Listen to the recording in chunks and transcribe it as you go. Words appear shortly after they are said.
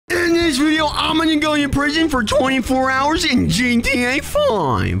this video, I'm gonna go in prison for 24 hours in GTA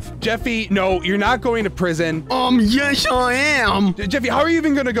 5. Jeffy, no, you're not going to prison. Yes I am. Jeffy, how are you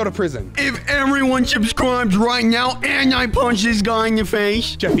even gonna go to prison? If everyone subscribes right now and I punch this guy in the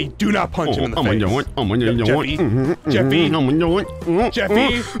face. Jeffy, do not punch him in the face. I'm gonna do it. I'm gonna do it. Jeffy, I'm gonna do it.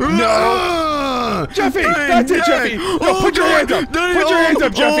 Jeffy, no. Jeffy, that's it, Jeffy. No, put your hands up. Put your hands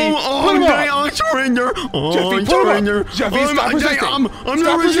up, Jeffy. Put them up. I surrender. Jeffy, put them up. Jeffy, stop resisting. I'm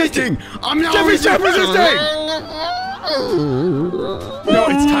not resisting. I'm not Jeffy, resisting. stop resisting. No,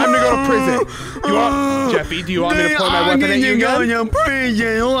 it's time to go to prison. Jeffy, do you want me to point my weapon at you again? Go to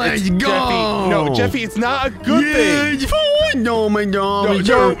prison. Let's go. Jeffy, no, Jeffy, it's not a good thing. It's fine. No,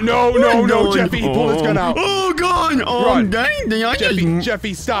 Jeffy, pull his gun out. Oh, God. Run. Dang,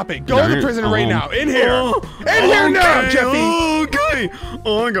 Jeffy, stop it. Go to prison right now. In here. In here now, Jeffy. Okay.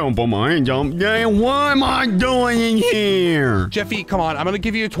 I'm gonna put my hands up. Dang, what am I doing in here? Jeffy, come on. I'm gonna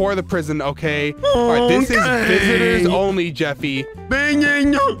give you a tour of the prison, okay? All right, this is visitors only, Jeffy.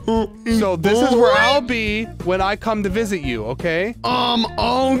 So this is where I'll be when I come to visit you, okay?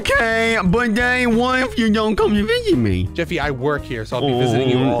 Okay, but then what if you don't come to visit me? Jeffy, I work here, so I'll be visiting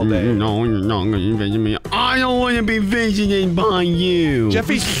you all day. No, you're not going to visit me. I don't want to be visited by you.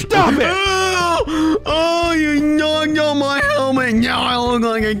 Jeffy, stop it! Oh, you knocked on my helmet. Now I look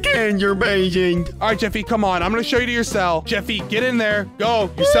like a cancer patient. All right, Jeffy, come on. I'm going to show you to your cell. Jeffy, get in there. Go.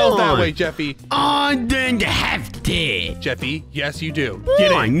 Your cell's that way, Jeffy. I didn't have to. Jeffy, yes, you do.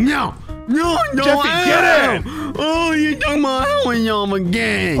 Get in. No. Jeffy, get in. Oh, you took my helmet off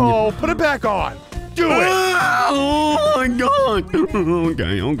again. Oh, put it back on. Do it. Oh, my God.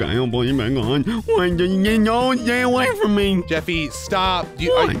 Okay, I'll put it back on. Wait, no, stay away from me. Jeffy, stop.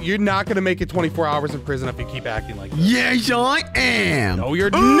 You're not going to make it 24 hours in prison if you keep acting like this. Yes, I am. No, you're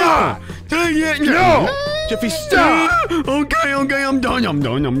not. No. Jeffy, stop. Okay, I'm done.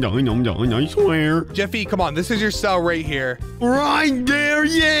 I swear. Jeffy, come on. This is your cell right here. Right there,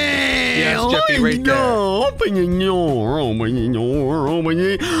 yeah. Yes, Jeffy, right there. Open the door. Open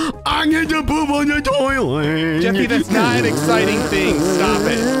it. I get to poop on the toilet. Jeffy, that's not an exciting thing. Stop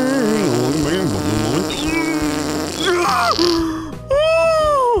it.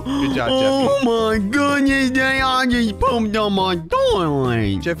 Good job, Jeffy. Oh my goodness, I just pooped on my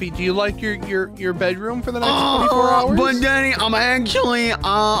toilet. Jeffy, do you like your bedroom for the next 24 hours? But Daddy, I'm actually,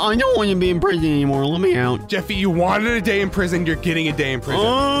 I don't want to be in prison anymore. Let me out. Jeffy, you wanted a day in prison. You're getting a day in prison.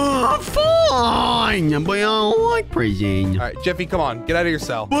 Fine, but I don't like prison. All right, Jeffy, come on. Get out of your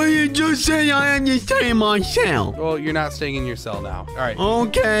cell. But you just said I had to stay in my cell. Well, you're not staying in your cell now. All right.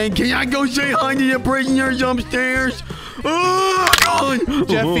 Okay, can I go say hi to the prisoners upstairs? Oh, God.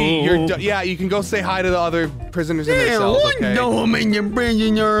 Jeffy, yeah, you can go say hi to the other prisoners in their cells, okay? What doing the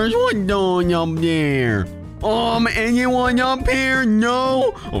prisoners? What doing up there? Anyone up here?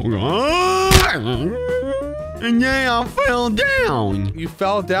 No? And then I fell down. You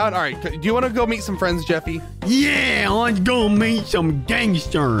fell down? All right, do you want to go meet some friends, Jeffy? Yeah, let's go meet some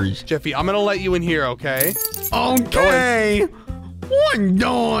gangsters. Jeffy, I'm going to let you in here, okay? Okay. What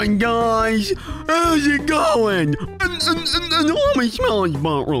doing, guys? How's it going? Let me smell his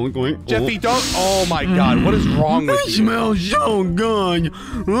butt real quick. Jeffy, don't. Oh my God, what is wrong with you? It smells so good.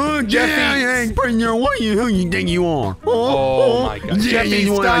 Jeffy, hey, prisoner, who you think you are? Oh my God,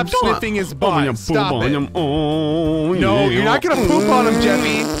 Jeffy, stop sniffing his butt. Stop it. Oh, no, you're not gonna poop on him,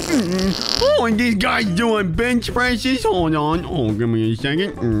 Jeffy. Oh, and these guys doing bench presses. Hold on. Oh, give me a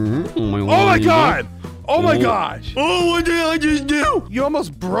second. Oh my God. Oh my gosh! Oh, what did I just do? You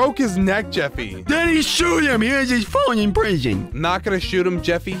almost broke his neck, Jeffy. Daddy, shoot him. He has his phone in prison. I'm not gonna shoot him,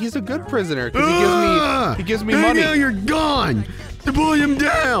 Jeffy. He's a good prisoner because he gives me money. Now you're gone. To pull him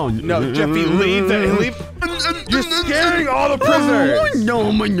down. No, Jeffy, leave. You're scaring all the prisoners. No,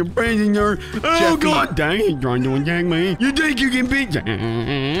 I'm in the prisoner. Oh, Jeffy. God dang, he's trying to attack me. You think you can beat that?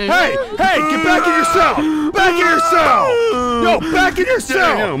 Hey, get back in your cell. Back in your cell. No, back in your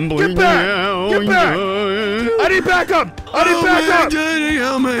cell. Get back. I need backup. Daddy,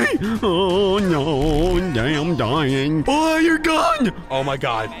 help me. Oh, no. Damn, I'm dying. Oh, you're gone. Oh, my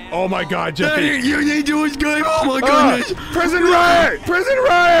God, Jeffy. Daddy, you need to escape. Oh, my goodness. Prison riot.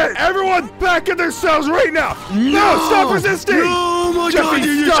 Everyone back in their cells right now. No, stop resisting. Oh, my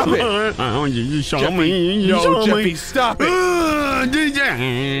Jeffy, God. stop it. Oh, you shot me. No, Jeffy, stop it.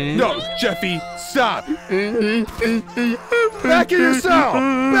 No, Jeffy, stop. Back in your cell.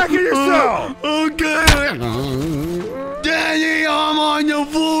 Okay. Daddy, I'm on the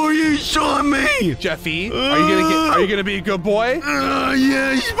floor. You shot me. Jeffy, are you gonna be a good boy?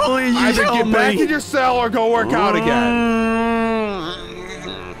 Yes, please. Either get back in your cell or go work out again.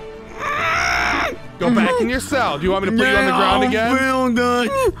 Go back in your cell. Do you want me to put you on the ground again? I feel good.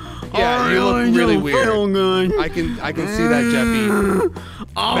 Yeah, you look really weird. Good. I can see that, Jeffy.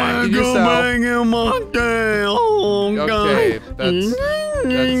 I'll go back in my day. Oh, okay, that's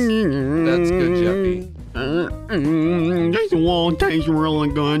good, Jeffy. This one tastes really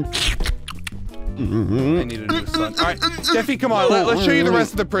good. I need a new son. All right, Jeffy, come on. Let's show you the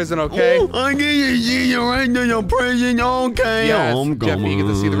rest of the prison, okay? I get to see the rest of the prison, okay? Yes, Jeffy, you get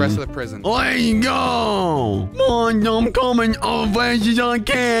to see the rest of the prison. Let's go. Come on, I'm coming as fast as I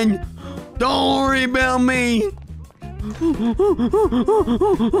can. Don't worry about me.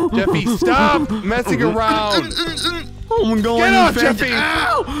 Jeffy, stop messing around. I'm going. Get up, Jeffy.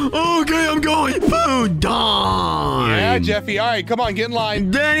 Ow. Okay, I'm going. Food time. Yeah, Jeffy. All right, come on, get in line.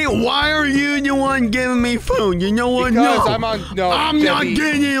 Daddy, why are you the one giving me food? You know what? Because no. I'm not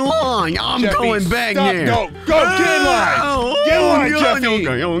getting in line. I'm Jeffy, going back there. Go, get in line. Get in line, Jeffy.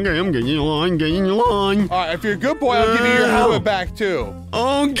 Okay, I'm getting in line. All right, if you're a good boy, I'll give you your helmet back too.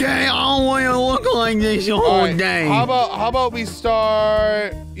 Okay, I don't want to look like this the whole day. How about we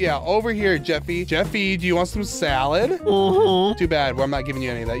start? Yeah, over here, Jeffy. Jeffy, do you want some salad? Too bad. Well, I'm not giving you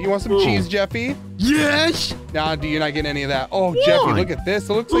any of that. You want some cheese, Jeffy? Yes. Nah, you're not getting any of that. Oh, Jeffy, look at this.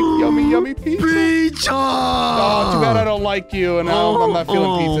 It looks like yummy pizza. Pizza. Oh, too bad I don't like you, and I'm not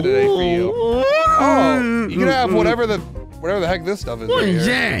feeling pizza today for you. Oh, you can have whatever the heck this stuff is. What is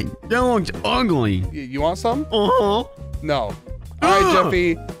that? That looks ugly. You want some? No. All right,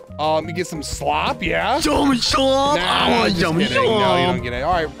 Jeffy. You get some slop, yeah? Some slop? Nah, I want some kidding. slop. No, you don't get it.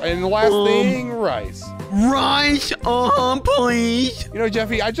 All right, and the last thing, rice. Rice? Please. You know,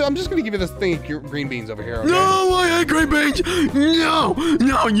 Jeffy, I'm just gonna give you this thing of green beans over here, okay? No, I hate green beans. No,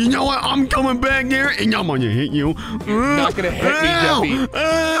 you know what? I'm coming back there and I'm gonna hit you. You're not gonna hit me, Jeffy.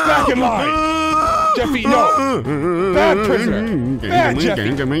 Back in line. Jeffy, no. Bad prisoner. Bad,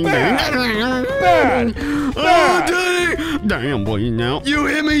 Jeffy. Bad. Damn, boy, now. You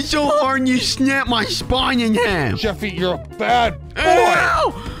hit me so hard and you snapped my spine in half. Jeffy, you're a bad boy.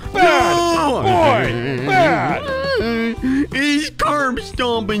 Ow. Bad boy. Bad. He's curb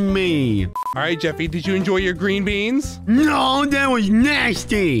stomping me. All right, Jeffy, did you enjoy your green beans? No, that was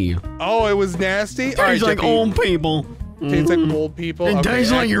nasty. Oh, it was nasty? All right, like Jeffy. Old people. Tastes like old people. It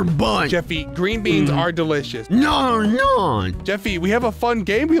tastes like your butt. Jeffy, green beans are delicious. No, they're not. Jeffy, we have a fun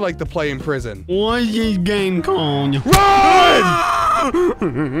game we like to play in prison. What is this game called? Run!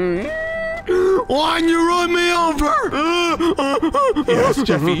 Why'd you run me over? Yes,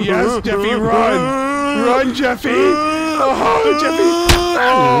 Jeffy, run! Run, Jeffy! Oh, Jeffy!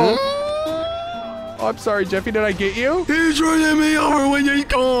 Oh. I'm sorry, Jeffy, did I get you? He's running me over with his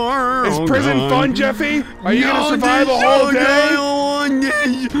car. Is prison fun, Jeffy? Are you gonna survive a whole day?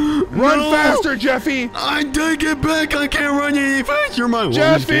 Run faster, Jeffy! I take it back, I can't run any faster,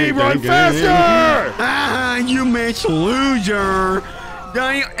 Jeffy, run faster! Ah, you miss loser!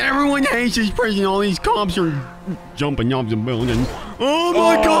 Everyone hates this prison. All these cops are jumping off the building. Oh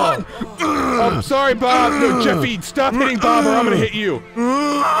my God! I'm sorry, Bob. No, Jeffy, stop hitting Bob or I'm gonna hit you.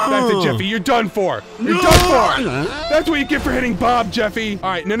 That's it, Jeffy. You're done for. You're done for. That's what you get for hitting Bob, Jeffy. All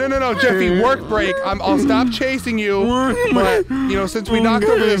right, no, Jeffy. Work break. I'll stop chasing you. But you know, since we knocked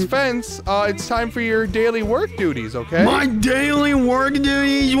over this fence, it's time for your daily work duties. Okay? My daily work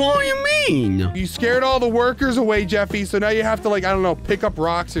duties? What do you mean? You scared all the workers away, Jeffy. So now you have to, like, I don't know, pick up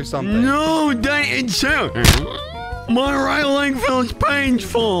rocks or something. No, it's my right leg feels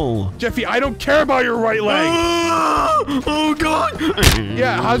painful. Jeffy, I don't care about your right leg. Oh God.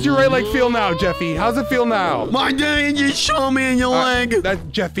 Yeah, how's your right leg feel now, Jeffy? How's it feel now? My daddy just shot me in your leg.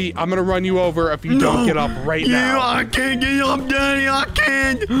 Jeffy, I'm gonna run you over if you don't get up right now. I can't get up, Daddy. I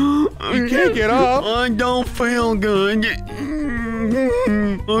can't. You can't get up? I don't feel good.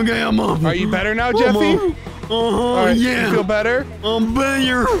 Okay, I'm up. Are you better now, Jeffy? Yeah. You feel better? I'm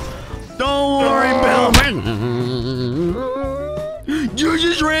better. Don't worry about me. You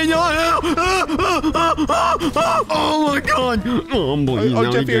just ran out. Oh my God. Oh, I'm bleeding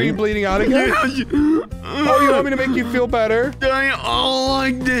out Jeffy, again. are you bleeding out again? Yes. Oh, you want me to make you feel better? I don't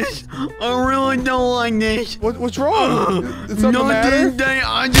like this. I really don't like this. What's wrong? Is something matter?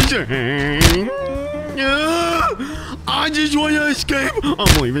 I just want to escape.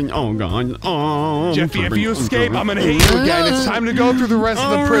 I'm leaving. Oh God. Oh. Jeffy, if you escape, I'm gonna hit you again. It's time to go through the rest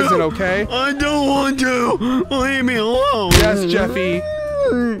of the prison, okay? I don't want to. Leave me alone. Yes, Jeffy.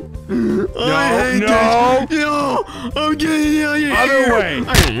 No. I'm getting out of here. Other way.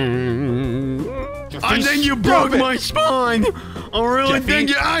 I think you broke my spine. I really think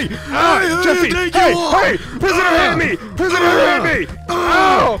you. Jeffy! Hey! Prisoner hit me! Prisoner hit me!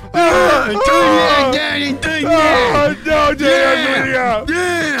 Ow! Daddy, take that! No, Daddy, I'm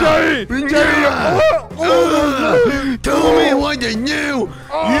bleeding out! Daddy! Tell me what to do.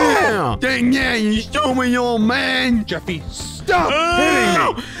 Yeah. Dang yeah, you stupid old man. Jeffy, stop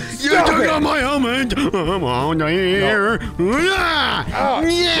hitting me. You took off my helmet. I'm on there. Jeffy,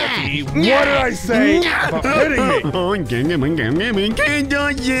 what did I say about hitting me? Can't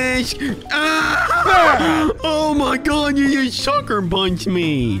touch this. Oh my God, you just sucker punched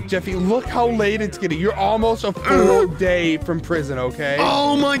me. Jeffy, look how late it's getting. You're almost a full day from prison, okay?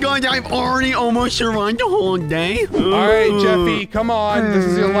 Oh my God, I've already almost survived the whole day. All right, Jeffy, come on. This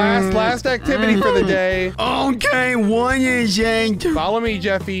is your last activity for the day. Okay, what is it? Follow me,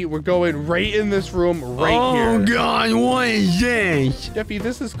 Jeffy. We're going right in this room right here. Oh God, what is this? Jeffy,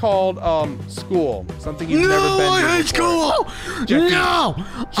 this is called school. Something you've never been to No, I hate school. Jeffy. No,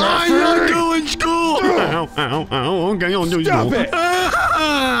 I'm not doing school. Ow, ow, ow. Okay, I'll do Stop school. it.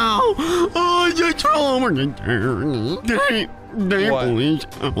 Ow. Oh, I just fell over the Dad, What? please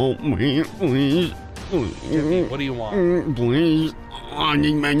help me, please. Jeffy, what do you want? Please, I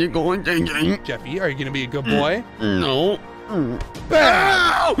need medical attention. Jeffy, are you going to be a good boy? No. Bad.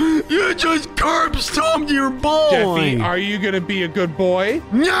 Ow! You just curb stomped your boy. Jeffy, are you going to be a good boy?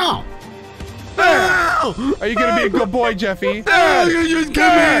 No. Bad. Ow! Are you going to be a good boy, Jeffy? Oh, Bad. you just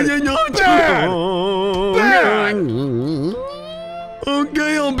Bad. come in and not Bad. Oh, Bad.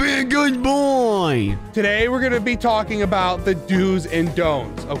 Okay, I'll be a good boy. Today, we're going to be talking about the do's and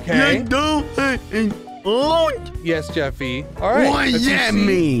don'ts, okay? You don't. Yes, Jeffy. All right. What does that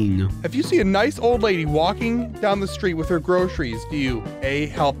mean? If you see a nice old lady walking down the street with her groceries, do you A,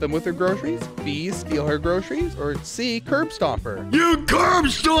 help them with her groceries, B, steal her groceries, or C, curb stomp her? You curb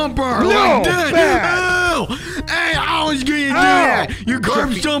stomper! No, Like that! bad. Ew. Hey, I was gonna do that! You curb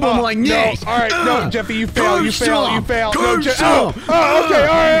Jeffy, stomp him like this! No, all right, no, Jeffy, you fail, Curb you fail, you stomp. fail. Curb No, stomp! oh, okay, all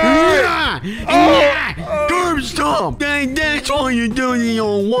right. Yeah! Curb stomp! That's all you do to the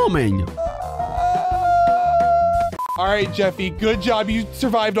old woman! All right, Jeffy, good job. You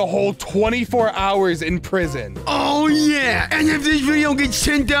survived a whole 24 hours in prison. Oh yeah! And if this video gets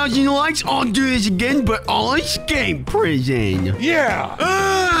 10,000 likes, I'll do this again, but I'll escape prison! Yeah!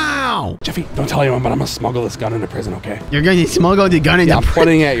 Ow! Jeffy, don't tell anyone, but I'm gonna smuggle this gun into prison, okay? You're gonna smuggle the gun into I'm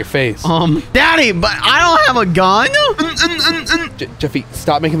pointing it at your face. Daddy, but I don't have a gun! Jeffy,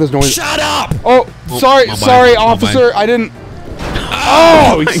 stop making those noises. Shut up! Oh, sorry, my bad, sorry, my officer. I didn't.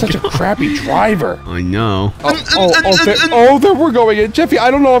 Oh, he's such a crappy driver. I know. Oh, there we're going in. Jeffy,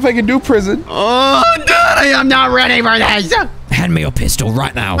 I don't know if I can do prison. Oh, Daddy, I'm not ready for this! Hand me your pistol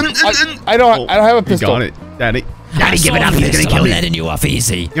right now. I don't have a pistol. Got it, Daddy. Daddy, give it up, he's gonna kill I'm me. letting you off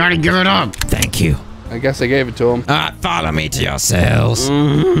easy. You gotta give it up. Thank you. I guess I gave it to him. Follow me to your cells.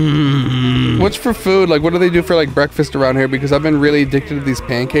 What's for food? Like, what do they do for, like, breakfast around here? Because I've been really addicted to these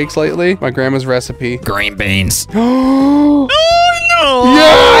pancakes lately. My grandma's recipe. Green beans. Oh, no!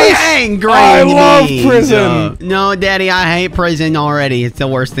 Yes! I hate green I love beans. prison. No, Daddy, I hate prison already. It's the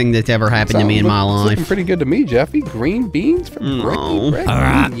worst thing that's ever happened to me in my It's looking life. pretty good to me, Jeffy. Green beans for breakfast. All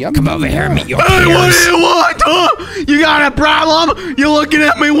right, Yummy. come over here and meet your Hey, what peers. do you want? Huh? You got a problem? You looking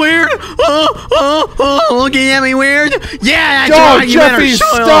at me weird? Looking at me weird? Yeah, that's Oh, right. You better Jeffy, shut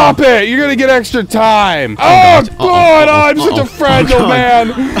stop up. it. You're going to get extra time. God. Oh, God, I'm such Uh-oh. a fragile God.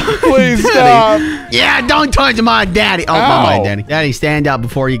 man. Please stop. Yeah, don't touch my daddy. Oh, Ow. my daddy. Daddy, stand up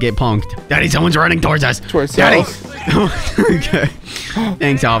before you get punked. Daddy, someone's running towards us. Towards Daddy. us. Okay.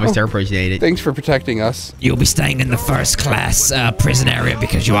 Thanks, officer. Appreciate it. Thanks for protecting us. You'll be staying in the first class prison area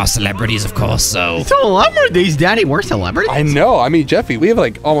because you are celebrities, of course, so... Celebrities, Daddy. We're celebrities. I know. I mean, Jeffy, we have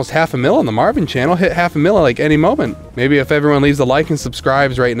like almost 500,000 on the Marvin channel. Hit 500,000 like any moment. Maybe if everyone leaves a like and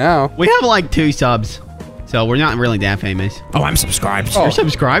subscribes right now. We have like 2 subs, so we're not really that famous. Oh, I'm subscribed. You're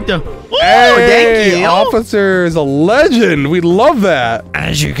subscribed to. Oh, Hey, thank you. officer is a legend. We love that.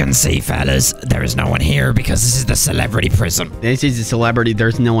 As you can see, fellas, there is no one here because this is the celebrity prison. This is a celebrity.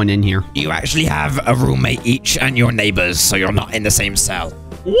 There's no one in here. You actually have a roommate each and your neighbors, so you're not in the same cell.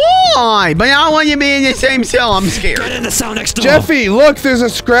 Why? But I want you to be in the same cell. I'm scared. Get in the cell next door. Jeffy, look, there's a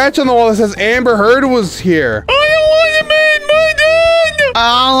scratch on the wall that says Amber Heard was here. I don't want to meet my dad.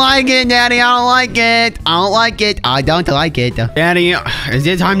 I don't like it, Daddy. I don't like it. I don't like it. I don't like it. Daddy, is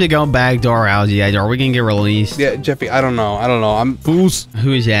it time to go back to our house yet? Or are we going to get released? Yeah, Jeffy, I don't know. I'm Fools.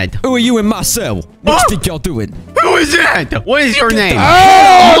 Who is that? Who are you in my cell? What do you think y'all doing? Who is that? What is your name?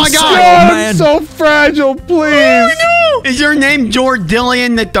 Oh, my God. I'm man. so fragile, please. Is your name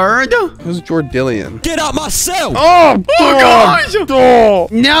Jordillion the Third? Who's Jordillion? Get out my cell! Oh, gosh. Oh.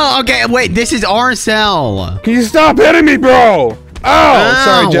 No, okay, wait, this is our cell. Can you stop hitting me, bro? Oh,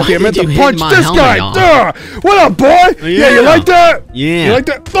 sorry, Jeffy. I meant to punch this guy. What up, boy? Yeah, you like that? Yeah. You like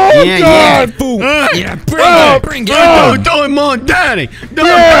that? Oh, God. Bring it. Oh, don't on Daddy. Don't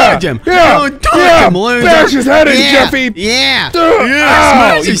touch him. Don't touch him, loser. Bash his head in, Jeffy. Yeah.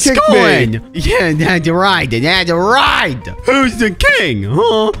 Ow, Smash his skull in. Yeah, that's right. That's right. Who's the king?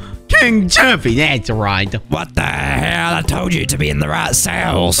 Huh? King Jeffy, that's right. What the hell? I told you to be in the right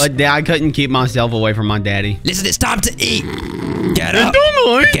cells. But I couldn't keep myself away from my daddy. Listen, it's time to eat. Get up.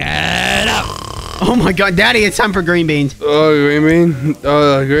 Get up. Oh my God, Daddy, it's time for green beans. Oh, green beans?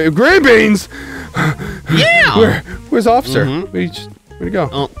 Green beans? Yeah. Where's Officer? Where'd he go?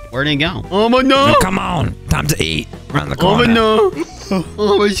 Oh, where'd he go? Oh, but no. Come on. Time to eat. Around the corner. Oh, but no.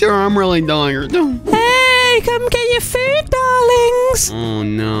 Oh, but sure, I'm really tired. Hey, come get your food, darlings. Oh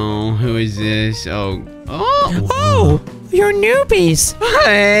no, who is this? Oh, you're newbies.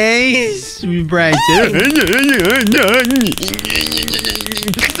 Hey, surprise!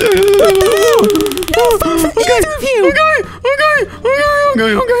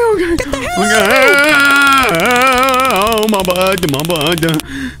 Oh, my butt.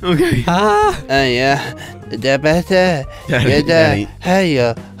 Okay. Yeah. Daddy, Hey,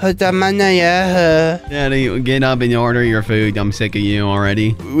 Daddy, get up and order your food. I'm sick of you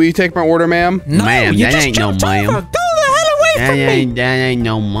already. Will you take my order, ma'am? No, Ma'am, you that just ain't no jumped ma'am. over. Go the hell away from me. That ain't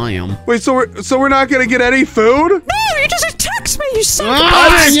no ma'am. Wait, so we're not gonna get any food? No, you just attacked me, you son of a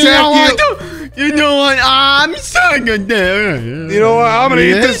You know what? I'm sick of that. You know what? I'm gonna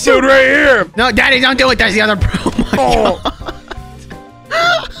eat this food right here. No, Daddy, don't do it. That's the other problem. Oh my God.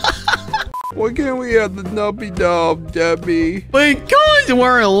 Why can't we have the nubbly dub, Debbie? Because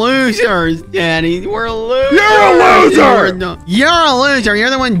we're losers, Daddy. We're losers. You're a loser. You're a loser. You're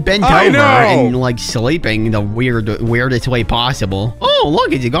the one bent I over know. and like sleeping the weirdest way possible. Oh,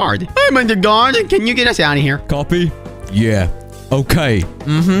 look, it's a guard. I'm the guard. Can you get us out of here? Copy? Yeah. Okay.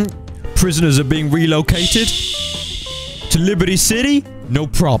 Prisoners are being relocated to Liberty City? No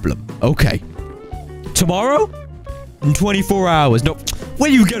problem. Okay. Tomorrow? In 24 hours. No.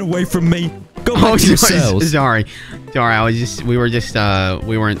 Will you get away from me? Go back to your cells. Sorry. I was just, we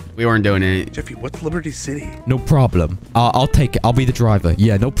weren't doing it. Jeffy, what's Liberty City? No problem. I'll take it. I'll be the driver.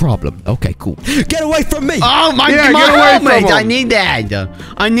 Yeah, no problem. Okay, cool. Get away from me! Oh, my get away from helmet! him. I need that.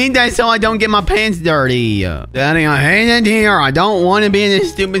 I need that so I don't get my pants dirty. Daddy, I hate it here. I don't want to be in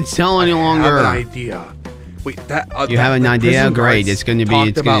this stupid cell any longer. I have an idea. Wait, You have an idea? Great. It's gonna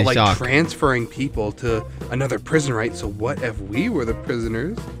talked about like suck. transferring people to another prison, right? So what if we were the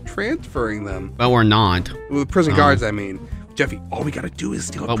prisoners transferring them? But we're not. Well, the prison guards, I mean. Jeffy, all we gotta do is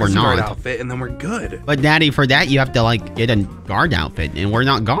steal a prison guard outfit, and then we're good. But Daddy, for that you have to like get a guard outfit, and we're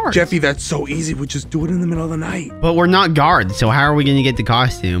not guards. Jeffy, that's so easy. We'll just do it in the middle of the night. But we're not guards, so how are we gonna get the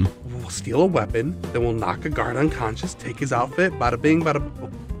costume? We'll steal a weapon, then we'll knock a guard unconscious, take his outfit, bada bing, bada. Oh,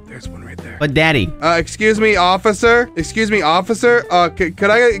 there's one right there. But Daddy. Excuse me, officer. Excuse me, officer. Could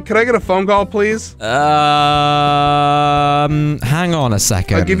I get a phone call, please? Hang on a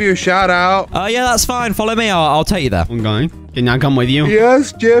second. I'll give you a shout out. Yeah, that's fine. Follow me. I'll take you there. I'm going. Can I come with you?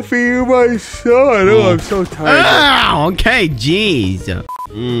 Yes, Jeffy, you're my son. Oh, I'm so tired. Oh, okay, jeez.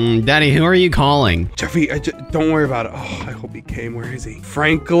 Daddy, who are you calling? Jeffy, don't worry about it. Oh, I hope he came. Where is he?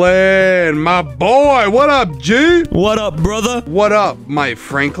 Franklin, my boy. What up, G? What up, brother? What up, my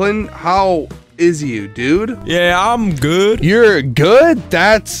Franklin? How is you, dude? Yeah, I'm good. You're good?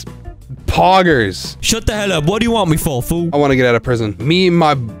 That's poggers. Shut the hell up. What do you want me for, fool? I want to get out of prison. Me and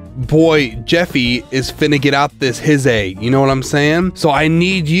my boy Jeffy is finna get out this his A. You know what I'm saying? So I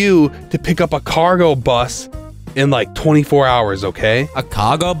need you to pick up a cargo bus in like 24 hours, okay? A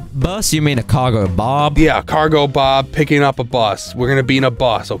cargo bus? You mean a cargo bob? Yeah, cargo Bob picking up a bus. We're gonna be in a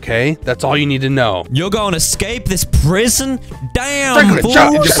bus, okay? That's all you need to know. You're going to escape this prison? Damn, fool.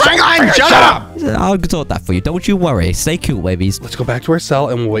 Shut up! I'll sort that for you. Don't you worry. Stay cool, babies. Let's go back to our cell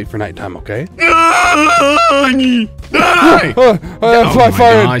and we'll wait for nighttime, okay? my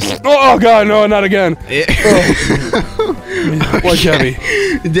gosh. Oh God, no, not again. What, Jeffy?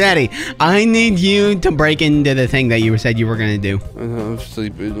 Daddy, I need you to break into the thing that you said you were gonna do. I'm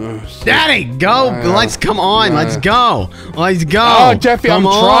sleeping. Daddy, go! Let's come on. Let's go. Let's go. Oh, Jeffy, come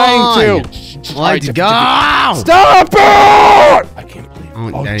I'm on. trying to. Let's go. Stop it! I can't believe.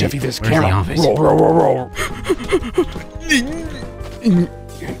 Oh, Daddy, Jeffy, this where's the camera. office? Roll.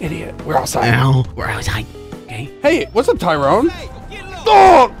 You're an idiot. We're outside. Now, we're outside. Okay. Hey, what's up, Tyrone?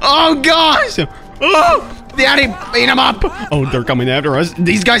 Oh gosh! Oh, Daddy, beat him up! Oh, they're coming after us.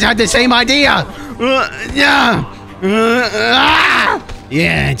 These guys had the same idea. Yeah.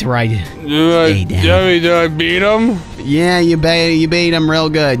 Yeah, that's right. Jeffy, did I beat him? Yeah, you bait him real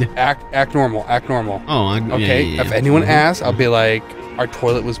good. Act normal. Act normal. Oh, okay. Yeah. If anyone asks, I'll be like, our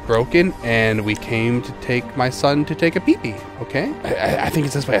toilet was broken and we came to take my son to take a pee-pee. Okay? I think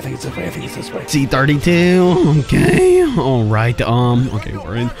it's this way. I think it's this way. C32. Okay. All right. Okay,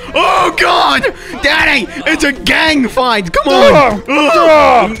 we're in. Oh God, Daddy! It's a gang fight. Come on.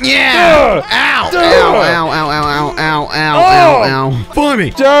 Yeah. Ow. Find me.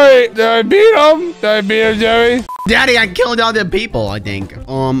 Jerry, did I beat him, Jerry? Daddy, I killed all the people, I think.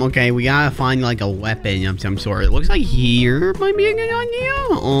 Okay, we gotta find like a weapon of some sort. It looks like here might be a good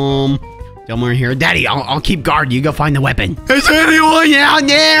idea. Somewhere here. Daddy, I'll keep guard. You go find the weapon. Is anyone out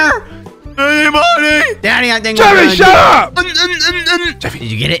there? Anybody? Daddy, I think Jeffy, shut up! Jeffy,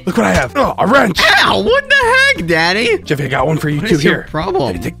 did you get it? Look what I have. Oh, a wrench. Ow, what the heck, Daddy? Jeffy, I got one for you too. What's your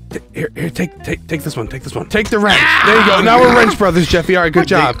problem? Take this one. Take the wrench. Ow! There you go. Now we're wrench brothers, Jeffy. All right, good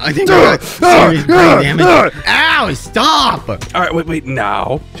job. I think I got serious brain damage. Ow, stop! All right, wait.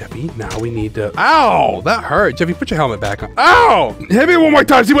 Now, Jeffy, now we need to... Ow, that hurt. Jeffy, put your helmet back on. Ow! Hit me one more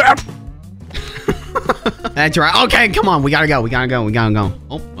time. See what... That's right. Okay, come on. We gotta go.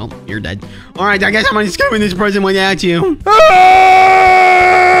 Oh, well, you're dead. All right, I guess I'm gonna escape in this prison without you.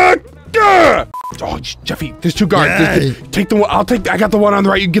 Oh, Jeffy, there's two guards. Yeah. Take the one. I got the one on the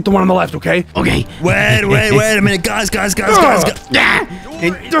right. You get the one on the left, okay? Okay. Wait a minute, guys. Yeah.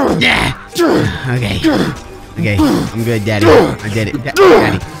 Okay. I'm good, Daddy. I did it.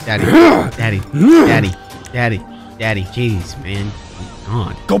 Daddy. Jeez, man.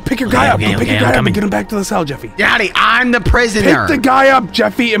 God. Go pick your guy up. Go pick your guy up and get him back to the cell, Jeffy. Daddy, I'm the prisoner. Pick the guy up,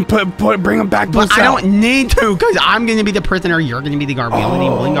 Jeffy, and bring him back to the cell. I don't need to, because I'm going to be the prisoner. You're going to be the guard. We only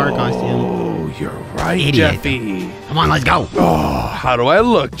need one guard costume. Oh, you're right, Idiot. Jeffy. Come on, let's go. Oh, how do I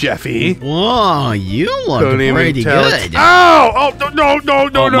look, Jeffy? Whoa, you look pretty good. Ow! Oh,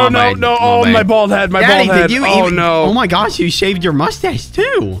 no. Oh, my bald head. Daddy, bald head. did you even... Oh, my gosh, you shaved your mustache,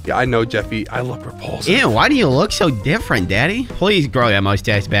 too. Yeah, I know, Jeffy. I look repulsive. Ew, why do you look so different, Daddy? Please grow that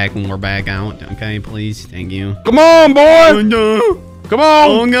mustache back when we're back out, okay? Please, thank you. Come on, boy! Come on!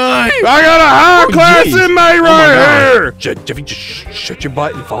 Oh, God! I got a high class inmate right here! Jeffy, just shut your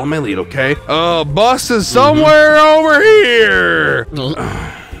butt and follow my lead, okay? Bus is somewhere over here!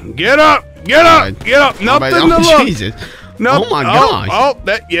 Get up! Nothing to look! Jesus. Nope. Oh, my gosh.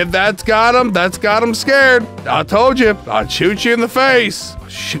 That's got him. That's got him scared. I told you. I'd shoot you in the face. Oh,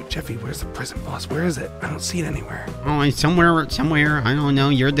 shoot, Jeffy, where's the prison bus? Where is it? I don't see it anywhere. Oh, it's somewhere. I don't know.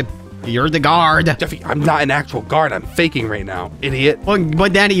 You're the guard. Jeffy, I'm not an actual guard. I'm faking right now, idiot. Well,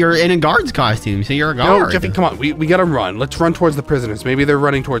 but Daddy, you're in a guard's costume, so you're a guard. No, Jeffy, come on. We gotta run. Let's run towards the prisoners. Maybe they're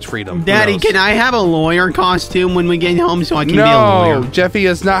running towards freedom. Daddy, can I have a lawyer costume when we get home so I can be a lawyer? No, Jeffy,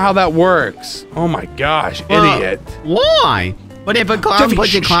 it's not how that works. Oh my gosh, idiot. Why? But if a clown Jeffy,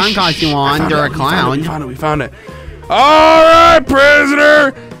 puts a clown costume on, they're a clown. We found it. All right,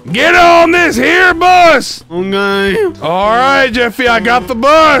 prisoner. Get on this here bus! Okay. All right, Jeffy, I got the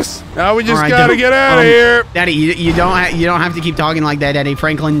bus. Now we just gotta get out of here. Daddy, you don't have to keep talking like that, Daddy.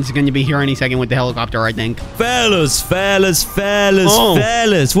 Franklin's going to be here any second with the helicopter, I think. Fellas,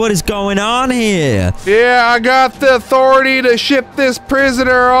 what is going on here? Yeah, I got the authority to ship this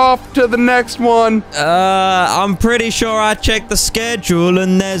prisoner off to the next one. I'm pretty sure I checked the schedule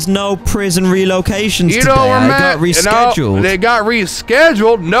and there's no prison relocations You today. know, I got rescheduled. No, they got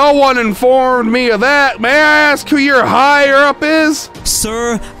rescheduled. No one informed me of that. May I ask who your higher up is?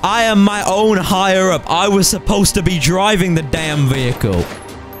 Sir, I am my own higher up. I was supposed to be driving the damn vehicle.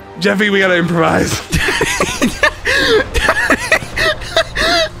 Jeffy, we gotta improvise.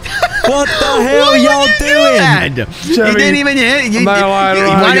 What the hell y'all doing? He didn't even hit. Why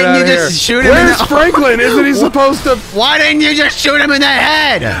didn't you just shoot him? Where's Franklin? Isn't he supposed to? Why didn't you just shoot him in the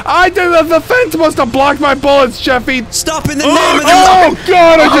head? I did. The fence must have blocked my bullets, Jeffy. Stop in the name of the... Oh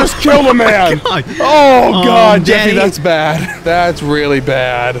God! I just killed a man. God. Oh God, Jeffy, Daddy. that's bad. That's really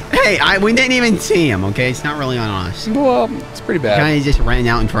bad. Hey, we didn't even see him. Okay, it's not really on us. Well, it's pretty bad. Kind of just ran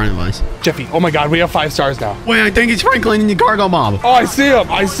out in front of us. Jeffy, oh my God, we have 5 stars now. Wait, I think it's Franklin in the cargo mob. Oh, I see him.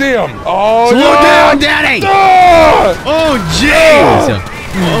 Oh, Slow no. down, Daddy! Ah! Oh, jeez!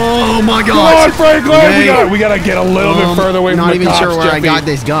 Oh my Come gosh! on, Franklin! Okay. We gotta get a little bit further away from the cops, Not even sure where Jeffy. I got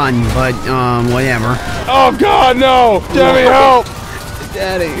this gun, but whatever. Oh God, no! Jeffy, help!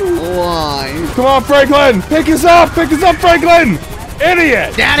 Daddy, why? Come on, Franklin! Pick us up, Franklin!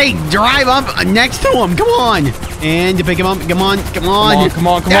 Idiot! Daddy, drive up next to him. Come on, and to pick him up. Come on. Come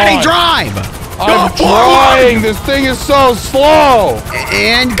on! Daddy, drive! I'm trying. This thing is so slow.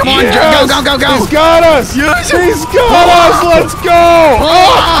 And come on, Yes. go! He's got us. Yes. He's got us. Let's go!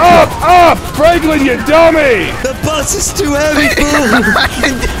 Up! Franklin, you dummy! The bus is too heavy, fool!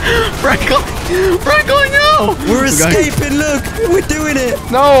 Franklin, Franklin, no! We're escaping, look! We're doing it!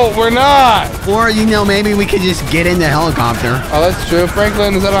 No, we're not. Or, you know, maybe we could just get in the helicopter. Oh, that's true.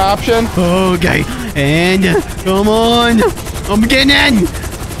 Franklin, is that an option? Okay, and come on. I'm getting in. Wait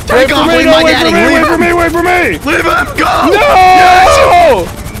Take for off me, with no, my wait daddy. for me, Leave wait for him. me, wait for me. Leave him. Go. No!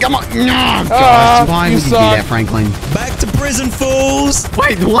 Yes. Come on. No, gosh, why you would you do suck. that, Franklin? Back to prison, fools!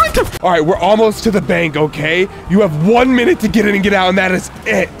 Wait, what? All right, we're almost to the bank, okay? You have 1 minute to get in and get out, and that is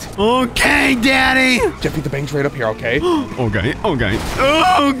it. Okay, Daddy. Jeffy, the bank's right up here, okay? Okay.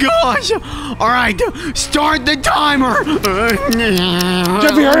 Oh, gosh. All right, start the timer.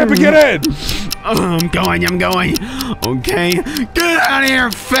 Jeffy, hurry up and get in. I'm going. Okay, get out of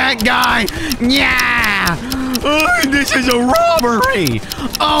here, fat guy. Yeah. This is a robbery.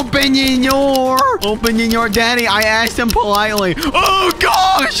 Open in your daddy. I asked him politely. Oh,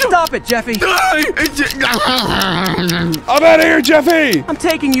 gosh. Stop it, Jeffy. I'm out of here, Jeffy. I'm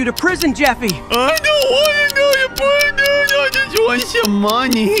taking you to prison, Jeffy. I don't want to go to prison. I just want some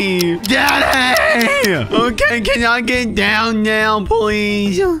money. Daddy! Okay, can I get down now,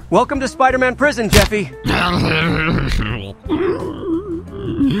 please? Welcome to Spider-Man prison, Jeffy.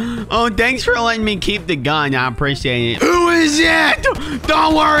 Oh, thanks for letting me keep the gun. I appreciate it. Who is it?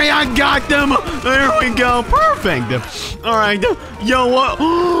 Don't worry, I got them. There we go. Perfect. All right. Yo, what?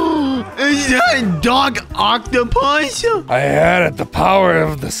 Is that dog octopus? I had it, the power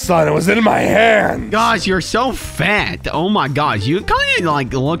of the sun. It was in my hand. Gosh, you're so fat. Oh my gosh, you kind of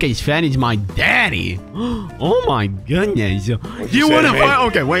like look as fat as my daddy. Oh my goodness. You want to fight?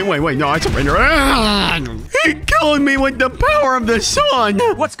 Okay, wait. No, I surrender. He killed me with the power of the sun.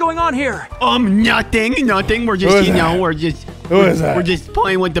 What's going on here? Nothing. We're just, Who is that? we're just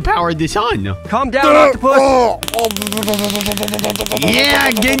playing with the power of the sun. Calm down, octopus.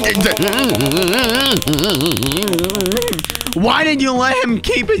 Yeah, Why did you let him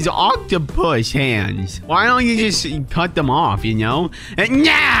keep his octopus hands? Why don't you just cut them off, you know?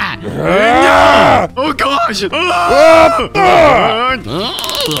 Nah! Oh gosh!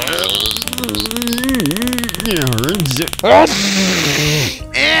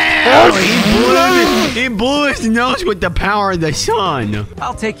 He blew his nose with the power of the sun.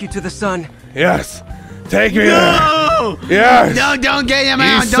 I'll take you to the sun. Yes. Take me there. No! Yes. No, don't get him You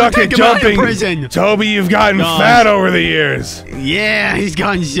out. Don't suck take at him out of jumping. prison. Toby, you've gotten fat over the years. Yeah, he's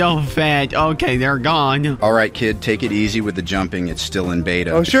gotten so fat. Okay, they're gone. All right, kid, take it easy with the jumping. It's still in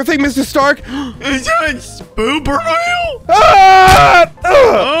beta. Oh, sure thing, Mr. Stark. Is that Spooperville? Ah!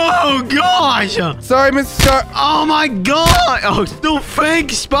 Oh, gosh. Sorry, Mr. Stark. Oh, my God. Oh, the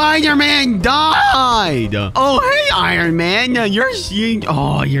fake Spider-Man died. Oh, hey, Iron Man. You're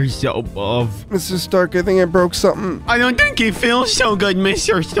so buff. Mr. Stark, I think I broke something. I don't think he feels so good,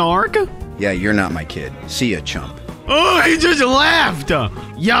 Mr. Stark. Yeah, you're not my kid. See ya, chump. Oh, he just left.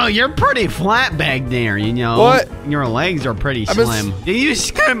 Yo, you're pretty flat back there, you know. What? Your legs are pretty slim. Did you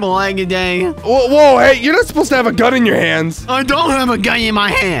skip a leg a day? Whoa, hey, you're not supposed to have a gun in your hands. I don't have a gun in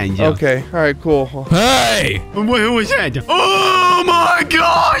my hand. Okay, all right, cool. Hey! Wait, who was that? Oh my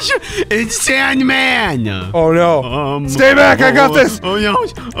gosh! It's Sandman! Oh no. Stay back, I got this. Oh no.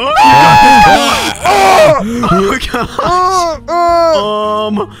 Oh gosh.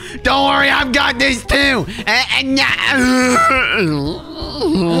 Don't worry, I've got this too.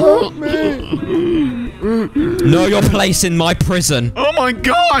 Know your place in my prison. Oh my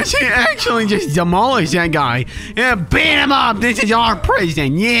gosh, he actually just demolished that guy. Yeah, beat him up. This is our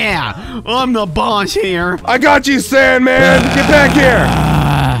prison. Yeah, I'm the boss here. I got you, Sandman. Get back here.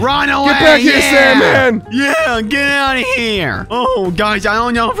 Run away. Get back here, Sandman. Yeah, get out of here. Oh, guys, I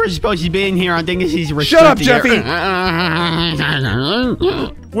don't know if we're supposed to be in here. I think this is Shut up, Jeffy.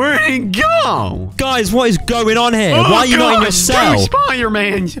 Where'd he go? Guys, what is going on here? Why are you not in your cell? Two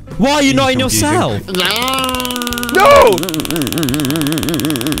Spider-Mans. Why are you not in your cell? No!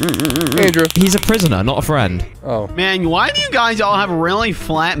 Andrew. He's a prisoner, not a friend. Oh. Man, why do you guys all have really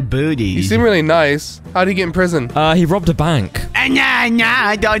flat booties? You seem really nice. How'd he get in prison? He robbed a bank. Nah,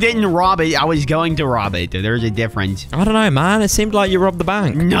 I didn't rob it. I was going to rob it. There's a difference. I don't know, man. It seemed like you robbed the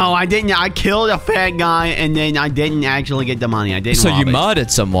bank. No, I didn't. I killed a fat guy, and then I didn't actually get the money. I didn't So rob you it. murdered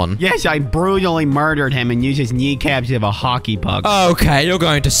someone? Yes, I brutally murdered him and used his kneecaps of a hockey puck. Okay, you're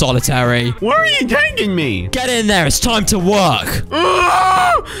going to solitary. Where are you taking me? Get in there. It's time to work.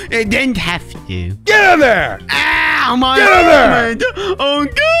 Oh, it didn't have to. Get in there! Ow, my Get in there! helmet.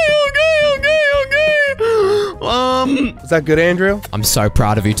 Okay. Is that good, Andrew? I'm so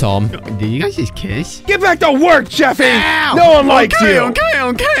proud of you, Tom. Did you guys just kiss? Get back to work, Jeffy! Ow! No one likes you!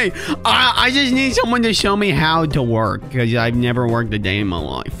 Okay. I just need someone to show me how to work, because I've never worked a day in my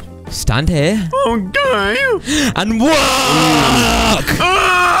life. Stand here. Okay. And walk!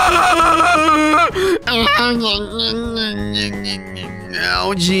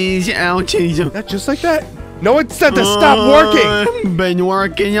 Ouchies, ouchies. Not just like that. No, it said to stop working. Been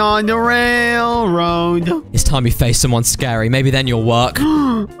working on the railroad. It's time you face someone scary. Maybe then you'll work.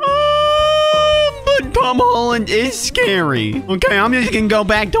 But Tom Holland is scary. Okay, I'm just gonna go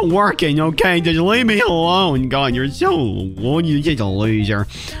back to working, okay? Just leave me alone. God, you're you're just a loser.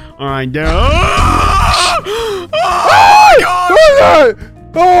 Alright, dude. Oh, God!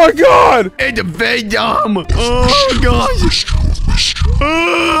 Oh my God! It's a Venom! Oh gosh!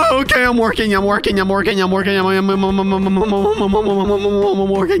 Okay, I'm working. I'm working. Oh,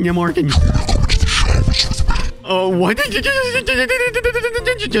 what did you just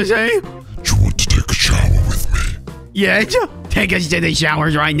say? Do you want to take a shower with me? Yes. Take us to the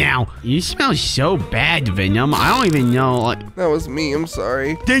showers right now. You smell so bad, Venom. I don't even know. Like, That was me. I'm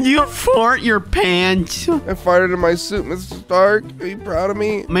sorry. did you fart your pants? I farted in my suit, Mr. Stark. Are you proud of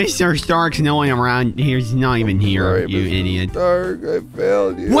me? Mr. Stark's no one around here. He's not even here, Sorry, you Mr. idiot. Stark, I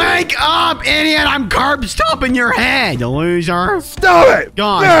failed you. Wake up, idiot! I'm carb stomping your head, loser. Stop it!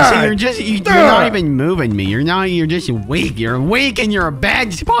 God, see, you're not even moving me. You're just weak. You're weak and you're a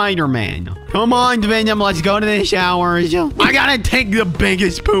bad Spider-Man. Come on, Venom, let's go to the showers. I gotta take the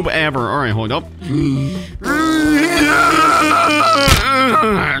biggest poop ever. All right, hold up.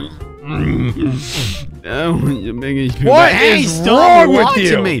 Oh, the biggest poop. What Hey, is stop wrong with watching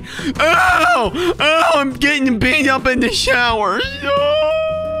you? me. Oh, I'm getting beat up in the showers.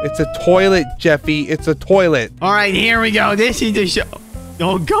 Oh. It's a toilet, Jeffy. It's a toilet. All right, here we go. This is the show.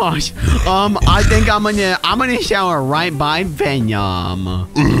 Oh gosh. I think I'm gonna shower right by Venom.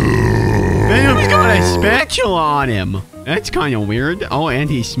 Venom's got a spatula on him. That's kind of weird. Oh, and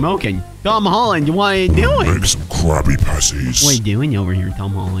he's smoking. Tom Holland, what are you doing? Make some Krabby Patties. What are you doing over here,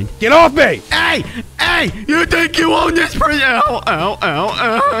 Tom Holland? Get off me! Hey! Hey! You think you own this prison? Ow, ow, ow,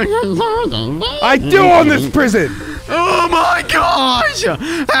 ow. I do own this prison! Oh my gosh!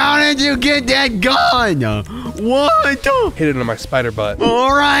 How did you get that gun? What? Hit it on my spider butt.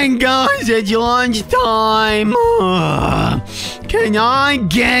 Alright guys, it's lunchtime. Can I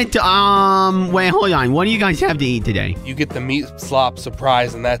get, wait, hold on. What do you guys have to eat today? You get the meat slop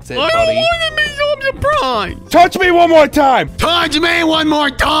surprise and that's it, I buddy. don't want to be so surprised. Touch me one more time! Touch me one more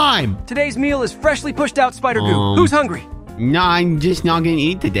time. Today's meal is freshly pushed out spider goo. Who's hungry? No, I'm just not gonna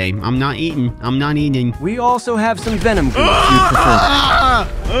eat today. I'm not eating. I'm not eating. We also have some venom goo if you'd prefer.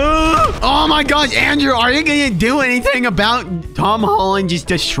 Oh my gosh, Andrew, are you gonna do anything about Tom Holland just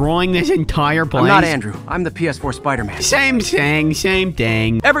destroying this entire place? I'm not Andrew. I'm the PS4 Spider-Man. Same thing, same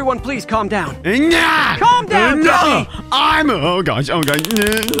thing. Everyone, please calm down. Nah! Calm down, No! Jeffy! I'm... Oh gosh, oh gosh.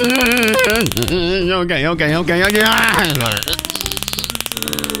 Okay.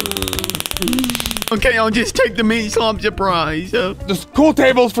 Okay, I'll just take the meat slop surprise. The school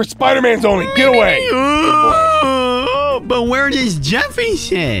table's for Spider-Man's only. Get away! But where does Jeffy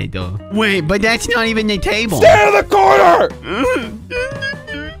sit? Wait, but that's not even the table. Stand in the corner!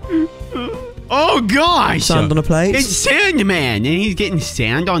 Oh gosh! Sand on a plate? It's Sandman, and he's getting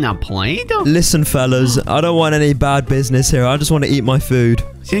sand on a plate? Listen, fellas, I don't want any bad business here. I just want to eat my food.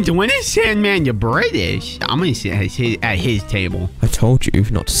 Since when is Sandman the British? I'm gonna sit at his table. I told you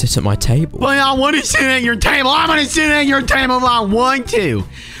not to sit at my table. But I want to sit at your table. I'm gonna sit at your table if I want to.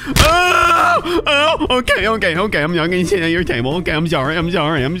 Oh, okay. I'm not gonna sit at your table. Okay, I'm sorry.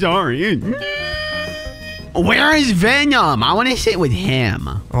 Where is Venom? I want to sit with him.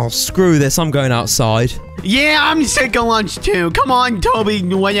 Oh, screw this. I'm going outside. Yeah, I'm sick of lunch too. Come on, Toby,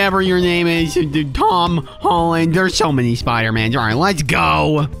 whatever your name is, Tom Holland. There's so many Spider-Mans. All right, let's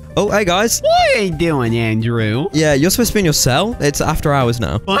go. Oh, hey, guys. What are you doing, Andrew? Yeah, you're supposed to be in your cell. It's after hours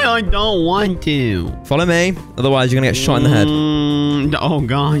now. But I don't want to. Follow me. Otherwise, you're going to get shot in the head. Oh,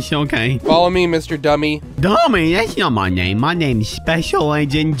 gosh, okay. Follow me, Mr. Dummy. Dummy, that's not my name. My name's Special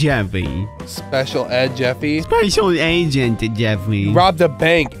Agent Jeffy. Special Ed Jeffy. Special Agent Jeffy. Robbed a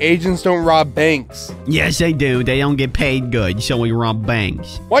bank. Agents don't rob banks. Yes, they do. They don't get paid good, so we rob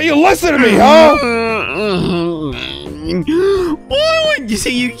banks. Why you listen to me, huh? Why would you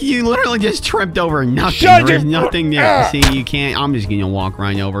see? You literally just tripped over nothing. Shut There's your- nothing there. See, you can't. I'm just gonna walk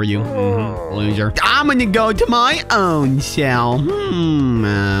right over you, loser. I'm gonna go to my own cell.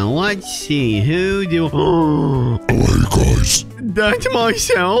 Let's see. Who do? Oh, hey, guys. That's my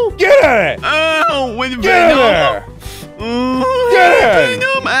cell. Get in it! Oh, with Get in Venom. there! Get in!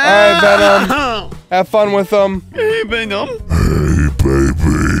 Venom. Alright, Venom. Have fun with them. Hey, Venom. Hey,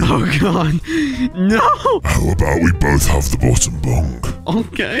 baby. Oh God, no. How about we both have the bottom bunk?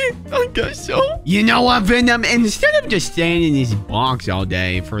 Okay, I guess so. You know what, Venom? Instead of just staying in this box all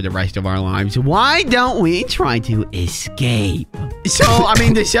day for the rest of our lives, why don't we try to escape? So, I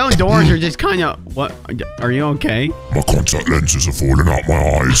mean, the cell doors are just kind of... What? Are you okay? My contact lenses are falling out my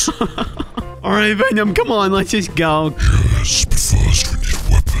eyes. All right, Venom, come on, let's just go. Yes, but first we need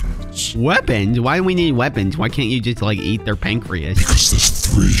weapons. Weapons? Why do we need weapons? Why can't you just, like, eat their pancreas? Because there's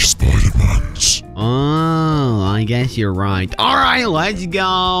 3 Spider-Mans. Oh, I guess you're right. All right, let's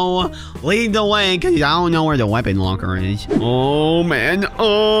go. Lead the way, because I don't know where the weapon locker is. Oh, man.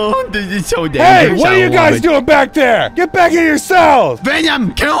 Oh, this is so dangerous. Hey, what are you guys doing back there? Get back in your cells.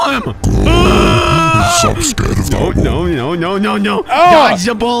 Venom, kill him. So I'm scared of that one. No. Dodge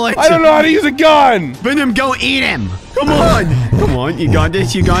the bullets. I don't know how to use a gun. Venom, go eat him. Come on. You got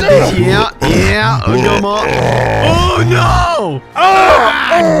this. Yeah. Come on. Oh, no.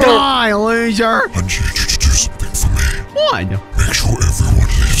 Die, loser. I need you to do something for me. What? Make sure everyone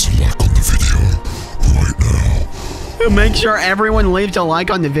leaves a like on the video right now. Make sure everyone leaves a like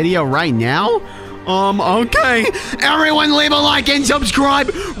on the video right now? Okay. Everyone leave a like and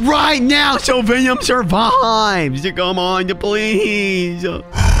subscribe right now so Venom survives. Come on, please.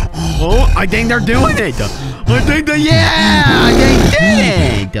 Oh, I think they're doing it. They did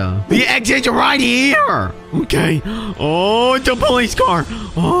it. The exit's right here. Okay. Oh, it's a police car.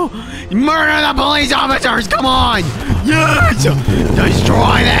 Oh, murder the police officers. Come on. Yes.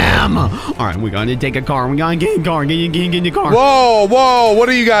 Destroy them. All right, we got to take a car. We got to get in the car. Get in the car. Whoa, what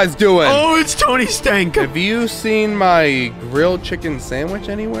are you guys doing? Oh, it's Tony Stank. Have you seen my grilled chicken sandwich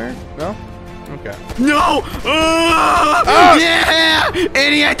anywhere? No? Okay. No! Yeah!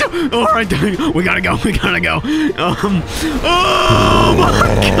 Idiot! All right, we gotta go. Oh my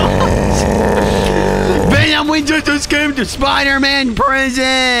gosh! Venom, we just escaped the Spider-Man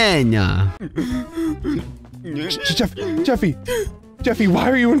prison! Jeffy, why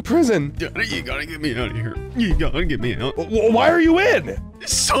are you in prison? Daddy, you gotta get me out of here. You gotta get me out. Why are you in?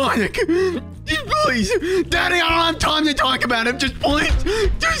 Sonic! Please! Daddy, I don't have time to talk about him. Just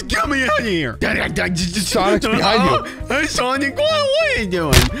get me out of here. Daddy, just Sonic's behind you. Hey, Sonic, what are you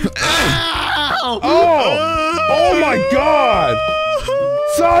doing? Ow! Oh my God!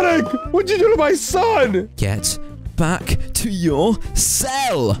 Sonic, what'd you do to my son? Get back to your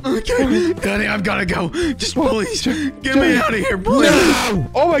cell. Okay, Daddy, I've gotta go. Just please, get me out of here, please. No!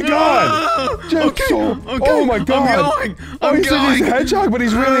 Oh my God! Okay. Oh my God! I'm He said he's a going. hedgehog, but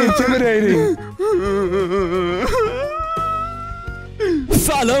he's really intimidating.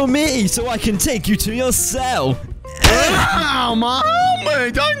 Follow me so I can take you to your cell. Ow, my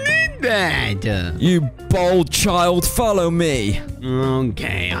helmet! I need that. You bold child, follow me.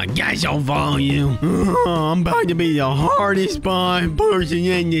 Okay, I guess I'll follow you. I'm about to be the hardest person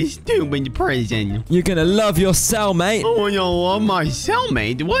in this stupid prison. You're gonna love your cellmate. Oh, you love my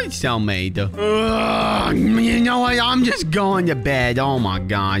cellmate? What cellmate? You know what? I'm just going to bed. Oh my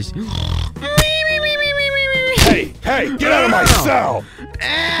gosh. Hey, get out of my cell!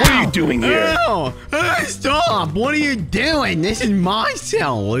 What are you doing here? Hey, stop! What are you doing? This is my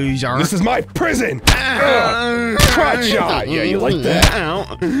cell, loser. This is my prison! Crotch shot! Yeah, you like that?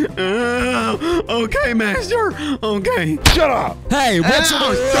 Okay, master. Okay. Shut up! Hey, what's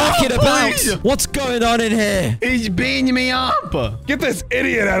all the racket about? Please. What's going on in here? He's beating me up. Get this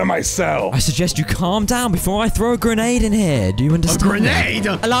idiot out of my cell! I suggest you calm down before I throw a grenade in here. Do you A understand? grenade?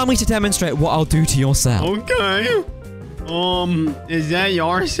 Allow me to demonstrate what I'll do to your cell. Okay. Is that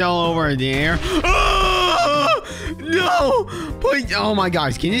your cell over there? Oh, no! Please, oh my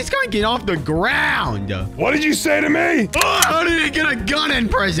gosh, can this guy get off the ground? What did you say to me? Oh, how did he get a gun in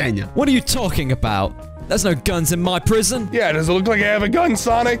prison? What are you talking about? There's no guns in my prison. Yeah, does it look like I have a gun,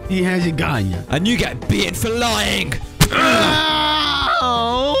 Sonic? He has a gun. And you get beaten for lying.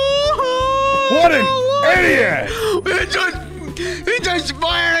 Oh, What an idiot! He just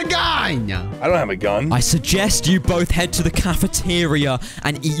fired a gun! I don't have a gun. I suggest you both head to the cafeteria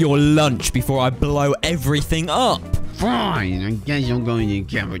and eat your lunch before I blow everything up. Fine, I guess I'm going to the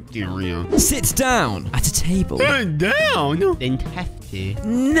cafeteria. Sit down at a table. Sit down? Then hefty.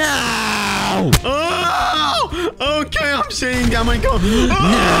 Now! Oh! Okay, I'm sitting down my car.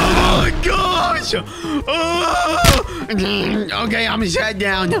 Oh my gosh! Oh! Okay, I'm sat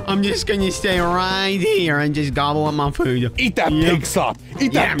down. I'm just gonna stay right here and just gobble up my food. Eat that pig slop!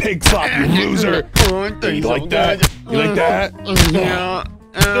 Eat that pig slop, you loser! Oh, it tastes You so like that? good. You like that? Yeah.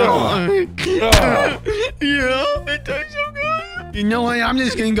 Yeah, it tastes so good. You know what? I'm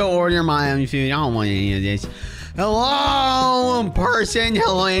just gonna go order my own food. I don't want any of this. Hello, person.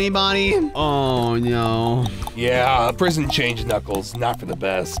 Hello, anybody? Oh, no. Yeah, prison changed, Knuckles. Not for the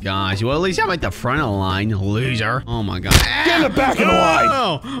best. Gosh, well, at least I'm at the front of the line, loser. Oh, my God. Get in the back of the line.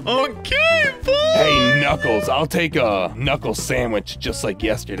 Oh, okay, fine. Hey, Knuckles, I'll take a knuckle sandwich just like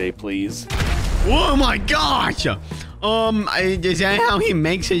yesterday, please. Oh, my gosh. Is that how he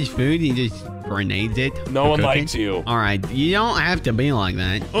makes his food? He just grenades it? No one likes you. All right, you don't have to be like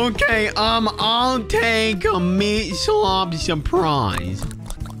that. Okay, I'll take a meat slop surprise.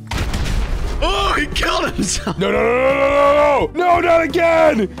 Oh, he killed himself. No, not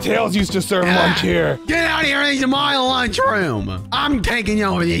again. Tails used to serve lunch here. Get out of here, this is my lunchroom. I'm taking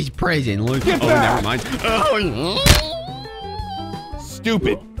over this prison. Get back. Never mind.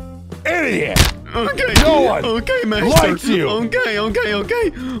 Stupid idiot. Okay. No one okay, master. likes you. Okay.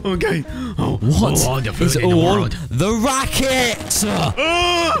 Oh, What the food is in the all world. the racket?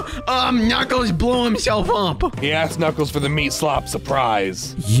 Knuckles blew himself up. He asked Knuckles for the meat slop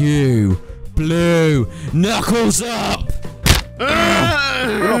surprise. You blew Knuckles up.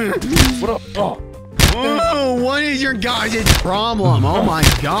 What up? Oh. Oh, what is your guys' problem? Oh my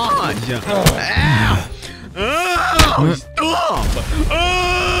gosh. Ow. Oh, stop.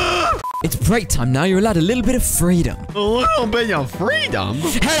 It's break time now. You're allowed a little bit of freedom. A little bit of freedom?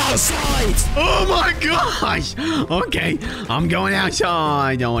 Head outside. Oh my gosh. Okay, I'm going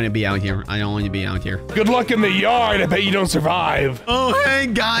outside. I don't want to be out here. Good luck in the yard. I bet you don't survive. Oh, hey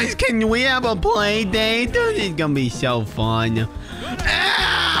guys, can we have a play date? This is gonna be so fun.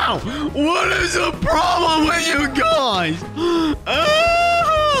 Ow! What is the problem with you guys?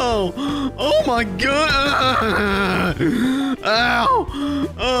 Ow! Oh my god! Ow!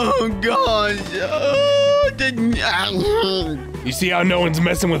 Oh gosh! You see how no one's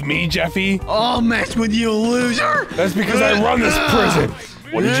messing with me, Jeffy? I'll mess with you, loser! That's because I run this prison.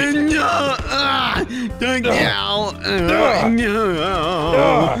 What did you?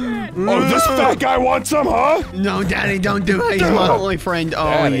 Oh, this fat guy wants some, huh? No, Daddy, don't do it. He's my only friend. Oh,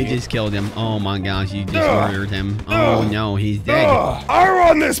 Daddy. you just killed him. Oh my gosh, you just murdered him. Oh no, he's dead. I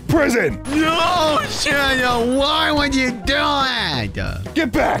run this prison. No, Shadow, why would you do it?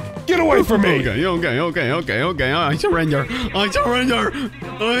 Get back. Get away from me. Okay. I surrender.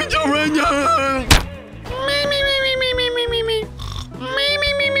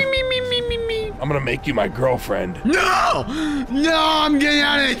 I'm gonna make you my girlfriend. No, I'm getting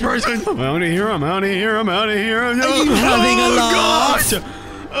out of this person. I'm out of here. Are you having a laugh? Gosh.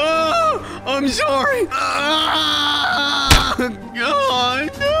 I'm sorry.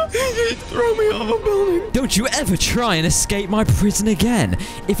 God, he just threw me off a building. Don't you ever try and escape my prison again.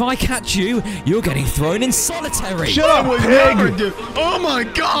 If I catch you, you're getting thrown in solitary. Shut up, pig. Oh my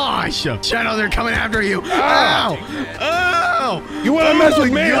gosh. Shadow, they're coming after you. Ow. You wanna mess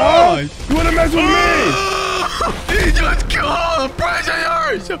with me, huh? You wanna mess with me? He just killed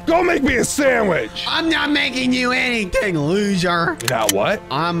prisoners. Go make me a sandwich. I'm not making you anything, loser. You know what?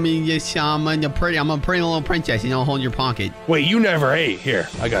 I'm a pretty little princess, and I'll hold your pocket. Wait, you never ate. Here,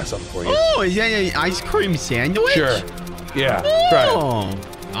 I got something for you. Oh, is that an ice cream sandwich? Sure. Yeah, try it. Oh,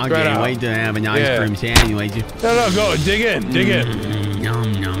 I Try it can't out. wait to have an ice cream sandwich. No, go. Dig in.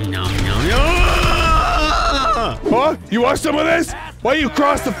 Nom. Huh? You want some of this? Why you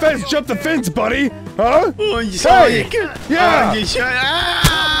cross the fence? Jump the fence, buddy. Huh? Oh, Sonic. Yeah.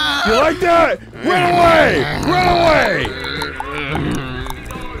 You like that? Run away!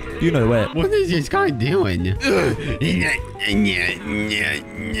 You know where. What is this guy doing? This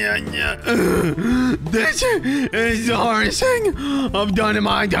is the hardest thing I've done in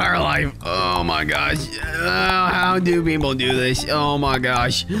my entire life. Oh my gosh. How do people do this? Oh my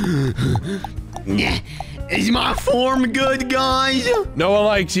gosh. Is my form good, guys? No one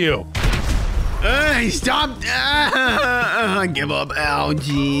likes you. Hey, stop! I give up. Ow,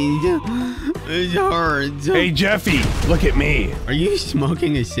 jeez. It hurts. Hey, Jeffy, look at me. Are you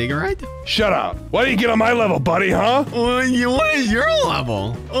smoking a cigarette? Shut up. Why don't you get on my level, buddy, huh? What is your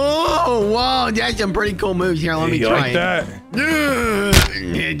level? Oh, wow, that's some pretty cool moves here. Let me you try like it. that?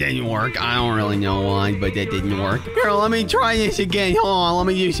 It didn't work. I don't really know why, but that didn't work. Here, let me try this again. Hold on, let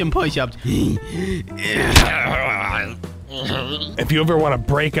me do some push-ups. If you ever want to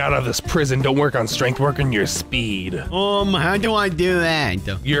break out of this prison, don't work on strength, work on your speed. How do I do that?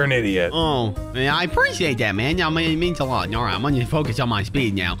 You're an idiot. Oh, yeah, I appreciate that, man. I mean, it means a lot. All right, I'm gonna focus on my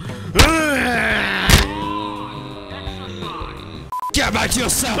speed now. Get back to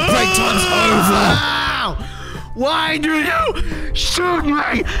yourself. Break time's over. Ow! Why do you shoot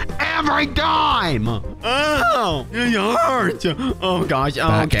me every time? Oh, it hurts. Oh, gosh.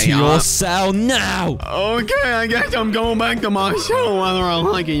 Back Okay. to your cell now. Okay, I guess I'm going back to my cell whether I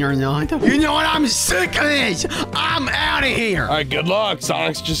like it or not. You know what? I'm sick of this. I'm out of here. All right, good luck.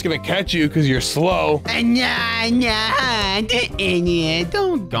 Sonic's just gonna catch you because you're slow. Nah, the idiot.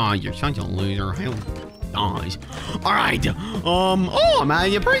 Oh, God, you're such a loser. Dies. All right. Oh, I'm out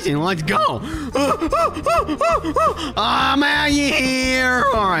of your prison. Let's go. I'm out of here.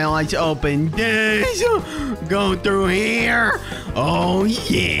 All right, let's open this. Go through here. Oh,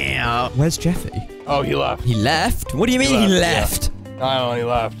 yeah. Where's Jeffy? Oh, he left. He left? What do you mean he left? Yeah. I don't know, he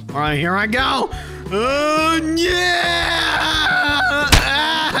left. All right, here I go. Yeah.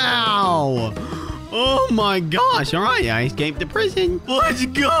 Ow. Oh, my gosh. All right, I escaped the prison. Let's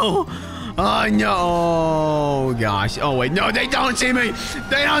go. Oh, no. Oh, gosh. Oh, wait. No, they don't see me.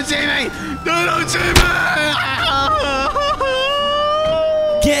 They don't see me. They don't see me.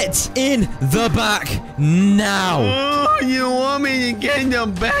 Get in the back now. Oh, you want me to get in the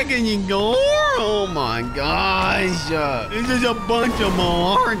back and you go? Oh, my gosh. This is a bunch of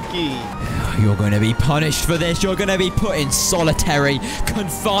malarkey. You're going to be punished for this. You're going to be put in solitary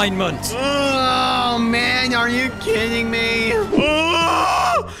confinement. Oh, man. Are you kidding me?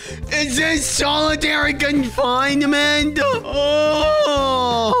 Oh, is this solitary confinement?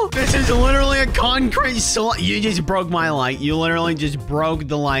 Oh, this is literally a concrete slab. You just broke my light. You literally just broke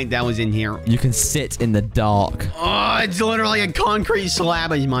the light that was in here. You can sit in the dark. Oh, it's literally a concrete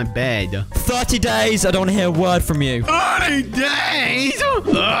slab as my bed. 30 days. I don't want to hear a word from you. 30 days?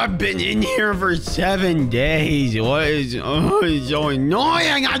 I've been in here for 7 days. What is... Oh, it's so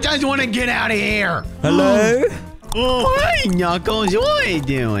annoying. I just want to get out of here. Hello? Oh, hey, Knuckles. What are you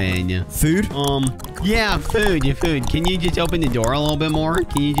doing? Food? Yeah, food. Can you just open the door a little bit more?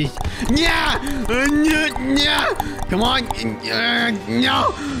 Can you just... Yeah! Come on.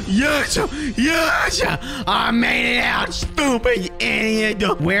 No. Yes. I made it out, stupid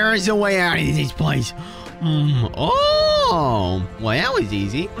idiot. Where is the way out of this place? Oh. Well, that was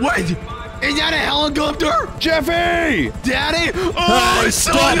easy. What? Is that a helicopter? Jeffy! Daddy? Oh,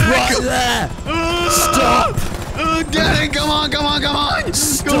 Stop Sonic! right there! Stop! Daddy, come on!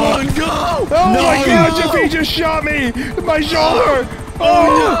 Stop. Come on, go! Oh my God, Jeffy just shot me! My shoulder!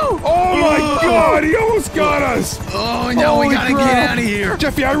 Oh my God, he almost got us! Oh no, we gotta get out of here!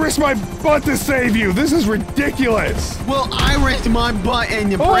 Jeffy, I risked my butt to save you. This is ridiculous. Well, I risked my butt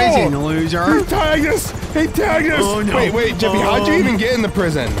in the prison, loser. He tagged us! Oh, no. Wait, Jeffy, how'd you even get in the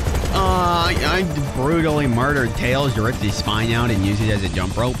prison? I brutally murdered Tails, ripped his spine out, and used it as a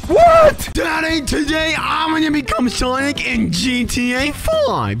jump rope. What? Daddy, today I'm gonna become Sonic in GTA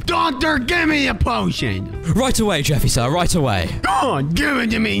 5. Doctor, give me a potion. Right away, Jeffy, sir. Right away. Go on, give it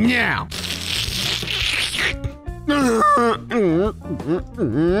to me now.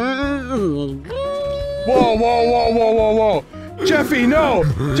 Whoa. Jeffy, no!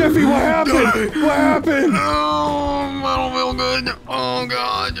 Jeffy, what happened? What happened? Oh, I don't feel good. Oh,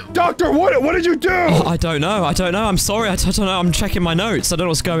 God. Doctor, what did you do? I don't know. I'm sorry. I don't know. I'm checking my notes. I don't know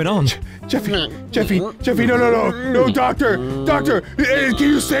what's going on. Jeffy, no, doctor, can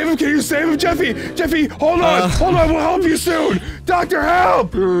you save him? Jeffy, hold on, we'll help you soon. Doctor,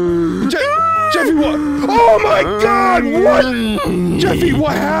 help! Jeffy, what? Oh my God, what? Jeffy,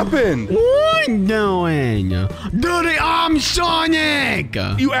 what happened? What doing? Daddy, I'm Sonic!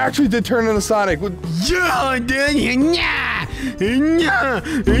 You actually did turn into Sonic. Yeah, I did.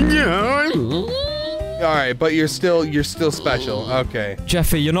 Alright, but you're still special. Okay.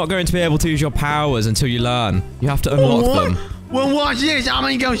 Jeffy, you're not going to be able to use your powers until you learn. You have to unlock them. Well, watch this. I'm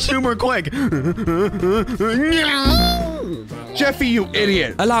gonna go super quick. Jeffy, you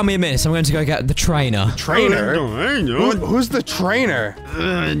idiot. Allow me a minute. I'm going to go get the trainer. Trainer? Who's the trainer?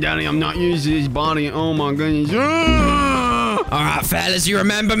 Daddy, I'm not using his body. Oh my goodness. All right, fellas, you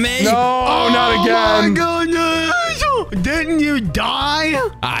remember me? No, not again. Oh my goodness. Didn't you die?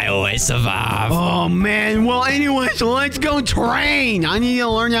 I always survive. Oh man. Well, anyway, so let's go train. I need to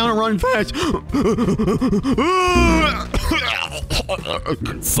learn how to run fast.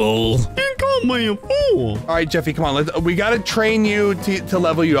 Fool. You called me a fool. All right, Jeffy, come on. We gotta train you to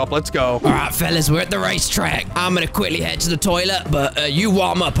level you up. Let's go. All right, fellas, we're at the racetrack. I'm gonna quickly head to the toilet, but you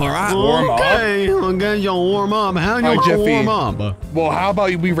warm up, all right? Okay, I guess you'll warm up. How do you warm up? Well, how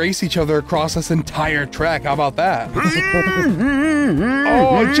about we race each other across this entire track? How about that?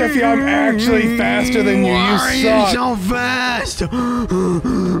 Oh, Jeffy, I'm actually faster than you. Why are you you suck. so fast?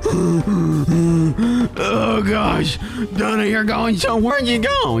 Oh gosh, Donna, you're going so. Where'd you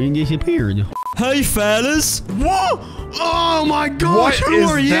go? You disappeared. Hey, fellas. Whoa! Oh my gosh, What who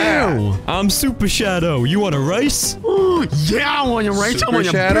is are that? you? I'm Super Shadow. You want to race? Yeah, I want to race. I'm Super gonna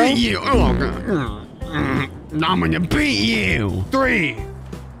Shadow? beat you. Oh, God. I'm gonna beat you. 3,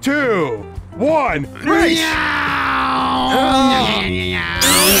 2, 1, race!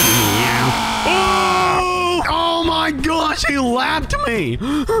 Oh my gosh, he lapped me.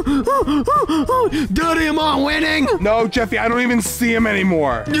 Daddy, am I winning? No, Jeffy, I don't even see him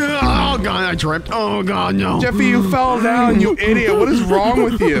anymore. Oh God, I tripped. Oh God, no. Jeffy, you fell down, you idiot. What is wrong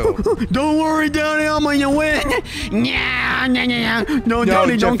with you? Don't worry, Daddy, I'm gonna win. No,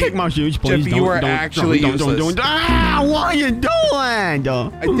 Daddy, don't Jeffy, kick my shoes, please. Jeffy, you are actually useless. Ah, what are you doing? I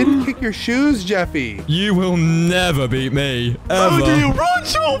didn't kick your shoes, Jeffy. You will never beat me. How Ever. do you run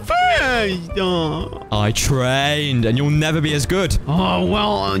so fast? I trained, and you'll never be as good. Oh,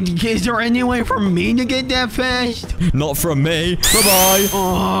 well, is there any way for me to get that fast? Not from me. Bye-bye.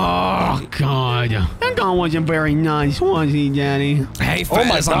 Oh, God. That guy wasn't very nice, was he, Daddy? Hey, Oh my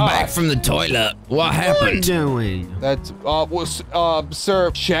fellas, I'm God. back from the toilet. What What are you happened? doing? That's,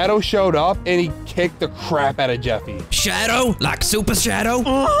 sir, Shadow showed up and he kicked the crap out of Jeffy. Shadow? Like Super Shadow?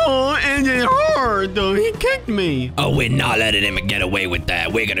 Oh, and it hurt, though. He kicked me. Oh, we're not letting him get away with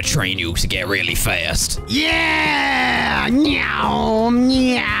that. We're gonna train you to get really fast. Yeah! Meow,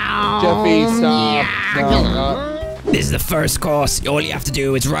 meow. Jeffy, stop. meow. No, This is the first course. All you have to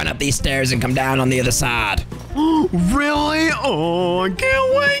do is run up these stairs and come down on the other side. Really? Oh, I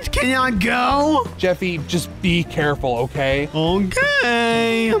can't wait. Can I go? Jeffy, just be careful, okay?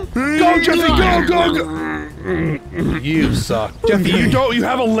 Okay. Go, Jeffy, go! You suck. Jeffy, you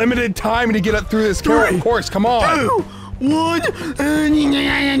have a limited time to get up through this course. Come on. 2, 1.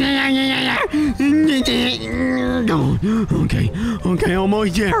 Okay,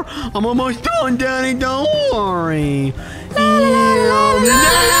 almost there. I'm almost done, Daddy. Don't worry.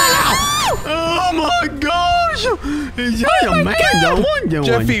 Oh my gosh! Is that Amanda? What doing?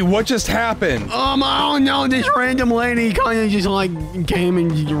 Jeffy, what just happened? I don't know. This random lady kind of just like came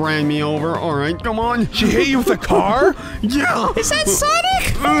and just ran me over. All right, come on. She hit you with a car? Yeah. Is that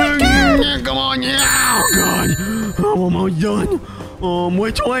Sonic? Oh my God! Come on, yeah! Oh God! I'm almost done.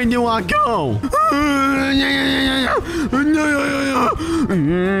 Which way do I go?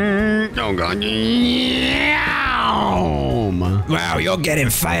 Oh God! Wow, you're getting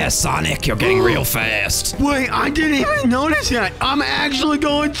fast, Sonic. You're getting real fast. Wait, I didn't even notice that. I'm actually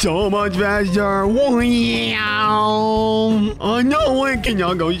going so much faster. No, wait, can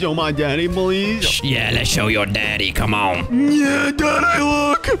y'all go show my daddy, please? Yeah, let's show your daddy. Come on. Yeah, Daddy,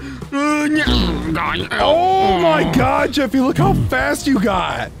 look. Oh my God, Jeffy, look how fast you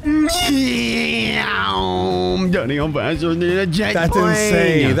got. Daddy, I'm faster than a jet That's plane.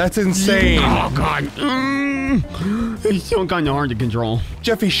 insane. That's insane. Oh God. It's still kind of hard to control.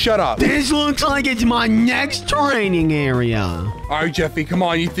 Jeffy, shut up. This looks like it's my next training area. All right, Jeffy, come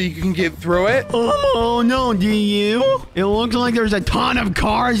on. You think you can get through it? Oh no, do you? It looks like there's a ton of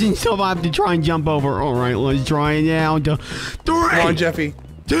cars and stuff I have to try and jump over. All right, let's try it out. 3, Come on, Jeffy.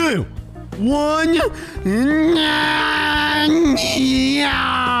 2, 1.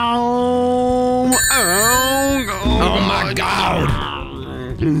 Oh my God.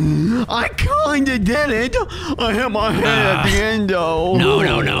 I kinda did it. I hit my head at the end, though.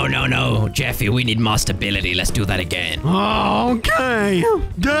 No. Jeffy, we need more stability. Let's do that again. Okay.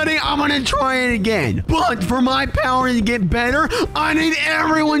 Daddy, I'm gonna try it again. But for my power to get better, I need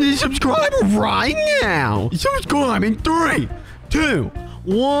everyone to subscribe right now. Subscribe in 3, 2,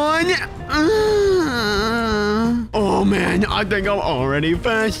 1. Oh man, I think I'm already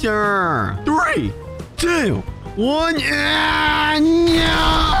faster. 3, 2, 1.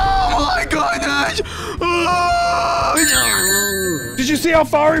 Oh my goodness. Did you see how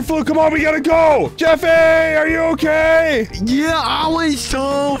far he flew? Come on, we gotta go. Jeffy, are you okay? Yeah, I went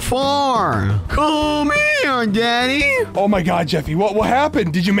so far. Come here, Daddy. Oh my God, Jeffy, what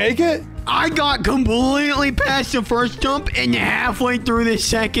happened? Did you make it? I got completely past the first jump and halfway through the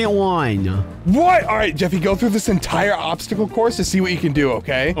second one. What? All right, Jeffy, go through this entire obstacle course to see what you can do,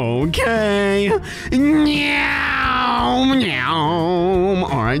 okay? Okay. Meow, meow.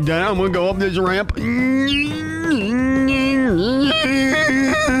 All right, Dad, I'm gonna go up this ramp.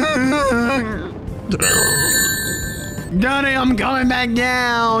 Daddy, I'm coming back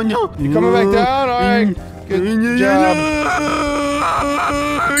down. You coming back down? All right. Good job.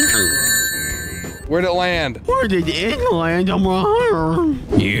 Where'd it land? Where did it land? I'm right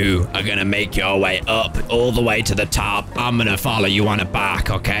here. You are gonna make your way up all the way to the top. I'm gonna follow you on the back,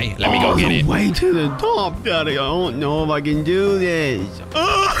 okay? Let me go get it. Way to the top, Daddy. I don't know if I can do this.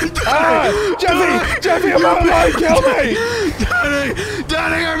 Jeffy, I'm out of line. Kill me.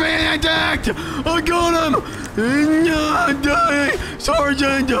 Daddy, you're being attacked. I got him. Daddy,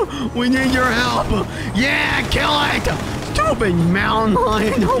 Sergeant, we need your help. Yeah, kill it. Stupid mountain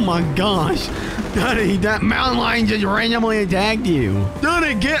lion. Oh my gosh. Daddy, that mountain lion just randomly attacked you.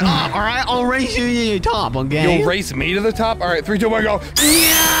 Daddy, get up, all right? I'll race you to the top, okay? You'll race me to the top? All right, 3, 2, 1, go.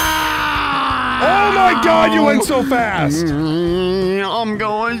 Yeah! Oh my God, you went so fast. I'm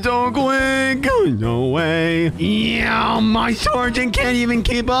going so quick. No way. Yeah, my sergeant can't even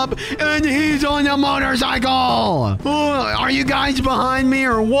keep up, and he's on a motorcycle. Are you guys behind me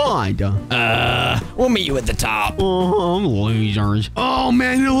or what? We'll meet you at the top. Oh, I'm losers. Oh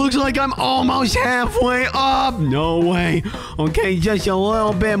man, it looks like I'm almost halfway up. No way. Okay, just a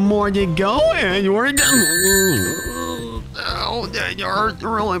little bit more to go, and we're done. Oh, that hurt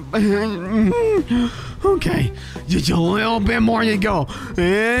really bad. Okay, just a little bit more to go.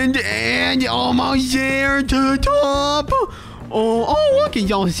 And almost there to the top. Oh, look,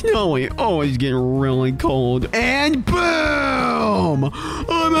 it's all snowy. Oh, it's getting really cold. And boom!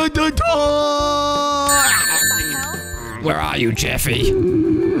 I'm at the top! Where are you, Jeffy?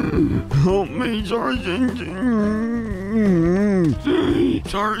 Help me, Sergeant.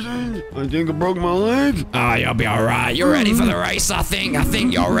 Sergeant, I think I broke my leg. Oh, you'll be all right. You're ready for the race, I think. I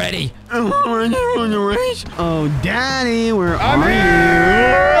think you're ready. I'm ready for the race. Oh, Daddy, where are you?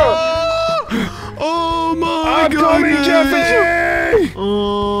 Oh, my goodness. I'm coming, Jeffy.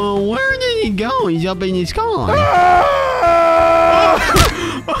 Oh, where did he go? He's up in the sky.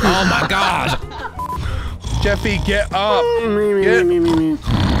 Oh, my God. Jeffy, get up.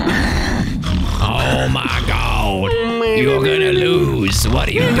 Oh, my God. You're gonna lose. What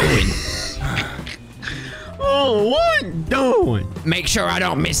are you doing? Oh, what doing? Make sure I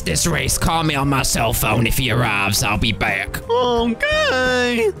don't miss this race. Call me on my cell phone if he arrives. I'll be back.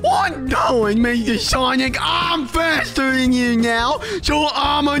 Okay. What doing, Mr. Sonic? I'm faster than you now, so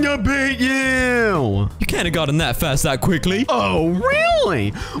I'm gonna beat you. You can't have gotten that fast that quickly. Oh,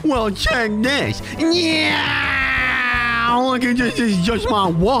 really? Well, check this. Yeah. Look at this. This is just my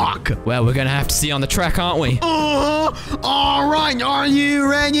walk. Well, we're gonna have to see on the track, aren't we? All right. Are you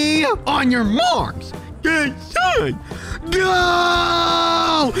ready? On your marks. Get set. Go!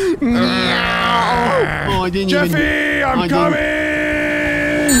 Oh, I didn't Jeffy, I'm coming!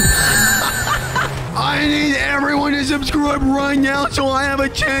 I need everyone to subscribe right now so I have a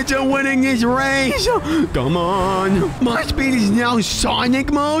chance at winning this race. Come on. My speed is now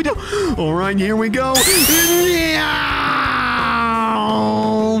Sonic mode. All right, here we go.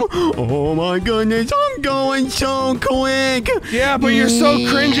 Oh my goodness, I'm going so quick. Yeah, but you're so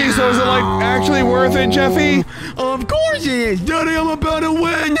cringy, so is it like actually worth it, Jeffy? Of course it is. Daddy, I'm about to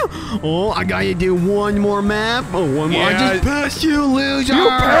win. Oh, I gotta do one more map. Oh, one more. I just passed you, loser. You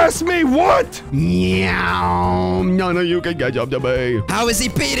passed me? What? Yeah. None of you can catch up to me. How is he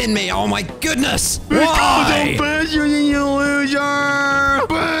beating me? Oh, my goodness. Because Why? I'm faster than you, loser.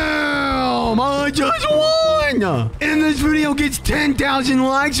 Boom. I just won. And this video gets 10,000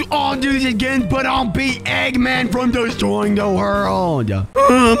 likes. I'll do this again, but I'll beat Eggman from destroying the world.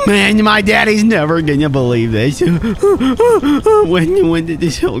 Oh, man, my daddy's never gonna believe this. When did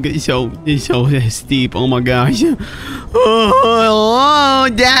this hill get so steep? Oh, my gosh. Oh, hello,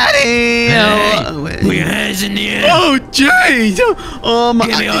 Daddy. Put your hands in the air. Oh, jeez. Give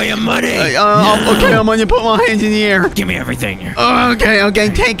me all your money. Okay, I'm gonna put my hands in the air. Give me everything. Okay,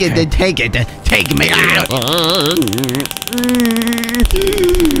 take it, take it, take me out.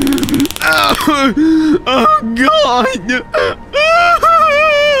 Oh, God.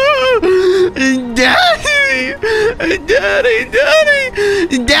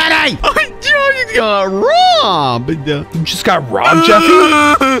 Daddy! I just got robbed. You just got robbed, Jeffy?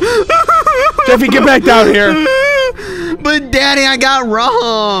 Jeffy, get back down here. But Daddy, I got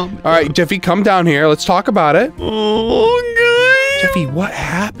robbed. All right, Jeffy, come down here. Let's talk about it. Oh, God. Jeffy, what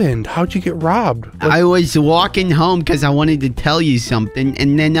happened? How'd you get robbed? I was walking home because I wanted to tell you something,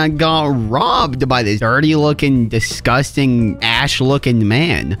 and then I got robbed by this dirty-looking, disgusting, ash-looking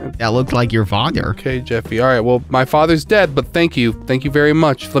man that looked like your father. Okay, Jeffy. All right, well, my father's dead, but thank you. Thank you very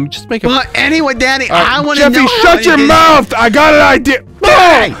much. Let me just make a... But anyway, Daddy, I want to know... Jeffy, shut your mouth! I got an idea!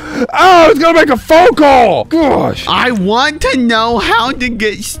 Hey! Oh, I was going to make a phone call! Gosh. I want to know how to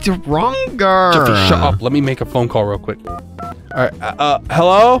get stronger. Jeffy, shut up. Let me make a phone call real quick. All right,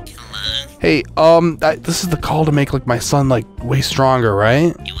 hello? Hey, this is the call to make, like, my son, like, way stronger,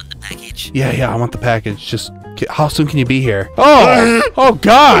 right? You want the package? package? Yeah, I want the package. Just, how soon can you be here? Oh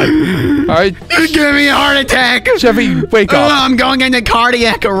God. All right. Give me a heart attack. Jeffy, wake up. I'm going into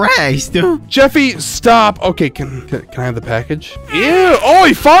cardiac arrest. Jeffy, stop. Okay, can I have the package? Ew. Oh,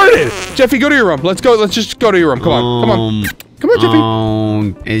 he farted. Jeffy, go to your room. Let's go. Let's just go to your room. Come on. Come on, Jeffy.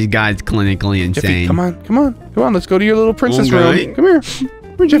 Oh, this guy's clinically insane. Jeffy, come on. Let's go to your little princess room. Come here.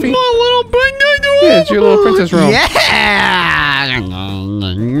 Come here, Jeffy. My little princess room. Yeah, it's your little princess room.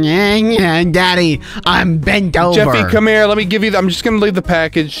 Yeah, Daddy, I'm bent over. Jeffy, come here. Let me give you. I'm just gonna leave the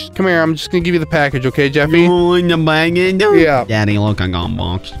package. Come here. I'm just gonna give you the package, okay, Jeffy? Oh, in the bag. Yeah. Daddy, look, I got a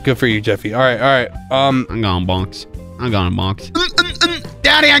box. Good for you, Jeffy. All right. I got a box.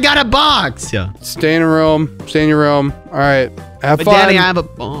 Daddy, I got a box. Stay in your room. Stay in your room. All right. Have fun. Daddy, I have a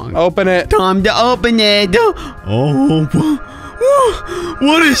box. Open it. Time to open it. Oh,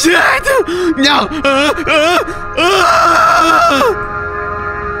 what is that? No.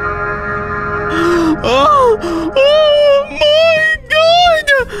 Oh my God!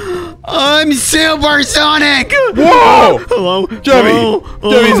 I'm supersonic. Whoa! Hello, Jeffy.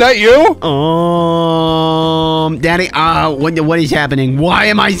 Jeffy, is that you? Daddy. What is happening? Why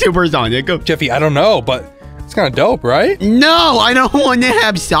am I supersonic? Jeffy, I don't know, but it's kind of dope, right? No, I don't want to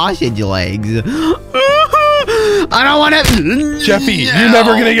have sausage legs. I don't want to. Jeffy, you're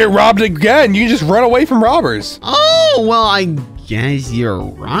never gonna get robbed again. You can just run away from robbers. Oh well, I guess you're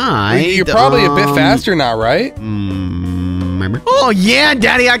right. You're probably a bit faster now, right? Remember? Oh yeah,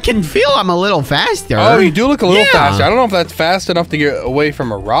 Daddy, I can feel I'm a little faster. Oh, you do look a little faster. I don't know if that's fast enough to get away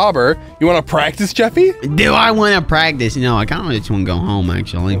from a robber. You want to practice, Jeffy? Do I want to practice? No, I kind of just want to go home,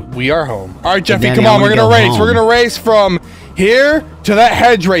 actually. We are home. All right, Jeffy, Daddy, come on. We're gonna race. home. We're gonna race from here to that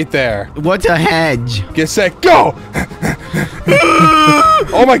hedge right there. What's a hedge? Get set, go!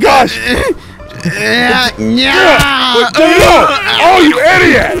 Oh my gosh! Yeah. Oh, you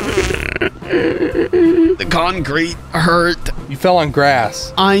idiot! The concrete hurt. You fell on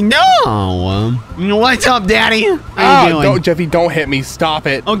grass. I know. What's up, Daddy? How you doing? Don't, Jeffy, don't hit me. Stop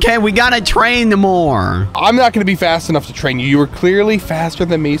it. Okay, we gotta train more. I'm not going to be fast enough to train you. You were clearly faster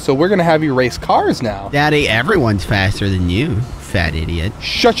than me, so we're going to have you race cars now. Daddy, everyone's faster than you, fat idiot.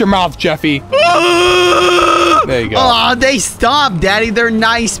 Shut your mouth, Jeffy. There you go. Oh, they stopped, Daddy. They're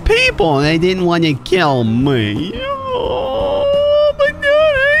nice people. They didn't want to kill me. Oh, but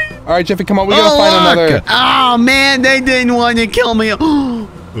Daddy. All right, Jeffy, come on. We got to find another. Oh, man, they didn't want to kill me.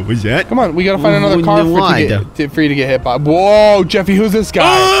 What was that? Come on, we got to find another car for you to get hit by. Whoa, Jeffy, who's this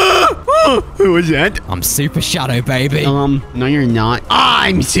guy? Who was that? I'm Super Shadow, baby. No, you're not.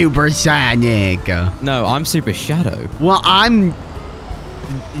 I'm Supersonic. No, I'm Super Shadow. Well, I'm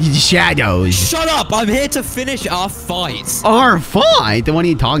Shadows. Shut up! I'm here to finish our fight. Our fight? What are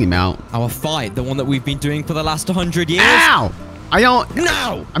you talking about? Our fight, the one that we've been doing for the last 100 years. Ow! I don't.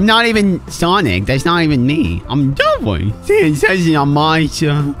 No! I'm not even Sonic. That's not even me. I'm Jeffy. See, it says it on my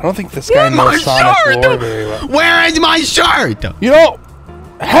shirt. I don't think this guy knows Sonic lore very well. Where is my shirt? You don't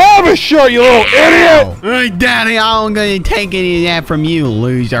have a shirt, you little idiot! Hey, Daddy, I'm gonna take any of that from you,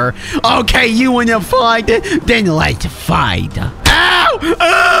 loser. Okay, you wanna fight? Then let's fight. Ow!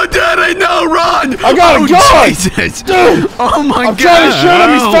 Oh, Daddy, no, run! I got a gun! Jesus! Dude! Oh, my God! I'm trying to shoot him!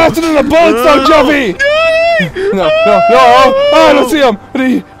 He's faster than the bullets, though, Jeffy! No, I don't see him.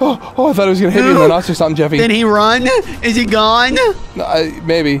 I thought he was gonna hit me in the nuts or something, Jeffy. Did he run? Is he gone? No,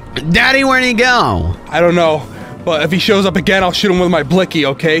 maybe. Daddy, where'd he go? I don't know. But if he shows up again, I'll shoot him with my blicky,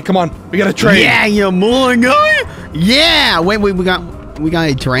 okay? Come on, we gotta train. Yeah, you boy guy. Yeah, wait, we got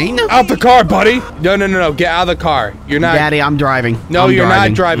a train? Out the car, buddy. No, get out of the car. You're not. Daddy, I'm driving. No, you're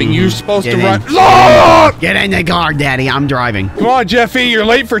not driving. You're supposed to run. Get in the car, Daddy. I'm driving. Come on, Jeffy. You're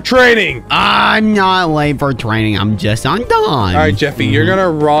late for training. I'm not late for training. I'm just on time. All right, Jeffy. You're going to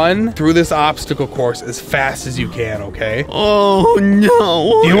run through this obstacle course as fast as you can, okay? Oh,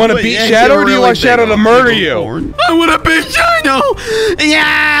 no. Do you want to beat Shadow or do you want Shadow to murder you? I want to beat Shadow.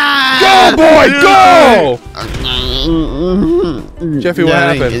 Yeah. Go, boy. Go. Jeffy, what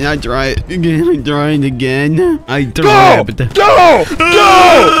happened? Can I try it again? I tried again. I tried. Go!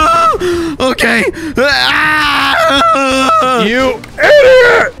 Okay. You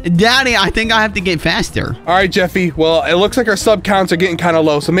idiot! Daddy, I think I have to get faster. All right, Jeffy. Well, it looks like our sub counts are getting kind of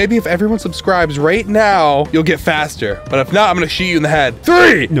low, so maybe if everyone subscribes right now, you'll get faster. But if not, I'm going to shoot you in the head.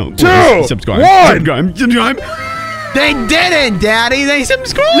 3, 2, subscribe. 1. They didn't, Daddy. They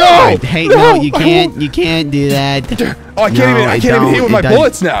subscribed. No, hey, no, you can't do that. Oh, I can't even hit with my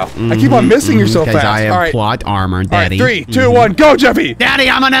bullets now. I keep on missing you so fast. I have plot armor, Daddy. All right, 3, 2, 1, go, Jeffy. Daddy,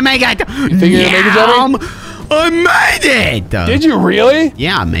 I'm gonna make it. You think you're gonna make it, Jeffy? I made it. Did you really?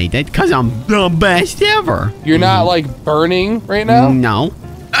 Yeah, I made it because I'm the best ever. You're not like burning right now? No.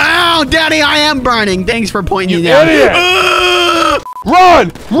 Ah! No, Daddy, I am burning. Thanks for pointing it out. Idiot!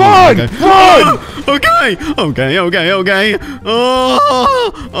 Run! Run! Run! Okay.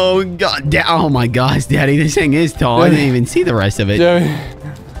 Oh God. Oh my gosh, Daddy, this thing is tall. I didn't even see the rest of it.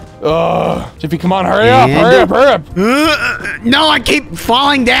 Jeffy, come on, hurry up! No, I keep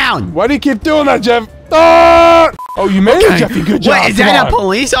falling down. Why do you keep doing that, Jeff? Oh, you made it, Jeffy. Good job. Wait, is that a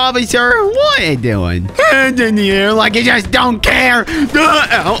police officer? What are you doing? Hands in the air like you just don't care.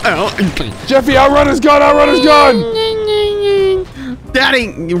 Jeffy, outrun his gun! Outrun his gun!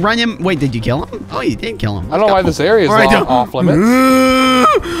 Daddy, you run him. Wait, did you kill him? Oh, you did kill him. I don't know why this area is off limits.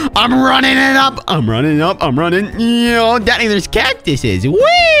 I'm running it up. I'm running. Yo, Daddy, there's cactuses.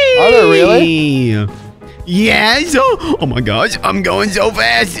 Whee! Are there really? Yes. Oh my gosh, I'm going so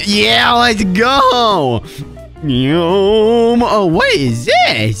fast. Yeah, let's go. Oh, what is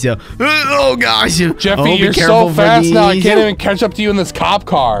this? Oh gosh. Jeffy, you're so fast now, I can't even catch up to you in this cop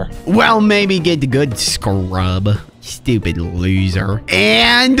car. Well, maybe get the good scrub. Stupid loser.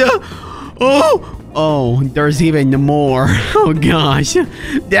 And oh, there's even more. Oh gosh.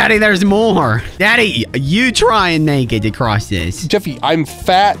 Daddy, there's more. Daddy, you try and make it across this. Jeffy, I'm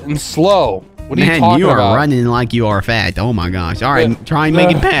fat and slow. What are you talking about? You are running like you are fat. Oh my gosh. All right, try and make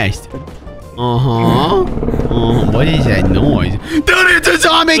it past. What is that noise? Daddy, it's a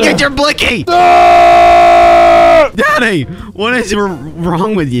zombie! Get your blicky! Daddy, what is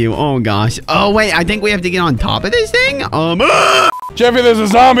wrong with you? Oh gosh. Oh wait, I think we have to get on top of this thing. Jeffy, there's a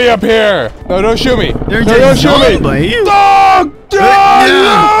zombie up here. No, don't shoot me. There's don't shoot me. No,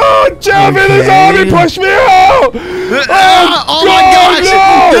 Jeffy, the zombie pushed me out. Oh my gosh!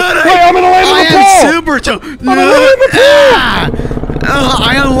 No. Wait, I'm gonna land in the pool. I am super jump. I'm gonna land in the pool.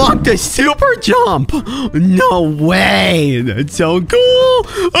 I unlocked a super jump. No way. That's so cool.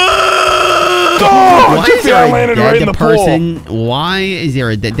 Why is there a dead person? Why is there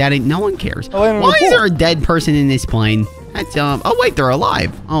a dead? Daddy, no one cares. Why is there a dead person in this plane? That's oh wait, they're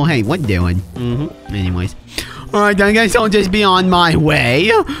alive. Oh hey, what doing? Anyways. Alright then guys, I'll just be on my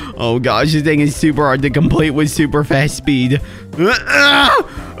way. Oh gosh, this thing is super hard to complete with super fast speed. No!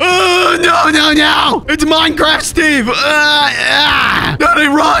 It's Minecraft Steve! Daddy,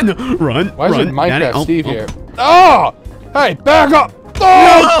 run! Why is it Minecraft Daddy, Steve here? Oh! Hey, back up!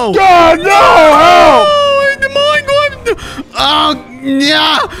 Oh, God, no! Help! Oh,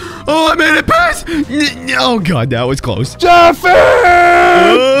 yeah! Oh, I made it past! Oh, God, that was close. Jeffy!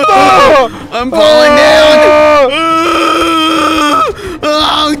 I'm falling down!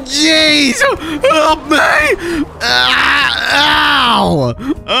 Oh, jeez! Help me! Ow!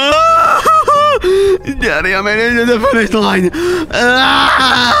 Daddy, I made it to the finish line! You made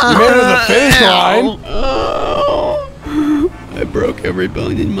it to the finish line? I broke every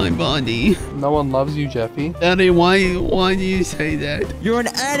bone in my body. No one loves you, Jeffy. Daddy, why do you say that? You're an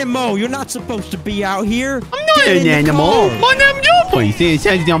animal. You're not supposed to be out here. I'm not an animal. My name's Jeffy. See, it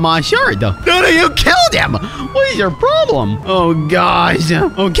says on my shirt. Daddy, you killed him. What is your problem? Oh gosh.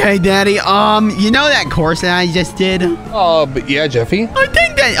 Okay, Daddy. You know that course that I just did? Oh, but yeah, Jeffy. I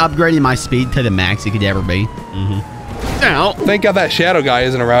think that upgraded my speed to the max it could ever be. Now, thank God that shadow guy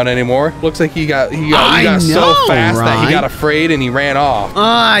isn't around anymore. Looks like he got so fast that he got afraid and he ran off.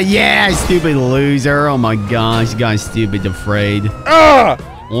 Yeah, stupid loser. Oh my gosh, you got stupid afraid.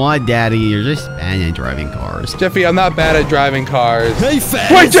 What, Daddy? You're just bad at driving cars. Jeffy, I'm not bad at driving cars. Hey,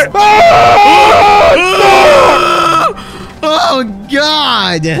 fast. Wait, Oh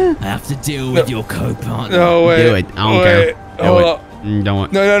God! I have to deal with your co-partner. No way. Do it. I don't care. Do it.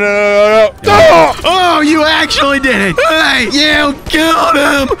 Don't. No. Oh, you actually did it! Hey, you killed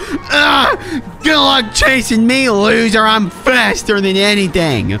him! Good luck chasing me, loser. I'm faster than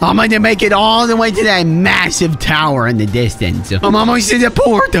anything. I'm going to make it all the way to that massive tower in the distance. I'm almost to the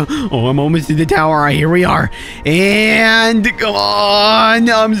port. Oh, I'm almost to the tower. All right, here we are. And come on.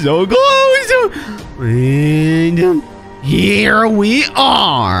 I'm so close. And here we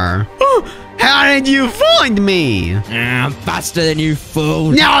are. How did you find me? I'm faster than you, fool.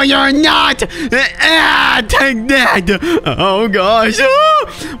 No, you're not. Take that. Oh, gosh.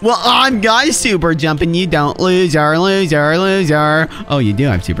 Well, I'm got super jump and you don't. Loser. Oh, you do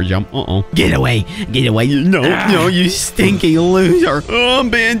have super jump. Get away. No, you stinky loser. Oh,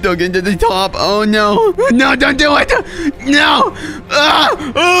 I'm being dug into the top. Oh, no. No, don't do it. No.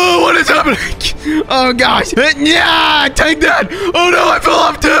 Oh, what is happening? Oh, gosh. Yeah, take that. Oh, no, I fell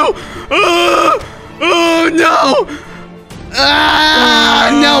off too. Oh no!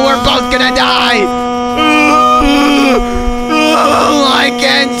 No, we're both gonna die! Like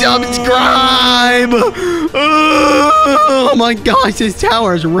and subscribe! Oh my gosh, this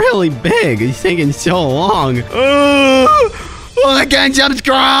tower is really big. It's taking so long. Like and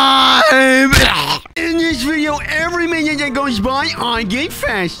subscribe. In this video, every minute that goes by, I get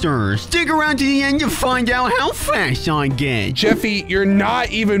faster. Stick around to the end to find out how fast I get. Jeffy, you're not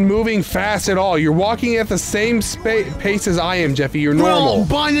even moving fast at all. You're walking at the same pace as I am, Jeffy. You're normal. Well,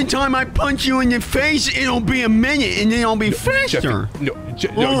 by the time I punch you in the face, it'll be a minute, and then I'll be faster.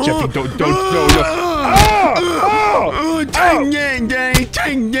 Jeffy, no, Jeffy, don't, no. Oh! Take that, Daddy,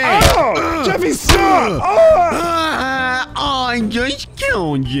 take that. Oh! Jeffy, stop! I just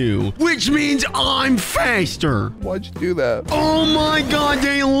killed you, which means I'm faster. Why'd you do that? Oh my God,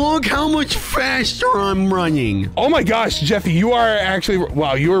 Daddy, look how much faster I'm running. Oh my gosh, Jeffy, you are actually,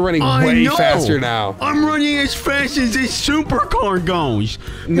 wow, you are running way faster now. I'm running as fast as this supercar goes.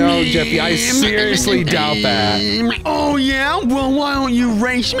 No, Jeffy, I seriously doubt that. Oh yeah? Well, why don't you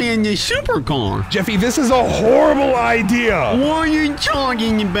race me in this supercar? Jeffy, this is a horrible idea. What are you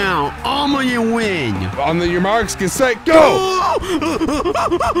talking about? I'm gonna win. On your marks, get set, go!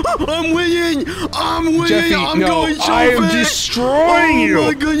 I'm winning! I'm winning! Jeffy, I'm no, going so I am fast. destroying you! Oh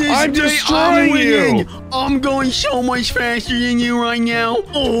my goodness, I'm Daddy, destroying you! I'm going so much faster than you right now.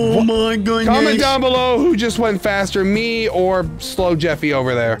 Oh my goodness. Comment down below who just went faster, me or slow Jeffy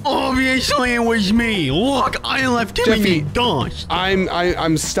over there. Obviously it was me. Look, I left him in the dust.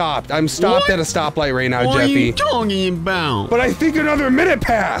 I'm stopped. I'm stopped at a stoplight right now, What Jeffy. are you talking about? But I think another minute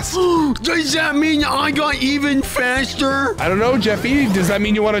passed. Does that mean I got even faster? I don't know, Jeffy. Does that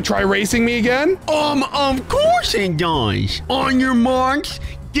mean you want to try racing me again? Of course it does. On your marks,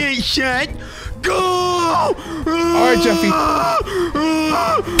 get set, go! All right, Jeffy.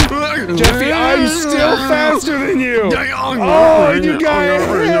 Jeffy, I'm still faster than you. Oh, you got it.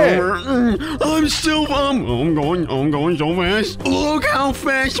 I'm going so fast. Look how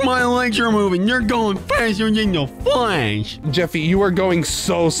fast my legs are moving. They're going faster than the Flash. Jeffy, you are going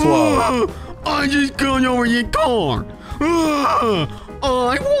so slow. I just got over your car.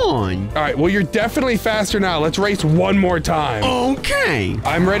 I won. All right, well, you're definitely faster now. Let's race one more time. Okay.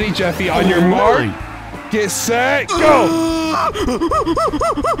 I'm ready, Jeffy. On your mark, get set, go.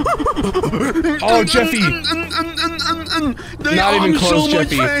 Oh, Jeffy. Not even close, so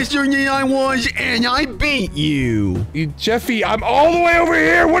Jeffy. much faster than I was, and I beat you. Jeffy, I'm all the way over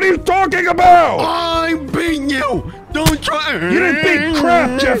here. What are you talking about? I beat you. Don't try. You didn't beat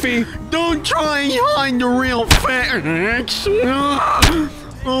crap, Jeffy. Don't try and hide the real facts.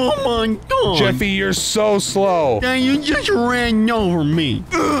 Oh my God. Jeffy, you're so slow. Yeah, you just ran over me.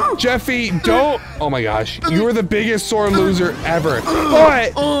 Jeffy, don't. Oh my gosh. You are the biggest sore loser ever.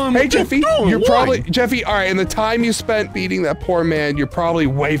 But, hey, Jeffy, you're probably. Jeffy, all right, in the time you spent beating that poor man, you're probably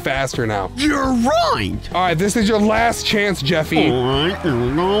way faster now. You're right. All right, this is your last chance, Jeffy. All right, here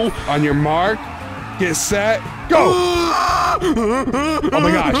we go. On your mark, get set, go. Oh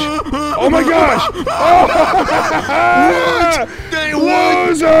my gosh. Oh my gosh. Oh.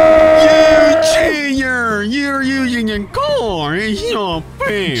 Loser! You cheater! You're using a car. It's not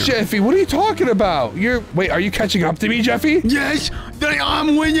fair. Jeffy, what are you talking about? Wait, are you catching up to me, Jeffy? Yes,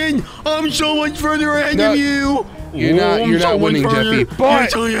 I'm winning. I'm so much further ahead of you. You're not winning, Jeffy.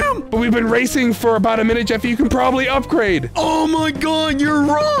 Yes, I am. But we've been racing for about a minute, Jeffy. You can probably upgrade. Oh my God, you're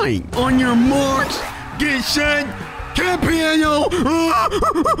right. On your marks, get set. Cat piano!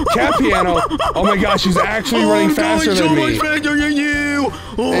 Cat piano? Oh my gosh, he's actually running faster than me. So much faster than you!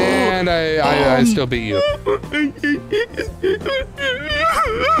 And I still beat you.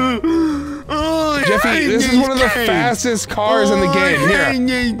 Jeffy, this is one of the fastest cars in the game. Here. I hate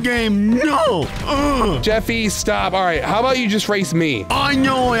this game. No! Jeffy, stop. All right, how about you just race me? I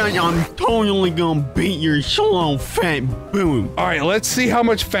know I'm totally gonna beat your slow fat boom. All right, let's see how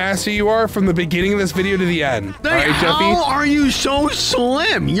much faster you are from the beginning of this video to the end. All right, Jeffy? How are you so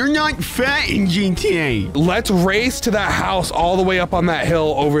slim? You're not fat in GTA. Let's race to that house all the way up on that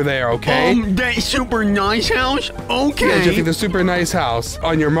hill over there, okay? That super nice house? Okay. Yeah, Jeffy, the super nice house.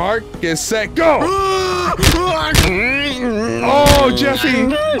 On your mark, get set, go! Oh, Jeffy!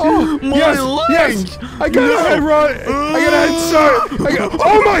 Oh, yes! I got a head run! I got a head start!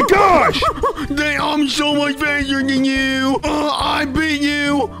 Oh my gosh! I'm so much faster than you! I beat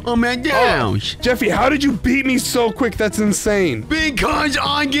you! I'm at the house. Jeffy, how did you beat me so quick? That's insane. Because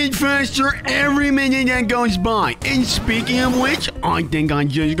I get faster every minute that goes by. And speaking of which, I think I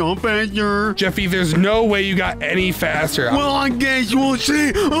just got faster. Jeffy, there's no way you got any faster. Well, I guess we'll see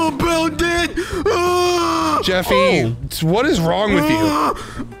about that. Jeffy, what is wrong with you?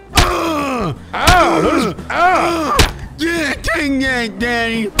 Ow! What is... Ow! Yeah, take that,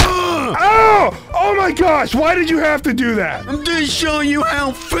 Daddy. Ow! Oh my gosh, why did you have to do that? I'm just showing you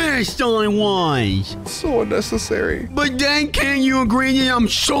how fast I was. So unnecessary. But then, can you agree that I'm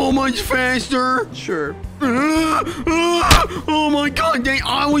so much faster? Sure. Oh my god,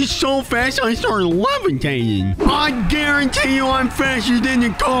 I was so fast I started levitating. I guarantee you I'm faster than the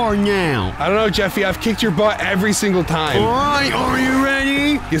car now. I don't know, Jeffy. I've kicked your butt every single time. Alright, are you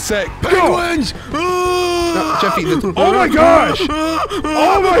ready? Get set, go! Penguins! No, Jeffy, oh my gosh!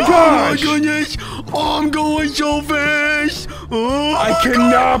 Oh my gosh! Oh my goodness! I'm going so fast! I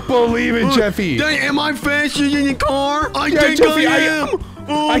cannot believe it, Jeffy. Am I faster than the car? I think Jeffy, I am!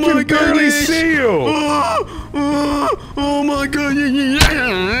 I can barely see you! Oh my goodness!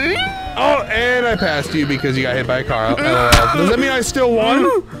 Oh, and I passed you because you got hit by a car. Does that mean I still won?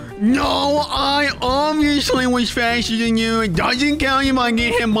 No, I obviously was faster than you. It doesn't count if I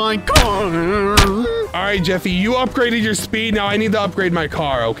get hit by a car. Alright, Jeffy, you upgraded your speed. Now I need to upgrade my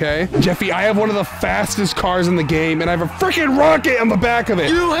car, okay? Jeffy, I have one of the fastest cars in the game, and I have a freaking rocket on the back of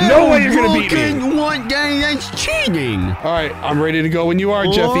it. No way you're gonna beat me. What day? That's cheating. Alright, I'm ready to go when you are,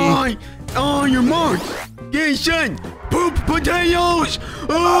 Jeffy. Oh, you're marked. Get set. Poop potatoes.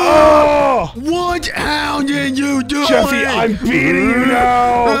 Oh! What? How did you do Jeffy, it? I'm beating you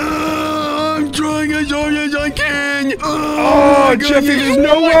now. I'm trying as hard as I can. Oh, Jeffy, there's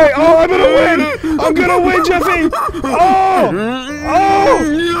no way. Oh, I'm gonna win. I'm gonna win, Jeffy. Oh! Oh!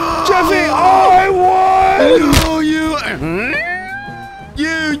 Jeffy, oh, I won! Oh,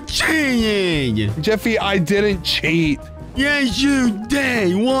 you cheated. Jeffy, I didn't cheat. Yes, you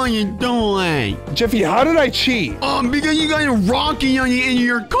did. What are you doing? Jeffy, how did I cheat? Because you got a rocket on the end of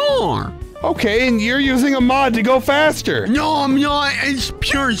your car. Okay, and you're using a mod to go faster. No, I'm not. It's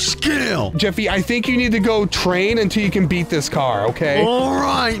pure skill. Jeffy, I think you need to go train until you can beat this car, okay? All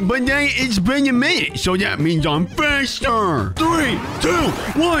right, but then it's been a minute, so that means I'm faster. 3, 2,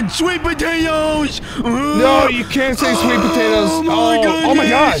 1, sweet potatoes. No, you can't say sweet potatoes. Oh my goodness. Oh my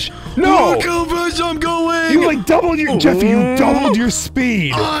gosh. No. Look how fast I'm going. You like doubled your, Jeffy, you doubled your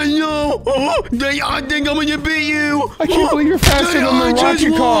speed. I know. I think I'm gonna beat you. I can't believe you're faster than the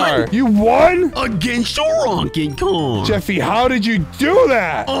rocket car. You won? Against a rocket car. Jeffy, how did you do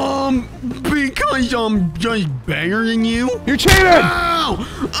that? Because I'm just better than you. You're cheating. Ow!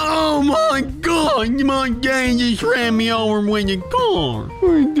 Oh my god, my dad just ran me over with a car.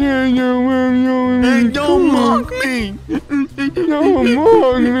 And don't mock me. Don't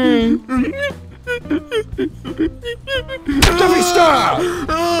mock me. Jeffy, stop!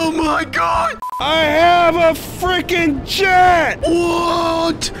 Oh my god! I have a freaking jet!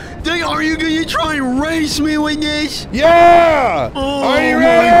 What? Are you gonna try and race me with this? Yeah! Oh, are you my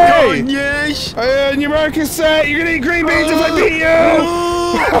ready? god, yes! And your mark is set. You're gonna eat green beans if I beat you!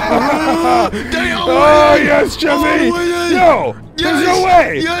 Oh, yes, Jeffy! No! There's no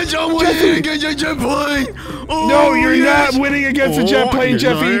way! Yes, I'm winning against a jet plane! No, you're not winning against a jet plane,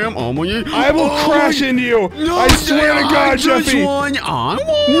 Jeffy! I will crash into you! No, I swear to God, Jeffy! I won!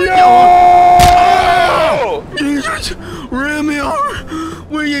 No! You just ran me over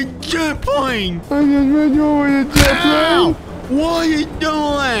with a jet plane! I just ran you over with a jet plane! What are you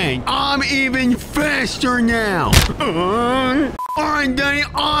doing? I'm even faster now! Alright, Daddy,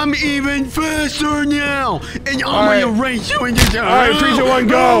 I'm even faster now! And I'm gonna race you into the... Alright, 3, 2, 1,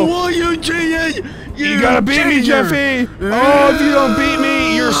 go! Why you cheated? You gotta beat me, Jeffy! Oh, if you don't beat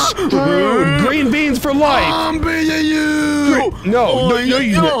me, you're screwed! Green beans for life! I'm beating you! No,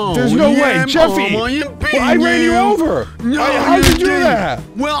 there's no way! Jeffy! I ran you over! No, how'd you do that?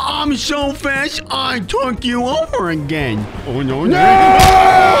 Well, I'm so fast, I took you over again! Oh, no!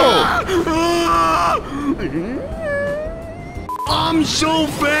 I'm so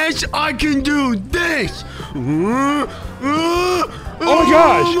fast, I can do this! Oh my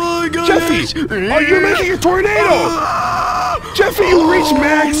gosh! Jeffy! Oh, you're making a tornado! Jeffy, you reached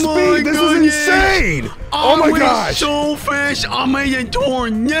max speed! This is insane! Oh my gosh! So fast, I made a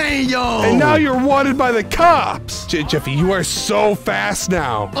tornado! And now you're wanted by the cops! Jeffy, you are so fast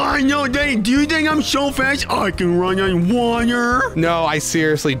now! I know, Daddy. Do you think I'm so fast I can run on water? No, I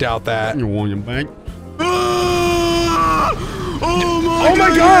seriously doubt that. You want it back? Oh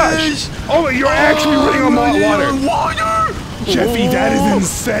my gosh! Oh, you're actually running on water! Jeffy, that is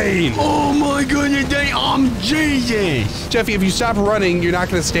insane! Oh my goodness, Daddy, I'm Jesus! Jeffy, if you stop running, you're not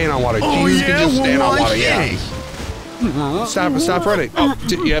gonna stand on water. Oh, Jesus can just stand on water, yeah. Stop running. Oh,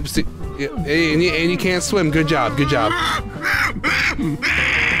 yep, and you can't swim. Good job, good job.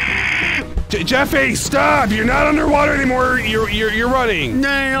 Jeffy, stop! You're not underwater anymore. You're running.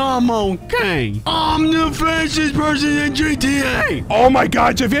 Nah, I'm okay. I'm the fastest person in GTA. Oh my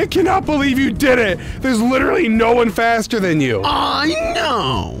God, Jeffy! I cannot believe you did it. There's literally no one faster than you. I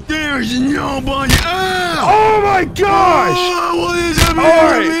know. There's nobody. Ow! Oh my gosh! Oh, what is happening All to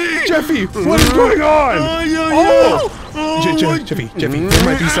right, me? Jeffy, what is going on? Jeffy, there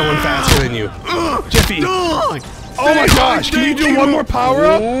might be someone faster than you. Jeffy. Oh my gosh! Can you do one more power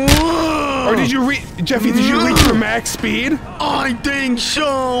up? Or did you Jeffy, did you reach your max speed? I think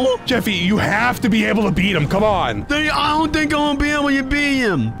so. Jeffy, you have to be able to beat him. Come on. I don't think I'm gonna be able to beat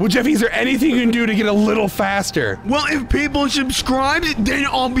him. Well, Jeffy, is there anything you can do to get a little faster? Well, if people subscribe, then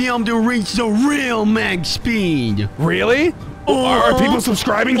I'll be able to reach the real max speed. Really? Are people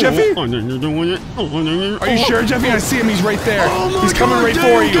subscribing, Jeffy? Are you sure, Jeffy? I see him. He's right there. He's coming right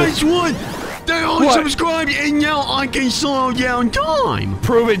for you. Guess what? They all subscribed, and now I can slow down time.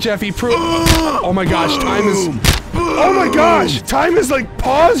 Prove it, Jeffy. Prove it. Oh my gosh, time is... Oh my gosh, time is like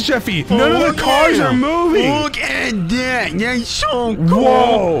paused, Jeffy. None of the cars are moving. Look at that. That's so cool.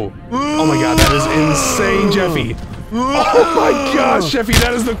 Whoa. Oh my God, that is insane, Jeffy. Oh my gosh, Jeffy,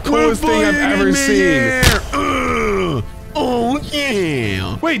 that is the coolest thing I've ever seen. Oh,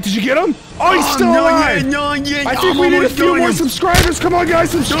 yeah. Wait, did you get him? Oh, he's still alive. Not yet. I think we need a few more subscribers. Come on,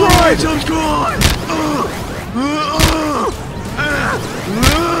 guys, subscribe.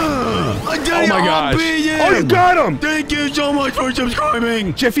 Oh my gosh. Oh, you got him. Thank you so much for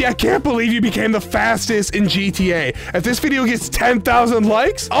subscribing. Jeffy, I can't believe you became the fastest in GTA. If this video gets 10,000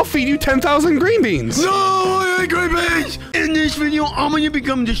 likes, I'll feed you 10,000 green beans. No, green beans. In this video, I'm going to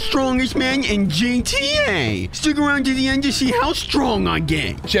become the strongest man in GTA. Stick around to the end to see how strong I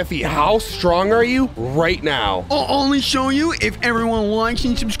get. Jeffy, how strong are you right now? I'll only show you if everyone likes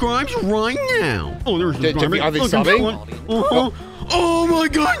and subscribes right now. Oh, there's Jeffy, are they subbing? Oh my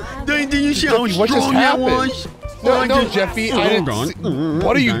God! Did you see how strong that was? No, Jeffy, I didn't see.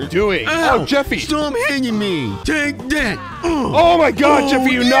 What are you doing? Oh, Jeffy! Stop hitting me! Take that! Oh my God,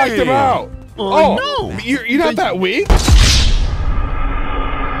 Jeffy, you knocked him out! Oh, no! You're not that weak?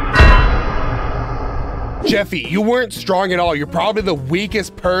 Jeffy, you weren't strong at all. You're probably the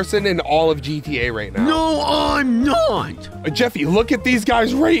weakest person in all of GTA right now. No, I'm not. Jeffy, look at these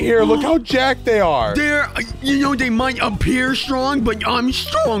guys right here. Look how jacked they are. They might appear strong, but I'm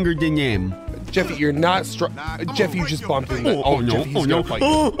stronger than them. Jeffy, you're not strong. Jeffy, you just bumped into him. Oh, Jeffy, he's gonna fight you.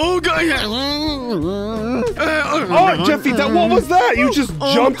 Oh, God. Oh, Jeffy, what was that? You just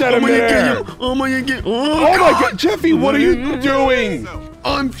jumped at him there. Oh, my God. Jeffy, what are you doing?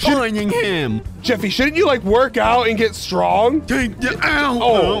 I'm fighting him. Jeffy, shouldn't you like work out and get strong? Take the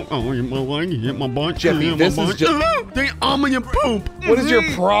ow! Oh, hit my leg, hit my butt. Jeffy, this is just. I'm gonna poop. What is your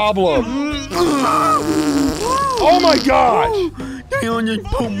problem? Oh my gosh! They only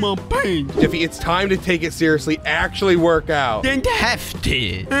poop my pants. Jeffy, it's time to take it seriously. Actually work out. Then have to.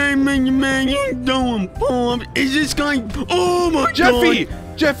 Hey, man, you doing pull-up? Is this guy? Oh my Jeffy! God!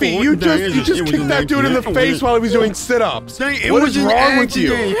 Jeffy, you just kicked that dude in the face while he was doing sit-ups. What is wrong with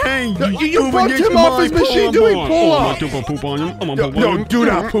you? Hey, you bumped him off his machine doing pull-ups. No, do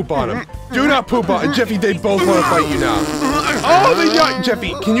not poop on him. Do not poop on him. Jeffy, they both want to fight you now. Oh, they got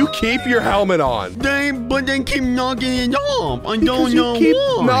Jeffy. Can you keep your helmet on? But they keep knocking it off. I don't know why. Keep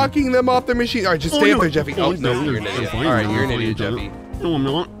knocking them off their machine. All right, just stay up there, Jeffy. Oh no, you're an idiot. All right, you're an idiot, Jeffy. No, I'm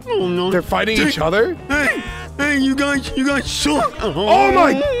not. No, I'm not. They're fighting each other? Hey, you guys suck. Oh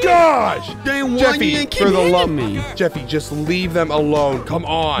my gosh! Jeffy, for the love me. Jeffy, just leave them alone. Come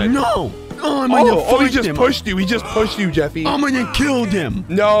on. No. He just pushed you. He just pushed you, Jeffy. I'm gonna kill them.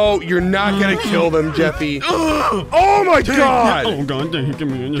 No, you're not gonna kill them, Jeffy. Oh my God! Oh God!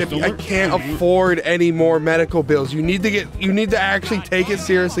 Jeffy, I can't afford any more medical bills. You need to actually take it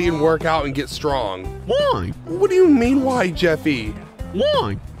seriously and work out and get strong. Why? What do you mean, why, Jeffy?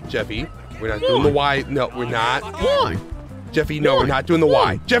 Why? Jeffy, we're not doing the why. No, we're not. Why? Jeffy, no, we're not doing the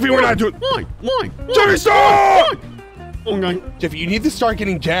why. Jeffy, we're not doing. Why? Jeffy, stop! Okay. Jeffy, you need to start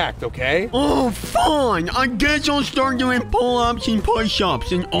getting jacked, okay? Oh, fine. I guess I'll start doing pull-ups and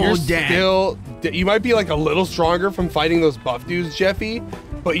push-ups and all that. You might be like a little stronger from fighting those buff dudes, Jeffy,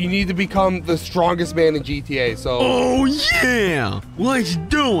 but you need to become the strongest man in GTA, so... Oh, yeah! Let's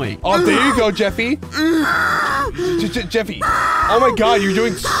do it! Oh, there you go, Jeffy. Jeffy. Oh my God, you're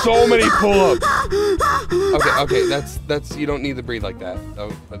doing so many pull-ups. Okay, that's, you don't need to breathe like that.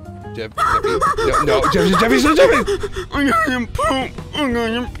 Oh, Jeffy. I'm gonna poop.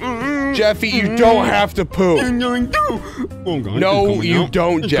 Jeffy, you don't have to poop. No, you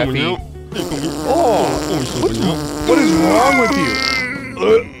don't, Jeffy. What is wrong with you?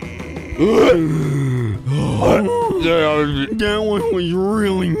 That one was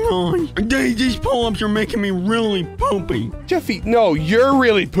really nice. These pull-ups are making me really poopy. Jeffy, no, you're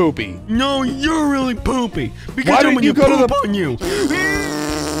really poopy. No, you're really poopy. Because Why I'm didn't gonna you go to the poop on you.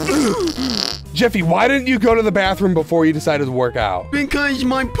 Jeffy, why didn't you go to the bathroom before you decided to work out? Because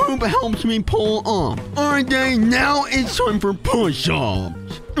my poop helps me pull up. Alright, Daddy, now it's time for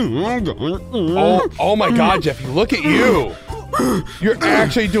push-ups. Oh my God, Jeffy, look at you. You're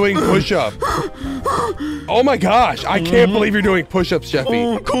actually doing push-ups. Oh my gosh, I can't believe you're doing push-ups, Jeffy.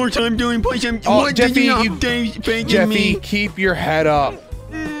 Oh, of course I'm doing push-ups. Oh, What Jeffy, did you update Jeffy, me? keep your head up.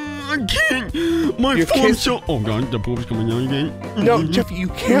 I can't. My Your form's kiss- so... Oh, God, the poop's coming out again. No, Jeffy, you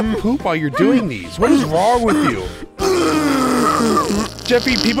can't poop while you're doing these. What is wrong with you?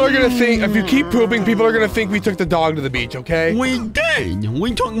 Jeffy, people are gonna think, if you keep pooping, people are gonna think we took the dog to the beach, okay? We did.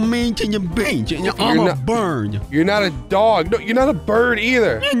 We took me to the beach, and I'm a bird. You're not a dog. No, you're not a bird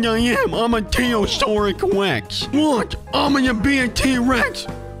either. And I am. I'm a Teosauric Rex. Look, I'm gonna be a T-Rex.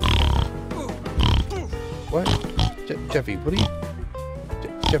 What? Jeffy, what are you...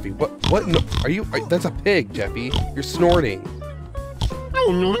 Jeffy, what? No, that's a pig, Jeffy. You're snorting.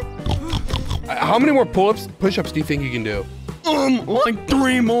 Oh, no. How many more push-ups do you think you can do? Like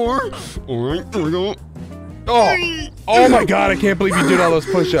 3 more. All right, here we go. Oh my God, I can't believe you did all those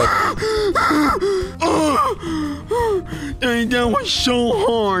push-ups. Dang, that was so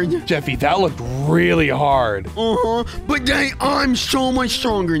hard. Jeffy, that looked really hard. But dang, I'm so much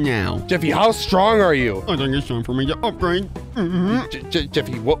stronger now. Jeffy, how strong are you? I think it's time for me to upgrade.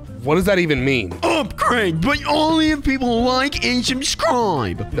 Jeffy, what does that even mean? Upgrade, but only if people like and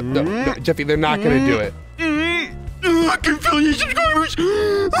subscribe. No, Jeffy, they're not gonna do it. I can feel you, subscribers.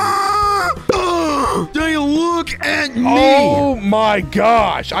 They look at me. Oh my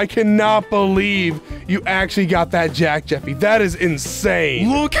gosh, I cannot believe you actually got that jacked, Jeffy. That is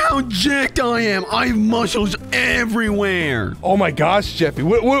insane. Look how jacked I am. I have muscles everywhere. Oh my gosh, Jeffy.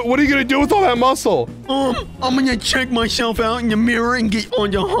 What are you gonna do with all that muscle? I'm gonna check myself out in the mirror and get all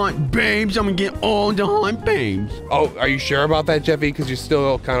the hot babes. I'm gonna get all the hot babes. Oh, are you sure about that, Jeffy? Because you're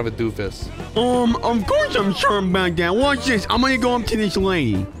still kind of a doofus. Of course I'm sure about that. Watch this. I'm gonna go up to this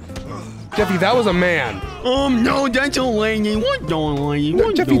lady. Jeffy, that was a man. No, that's a lady. What doing, lady?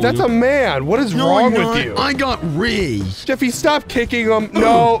 No, Jeffy, that's a man. What is wrong with you? I got riz. Jeffy, stop kicking him.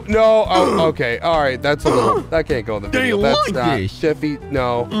 No. Oh, okay. All right. That's a little. That can't go in the video. They That's like not. this. Jeffy,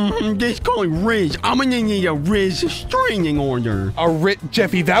 no. This called riz. I'm gonna need a riz restraining order.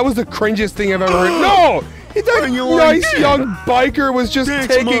 Jeffy, that was the cringiest thing I've ever heard. No! That nice young biker was just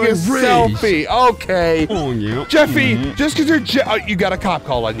taking a selfie. Okay. Oh, yeah. Jeffy, just because you're you got a cop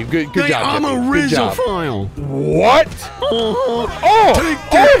call on you. Good job, Jeffy. I'm a rizophile. What? Oh,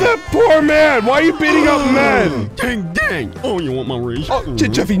 that poor man. Why are you beating up men? Take that. Oh, you want my riz?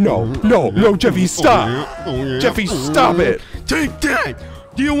 Jeffy, no, Jeffy, stop. Jeffy, stop it. Take that.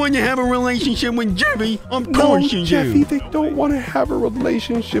 Do you want to have a relationship with Jeffy? Of course you do. Jeffy, they don't want to have a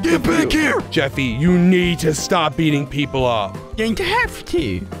relationship with you. Get back here. Jeffy, you need to stop beating people up. You have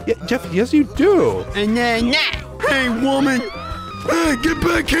to. Yeah, Jeffy, yes you do. And then hey, woman. Hey, get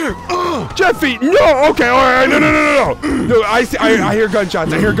back here. Jeffy, no. Okay, all right. No, I hear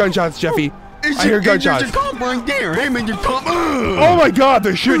gunshots. I hear gunshots, Jeffy. I hear gunshots. There's a cop right there. Hey, Mr. Cop. Oh my God,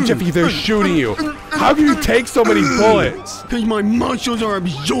 they're shooting, Jeffy. They're shooting you. How can you take so many bullets? Because my muscles are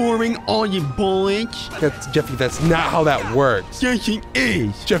absorbing all your bullets. Jeffy, that's not how that works. Yes, it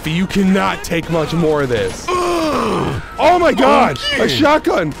is. Jeffy, you cannot take much more of this. Oh my God, a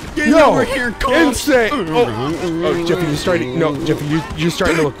shotgun. Get over here, cop. Insane. Oh, Jeffy, you're starting. No, Jeffy, you're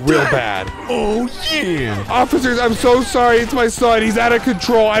starting to look real bad. Oh yeah. Officers, I'm so sorry. It's my son. He's out of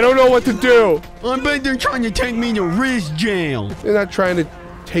control. I don't know what to do. I bet they're trying to take me to Riz jail. They're not trying to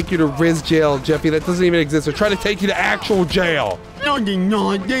take you to Riz jail, Jeffy. That doesn't even exist. They're trying to take you to actual jail. No, they're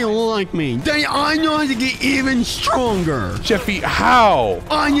not. They don't like me. I know how to get even stronger. Jeffy, how?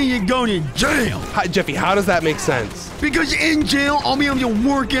 I need to go to jail. Jeffy, how does that make sense? Because in jail, I'll be able to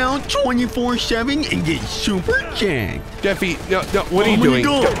work out 24/7 and get super jacked. Jeffy, no, what are you doing?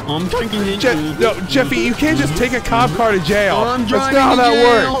 I'm taking it. Jeffy, you can't just take a cop car to jail. That's not how that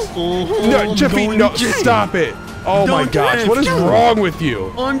works. No, Jeffy, no, stop it. Oh my gosh, what is wrong with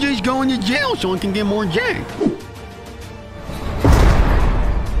you? I'm just going to jail so I can get more jacked.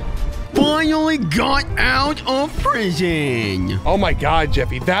 Finally got out of prison. Oh my God,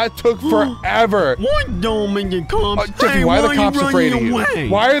 Jeffy, that took forever. What don't make the cops? Jeffy, why are the cops afraid of you?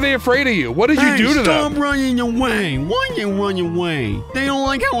 Why are they afraid of you? What did you do to them? Stop running away. Why are you running away? They don't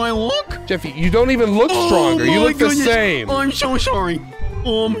like how I look? Jeffy, you don't even look stronger. You look the same. I'm so sorry.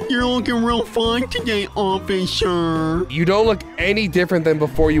 You're looking real fine today, officer. You don't look any different than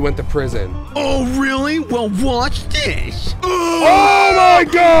before you went to prison. Oh, really? Well, watch this. Oh my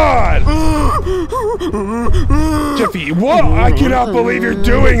God! Jeffy, what? I cannot believe you're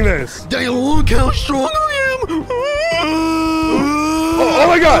doing this. They look how strong I am. Oh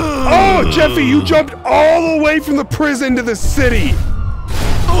my God! Oh, Jeffy, you jumped all the way from the prison to the city.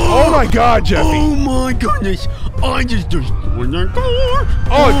 Oh my God, Jeffy! Oh my goodness! I just destroyed that car!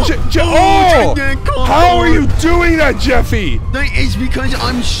 Oh, take that car. How are you doing that, Jeffy? It's because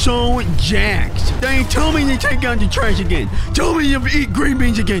I'm so jacked. They tell me to take out the trash again. Tell me to eat green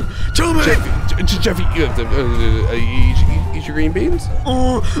beans again. Tell me. Jeffy, you eat your green beans?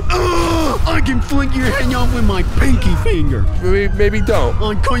 I can flick your head off with my pinky finger. Maybe don't.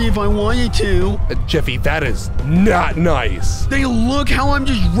 I could if I wanted to. Jeffy, that is not nice. They look how I'm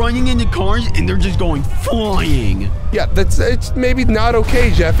just running into cars and they're just going flying. Yeah, it's maybe not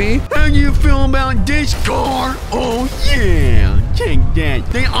okay, Jeffy. How do you feel about this car? Oh yeah, take that.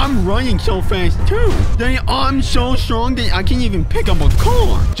 I'm running so fast too. I'm so strong that I can't even pick up a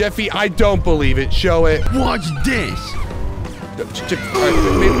car. Jeffy, I don't believe it. Show it. Watch this.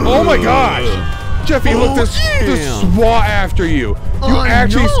 Oh my gosh. Jeffy, look, there's SWAT after you. You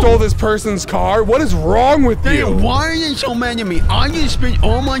actually stole this person's car? What is wrong with you? Why are they so mad at me? I just spent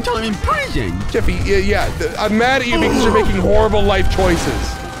all my time in prison. Jeffy, yeah, I'm mad at you because you're making horrible life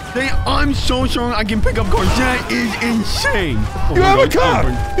choices. I'm so strong I can pick up cars. That is insane. You have a cop.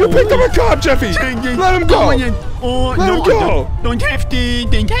 You picked up a cop, Jeffy. Let him go. Let him go. Don't have to.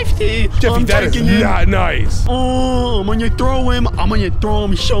 Don't have to. Jeffy, that is not nice. I'm going to throw him. I'm going to throw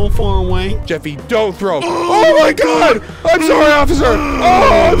him so far away. Jeffy, don't throw. Oh my God. I'm sorry, officer.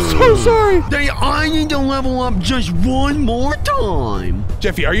 Oh, I'm so sorry. I need to level up just one more time.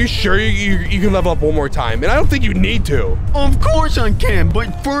 Jeffy, are you sure you can level up one more time? And I don't think you need to. Of course I can,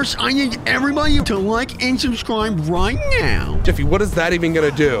 but first I need everybody to like and subscribe right now. Jeffy, what is that even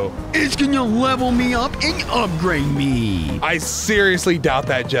gonna do? It's gonna level me up and upgrade me. I seriously doubt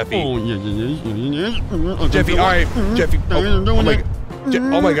that, Jeffy. Oh, yes, it is. Jeffy, all right, Jeffy.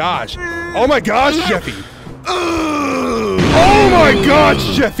 Oh my gosh. Oh my gosh, Jeffy. Oh my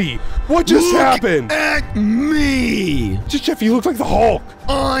gosh, Jeffy. What just happened? At me. Jeffy, you look like the Hulk.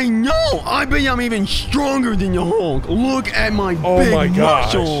 I know. I bet I'm even stronger than the Hulk. Look at my big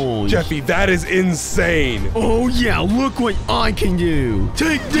muscles. Jeffy, that is insane. Oh yeah, look what I can do.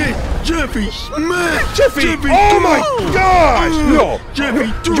 Take this, Jeffy. Smash. Jeffy. Oh my gosh. No.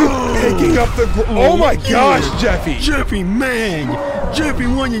 Jeffy, you're picking up the. Oh my gosh, Jeffy. Jeffy, man. Jeffy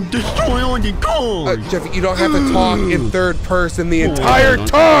wanted to destroy all the cars. Jeffy, you don't have to talk in third person the entire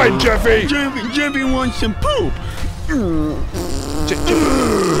time, Jeffy. Jeffy wants some poop.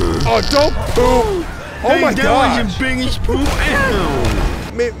 Oh, don't poop. Oh my gosh. That was the biggest poop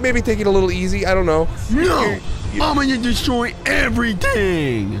ever. Maybe take it a little easy. I don't know. No. I'm gonna destroy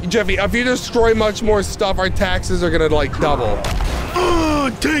everything. Jeffy, if you destroy much more stuff, our taxes are gonna like double.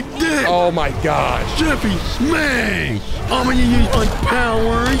 Take that. Oh my gosh. Jeffy, smash. I'm gonna use my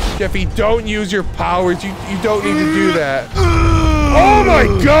powers. Jeffy, don't use your powers. You don't need to do that. Oh my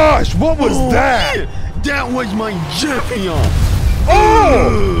gosh, what was that? Yeah. That was my Jeffy up.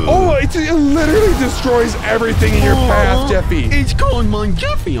 It literally destroys everything in your path, Jeffy. It's called my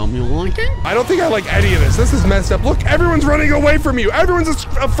Jeffy. You like it? I don't think I like any of this. This is messed up. Look, everyone's running away from you. Everyone's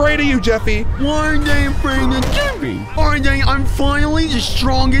afraid of you, Jeffy. Why are they afraid of Jeffy? I'm finally the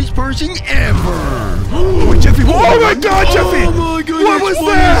strongest person ever. Oh, Jeffy. Oh my God, Jeffy. Oh my goodness. What was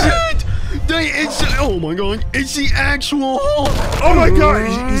that? Oh my God, it's the actual Hulk. Oh my God,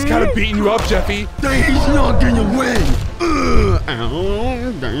 he's kind of beating you up, Jeffy. He's not gonna win.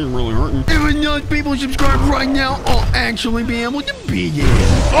 Ow, that is really hurting. If enough people subscribe right now, I'll actually be able to beat him.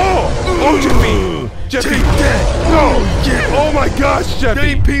 Jeffy. Take that. No. Yeah. Oh my gosh,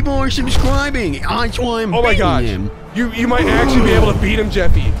 Jeffy. People are subscribing. That's why I'm beating him. You might actually be able to beat him,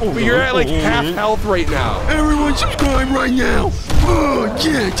 Jeffy. But you're at like half health right now. Everyone subscribe right now. Oh,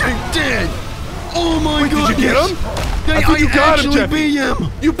 yeah, take that. Oh my God. Did you get him? I think you got him, Jeffy. Beat him.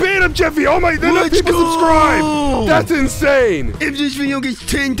 You beat him, Jeffy. Oh my, then people subscribe. That's insane. If this video gets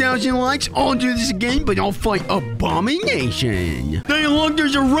 10,000 likes, I'll do this again, but I'll fight Abomination. Hey, look,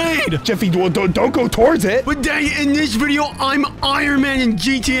 there's a raid. Jeffy, don't go towards it. But in this video, I'm Iron Man in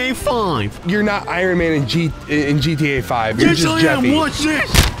GTA 5. You're not Iron Man in GTA 5. You're just I Jeffy. am. Watch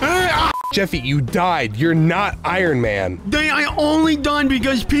this. Jeffy, you died. You're not Iron Man. I only died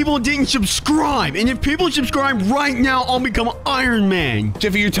because people didn't subscribe. And if people subscribe right now, I'll become Iron Man.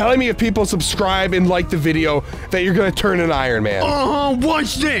 Jeffy, you're telling me if people subscribe and like the video that you're going to turn an Iron Man.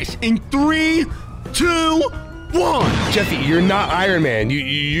 Watch this. In 3, 2, What? Jeffy, you're not Iron Man.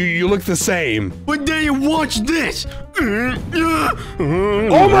 You look the same. But then watch this. Oh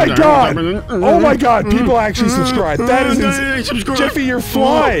my god! Oh my god! People actually subscribe. That is insane. Jeffy, you're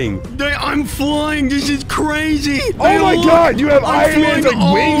flying. I'm flying. This is crazy. Oh my god! You have Iron Man's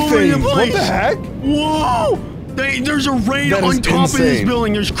like wing things. What the heck? Whoa! There's a raid on top of this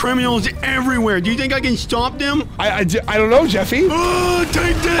building. There's criminals everywhere. Do you think I can stop them? I don't know, Jeffy. Oh,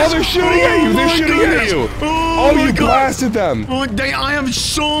 take this! Oh, they're shooting at you! They're shooting at you! Oh, you blasted them! Oh, I have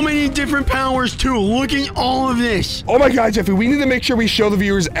so many different powers too. Look at all of this. Oh my god, Jeffy, we need to make sure we show the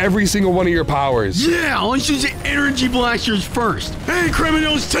viewers every single one of your powers. Yeah, let's use the energy blasters first. Hey,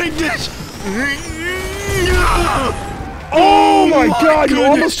 criminals, take this! Oh my god, you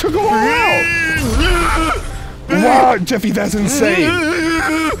almost took them all out! Wow, Jeffy, that's insane.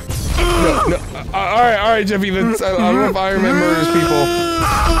 No. Alright, Jeffy, that's, I don't know if Iron Man murders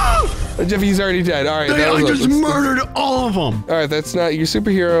people. Jeffy's already dead. Alright, I just murdered all of them. Alright, that's not your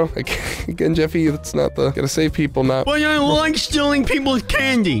superhero. Again, Jeffy, that's not the gotta save people, not. But I like stealing people's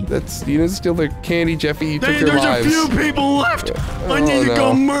candy. That's, you didn't steal their candy, Jeffy. You took their lives. There's a few people left. I need to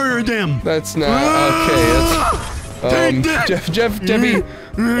go murder them. That's not okay. That's Jeffy.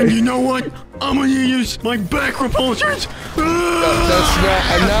 You know what? I'm gonna use my back repulsors. That's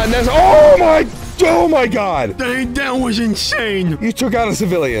not. Oh my god! That was insane. You took out a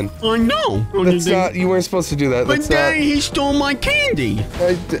civilian. I know. That's not. You weren't supposed to do that. But then he stole my candy.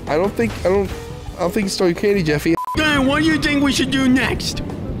 I don't think he stole your candy, Jeffy. Dan, what do you think we should do next?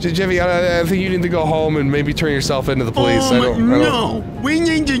 Jeffy, I think you need to go home and maybe turn yourself into the police. No, we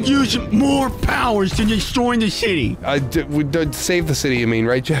need to use more powers to destroy the city. Save the city, you mean,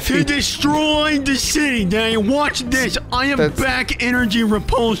 right, Jeffy? To destroy the city, Dan. Watch this. I have back energy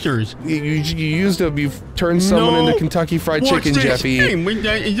repulsors. You used them. You've turned someone into Kentucky Fried Chicken, Jeffy. Hey,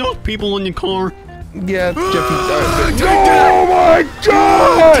 is those people in the car? Yeah, Jeffy. Oh my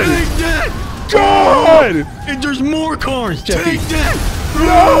god! Take that! God! And there's more cars. Jeffy. Take that!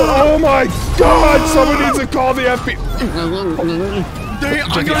 No! Oh my god! Someone needs to call the FBI.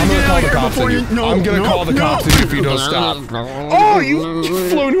 I'm gonna call the cops on you. I'm gonna call the cops on you if you don't stop. Oh, you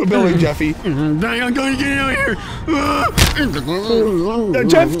flew into a building, Jeffy. I'm gonna get out of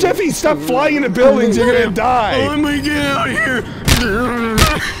here. Jeffy, stop flying into buildings. You're gonna die. I'm gonna get out of here.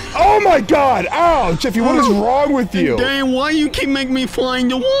 Oh my god! Ow! Jeffy, what is wrong with you? Dan, why you keep making me fly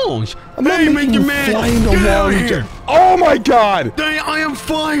into walls? I'm not making you fly into walls. Oh my god! Dan, I have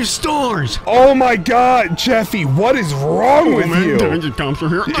 5 stars. Oh my god, Jeffy, what is wrong with you? The cops are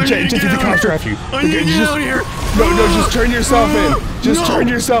here. Jeffy, the cops are after you. I need to get out of here. No, just turn yourself in. Just turn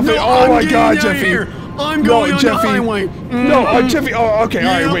yourself in. Oh my god, Jeffy. I'm going on the highway. No, Jeffy. Oh, okay. All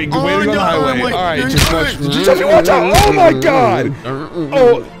right, wait to go on the highway. All right, just watch. Jeffy, watch out! Oh my god!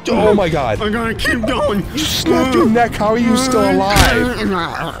 Oh my god! I'm gonna keep going. You snapped your neck. How are you still alive?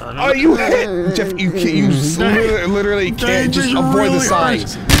 Oh, you hit, Jeffy. You literally can't just avoid the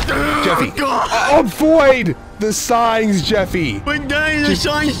signs, Jeffy. Avoid the signs, Jeffy. But Daddy, the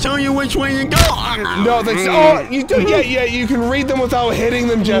signs tell you which way to go. No, that's you do. Yeah. You can read them without hitting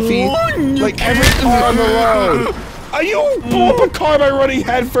them, Jeffy. Like every car on the road. You blew up a car by running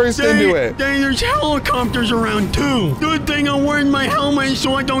headfirst into it. Daddy, there's helicopters around too. Good thing I'm wearing my helmet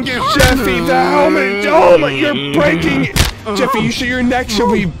so I don't get hurt. Jeffy, the helmet. Oh my, you're breaking. Jeffy, your neck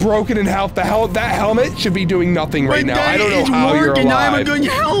should be broken in half. That helmet should be doing nothing right now. I don't know how you're alive. I have a good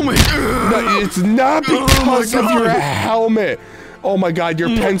helmet. No, it's not because of your helmet. Oh my god, your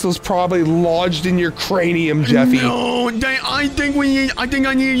pencil's probably lodged in your cranium, Jeffy. No, I think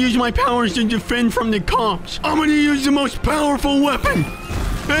I need to use my powers to defend from the cops. I'm gonna use the most powerful weapon.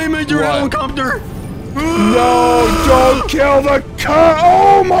 Hey, Mr. Helicopter. No, don't kill the cop.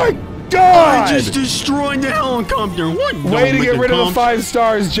 Oh my god! I just destroyed the helicopter. What? Way to get rid of the 5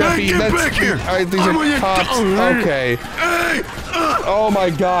 stars, Jeffy. Hey, get back here. All right, these are cops. Okay. Hey. Oh my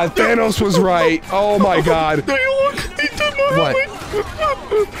god, Thanos was right. Oh my god. Hey, look, he took my helmet.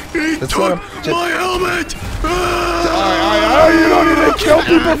 He took my helmet. Alright, you don't need to kill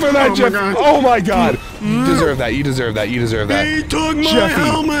people for that, Jeffy. Oh my god. You deserve that. You deserve that. He took my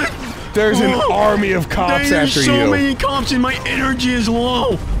helmet. There's an army of cops after you. There's so many cops and my energy is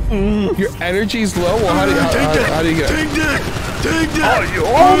low. Your energy's low? Well, how do you get it? Take that!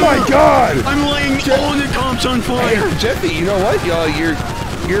 Oh my god! I'm laying all the cops on fire! Hey, Jeffy, you know what?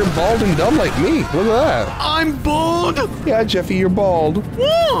 You're bald and dumb like me. Look at that. I'm bald? Yeah, Jeffy, you're bald.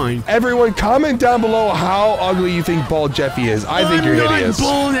 Why? Everyone, comment down below how ugly you think bald Jeffy is. I think you're hideous. I'm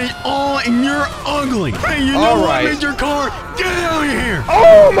not bald at all, and you're ugly. Hey, you know what, Mr. Car? Get out of here!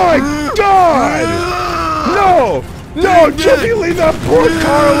 Oh my god! No! No, Jeffy, leave that poor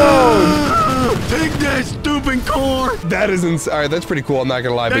car alone! Take that stupid car. That isn't. All right, that's pretty cool. I'm not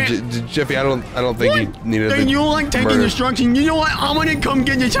gonna lie, but Jeffy, I don't think you needed. Then you like taking destruction. You know what? I'm gonna come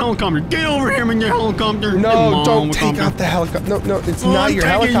get this helicopter. Get over here with your helicopter. No, don't take out the helicopter. No, it's not your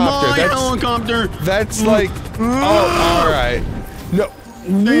helicopter. That's helicopter. That's like. Oh, all right. No.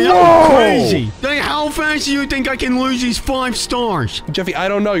 Whoa! Crazy. Then how fast do you think I can lose these 5 stars? Jeffy, I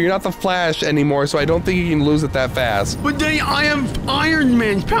don't know. You're not the Flash anymore, so I don't think you can lose it that fast. But then I have Iron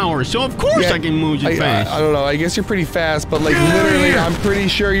Man's power, so of course I can lose it fast. I don't know. I guess you're pretty fast, but like literally, I'm pretty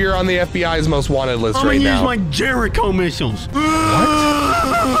sure you're on the FBI's most wanted list right now. I'm gonna use my Jericho missiles.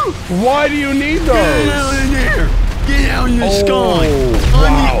 What? Why do you need those? Get out of there! Get out of the sky!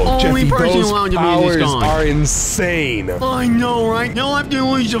 Wow, Jeffy, those powers are insane. I know, right? You'll have to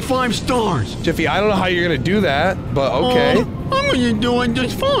lose the 5 stars. Jeffy, I don't know how you're gonna do that, but okay. I'm gonna do it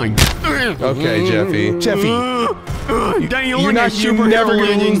just fine. Okay, Jeffy. You're never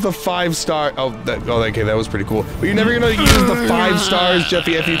gonna lose the 5 star. Okay, that was pretty cool. But you're never gonna use the 5 stars,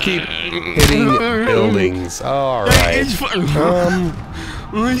 Jeffy, if you keep hitting buildings. All right.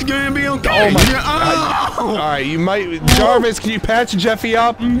 It's gonna be okay. Oh my God. All right, you might. Jarvis, can you patch Jeffy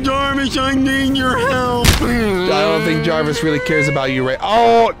up? Jarvis, I need your help. I don't think Jarvis really cares about you, right?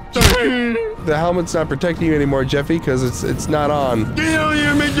 Oh, the helmet's not protecting you anymore, Jeffy, because it's not on. Get out of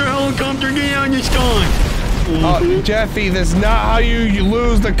here, Mr. Helicopter. Get out of the sky. Jeffy, that's not how you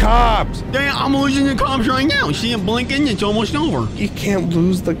lose the cops. Yeah, I'm losing the cops right now. See it blinking? It's almost over. You can't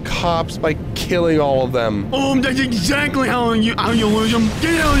lose the cops by killing all of them. That's exactly how you lose them.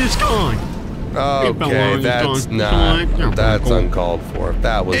 Get out of the sky. Okay, that's uncalled for.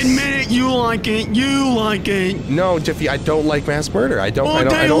 That was. Admit it, you like it. You like it. No, Jeffy, I don't like mass murder. I don't like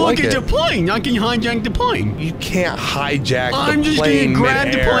it. Look at the plane. I can hijack the plane. You can't hijack the plane. I'm just gonna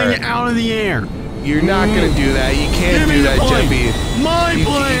grab the plane out of the air. You're not gonna do that. You can't do that, Jeffy. My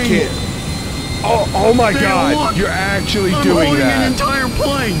plane. You can't. Oh my God! You're actually doing that. An entire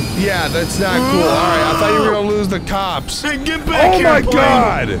plane. Yeah, that's not cool. All right, I thought you were gonna lose the cops. Hey, get back here, Oh my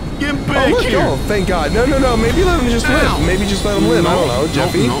God! Get back here. Oh, thank God. No. Maybe let him just live. Maybe just let him live. I don't know,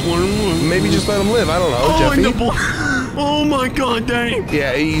 Jeffy. Maybe just let him live. I don't know, Jeffy. Oh my God, Daddy.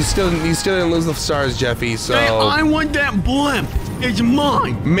 Yeah, you still didn't lose the stars, Jeffy. So hey, I want that blimp. It's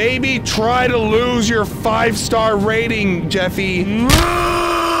mine. Maybe try to lose your 5-star rating, Jeffy.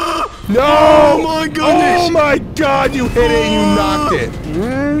 No! Oh my goodness! Oh my God! You hit it. You knocked it.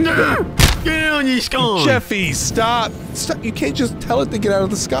 Get out of the sky! Jeffy, stop! Stop! You can't just tell it to get out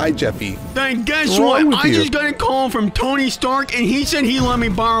of the sky, Jeffy. Then guess what? I just got a call from Tony Stark, and he said he let me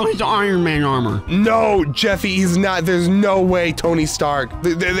borrow his Iron Man armor. No, Jeffy, he's not. There's no way, Tony Stark.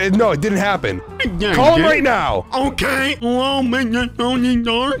 No, it didn't happen. Call him right now. Okay. Hello, Mr. Tony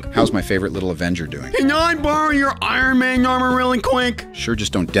Stark. How's my favorite little Avenger doing? Can I borrow your Iron Man armor really quick? Sure,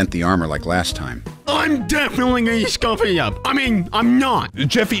 just don't dent the armor like last time. I'm definitely gonna scuff it up. I mean, I'm not.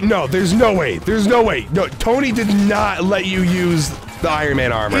 Jeffy, no, there's no way. There's no way. No, Tony did not let you use the Iron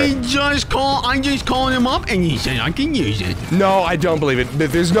Man armor. I just called him up and he said I can use it. No, I don't believe it.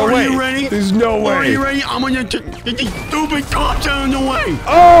 There's no way. Are you ready? There's no way. Are you ready? I'm gonna get these stupid cops out of the way.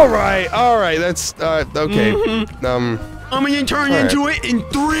 All right. That's okay. I'm gonna turn into it in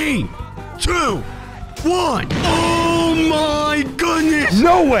 3, 2, 1. Oh my goodness!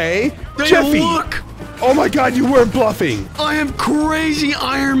 No way, Jeffy. Look. Oh my God, you weren't bluffing. I have crazy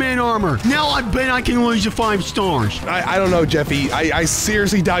Iron Man armor. Now I bet I can lose the 5 stars. I don't know, Jeffy. I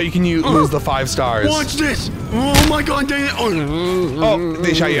seriously doubt you can lose the 5 stars. Watch this. Oh my God, dang it. Oh,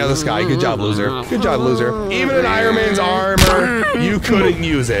 they shot you out of the sky. Good job, loser. Good job, loser. Even in Iron Man's armor, you couldn't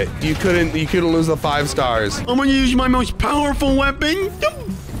use it. You couldn't lose the 5 stars. I'm gonna use my most powerful weapon, the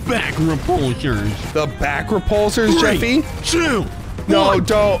back repulsors. The back repulsors, 3, Jeffy? 2, No, 1.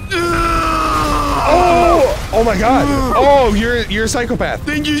 don't. Oh my God! Oh, you're a psychopath.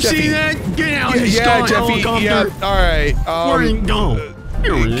 Did you Jeffy. see that? Get out of the sky, Yeah, Jeffy. helicopter. Yeah. All right. Where did it go?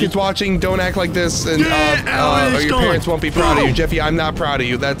 Kids watching, don't act like this, and or your parents won't be proud of you. Jeffy, I'm not proud of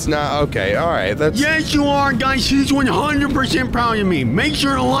you. That's not okay. All right. That's. Yes, you are, guys. He's 100% proud of me. Make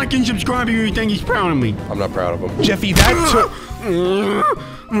sure to like and subscribe if you think he's proud of me. I'm not proud of him. Jeffy, that took.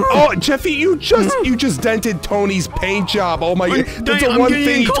 Oh, Jeffy, you just dented Tony's paint job. Oh my God, that's the one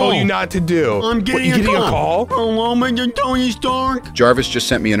thing he told you not to do. I'm getting a call. Hello, Mr. Tony Stark. Jarvis just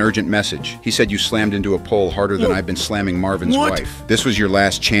sent me an urgent message. He said you slammed into a pole harder than I've been slamming Marvin's wife. This was your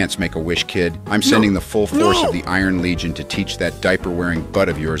last chance, Make-A-Wish kid. I'm sending the full force of the Iron Legion to teach that diaper-wearing butt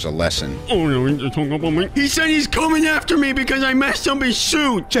of yours a lesson. Oh no, he just hung up on me. He said he's coming after me because I messed up his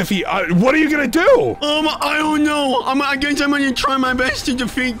suit. Jeffy, what are you gonna do? I don't know. I guess I'm gonna try my best to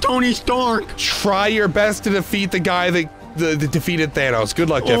defeat Tony Stark. Try your best to defeat the guy that defeated Thanos. Good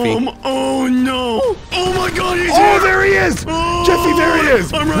luck, Jeffy. Oh no! Oh my God! He's Oh, there he is! Jeffy, there he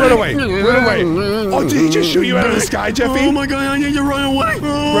is! Run away! Run away! Oh, did he just shoot you out of the sky, Jeffy? Oh my God! I need to run away!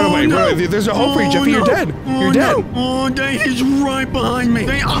 Run away! Run away! There's a hope for you, Jeffy. You're dead. You're dead. Oh, dang! He's right behind me.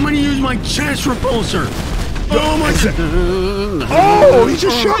 Dang, I'm gonna use my chest repulsor. Oh my God! Oh, he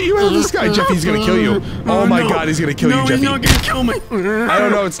just shot you out of the sky. Jeffy's gonna kill you. Oh my God, he's gonna kill you, Jeffy. He's not gonna kill me. I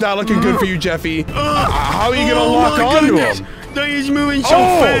don't know. It's not looking good for you, Jeffy. How are you gonna lock onto him? He's moving so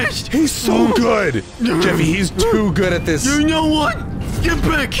fast. He's so good. Jeffy, he's too good at this. You know what? Get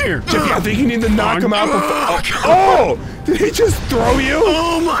back here. Jeffy, I think you need to knock him out before. Oh! Did he just throw you?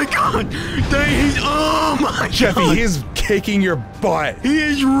 Oh my God! Oh my God! Jeffy, he's kicking your butt. He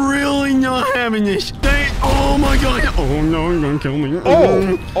is really not having this. Oh my God! Oh no, he's gonna kill me.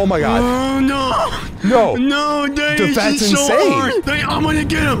 Oh my God! Oh no! No! That's insane! insane. So hard. I'm gonna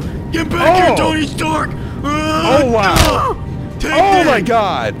get him! Get back here, Tony Stark! Oh wow! Oh my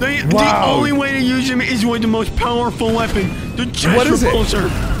God! The only way to use him is with the most powerful weapon, the chest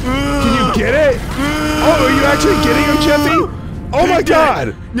repulsor. Can you get it? Oh, are you actually getting him, Jeffy? Oh my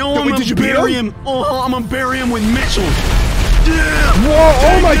God! No, I'm gonna bury him. Oh, I'm gonna bury him with missiles. Yeah!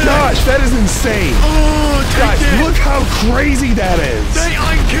 Whoa! Oh my gosh, that is insane! Guys, look how crazy that is!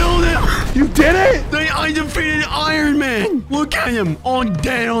 I killed him! You did it? I defeated Iron Man! Look at him, all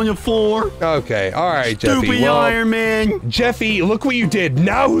dead on the floor. Okay, alright, Jeffy. Stupid Iron Man! Jeffy, look what you did.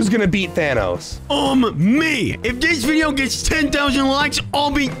 Now who's gonna beat Thanos? Me! If this video gets 10,000 likes,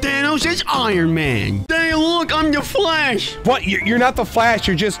 I'll beat Thanos as Iron Man! Dang, look, I'm the Flash! What? You're not the Flash,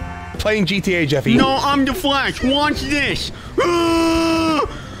 you're just playing GTA, Jeffy. No, I'm the Flash. Watch this.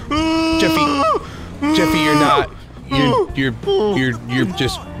 Jeffy, you're not. You're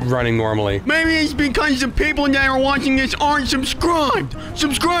just running normally. Maybe it's because the people that are watching this aren't subscribed.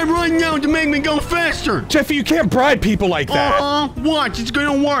 Subscribe right now to make me go faster. Jeffy, you can't bribe people like that. Watch, it's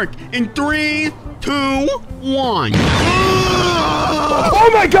gonna work. In 3, 2, 1. Oh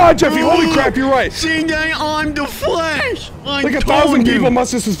my God, Jeffy! Holy crap, you're right. See, I'm the Flash. Like 1,000 people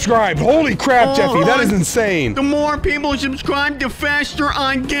must have subscribed. Holy crap, Jeffy, that is insane. The more people subscribe, the faster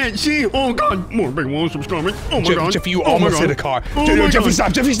I get. See? Oh God, more people will subscribe me. Oh my God. Jeffy, you almost hit a car. Jeffy,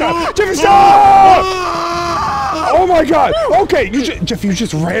 stop! Jeffy, stop! Jeffy, stop! Oh my God. Okay, Jeffy, you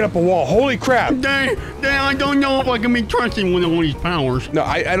just ran up a wall. Holy crap. I don't know if I can be trusted with all these powers. No,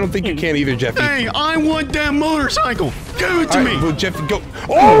 I don't think you can either, Jeffy. Hey, I want that motorcycle. Give it to me. Well, Jeffy, go.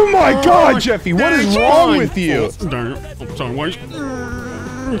 Oh my God, Jeffy, what is wrong with you? I'm sorry,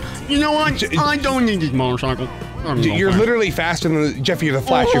 you know what? I don't need this motorcycle. You're literally faster than Jeffy. You're the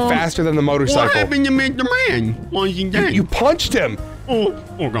Flash. You're faster than the motorcycle. What happened to Mr. Man? Why is he dead? You punched him. Oh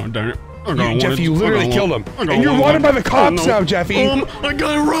God damn it. Jeffy, you literally killed him. And you're wanted by the cops now, Jeffy. I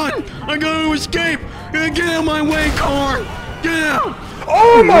gotta run. I gotta escape. Get out of my way, car. Get out.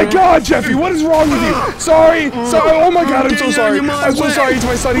 Oh my God, Jeffy, what is wrong with you? Sorry. Oh my God, I'm so sorry. I'm so sorry. It's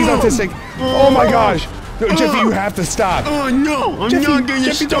my son. He's autistic. Oh my gosh. No, Jeffy, you have to stop. Oh no, I'm not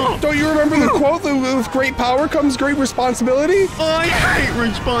gonna stop. Don't you remember the quote that with great power comes great responsibility? I hate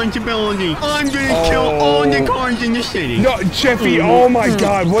responsibility. I'm gonna kill all the cars in the city. No, Jeffy, oh my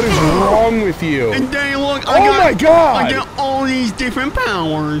God, what is wrong with you? And then look, I got all these different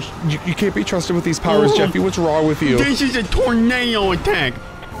powers. You can't be trusted with these powers, Jeffy. What's wrong with you? This is a tornado attack.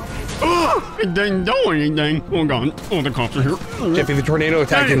 It didn't do anything. Oh God. Oh, the cops are here. Jeffy, the tornado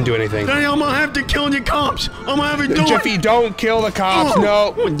attack didn't do anything. Daddy, I'm gonna have to kill the cops. I'm gonna have to do Jeffy, don't kill the cops.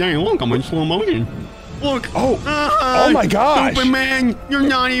 No. Oh, dang, look, I'm in slow motion. Look. Oh my gosh. Stupid man. You're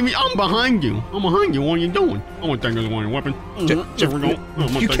not even. I'm behind you. I'm behind you. What are you doing? I'm gonna take his weapon. There we go.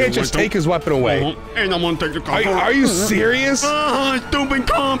 You can't just take his weapon away. And I'm gonna take the cop. Are you serious? Stupid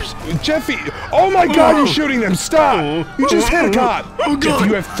cops. Jeffy. Oh my God, you're shooting them. Stop. You just hit a cop. Jeffy,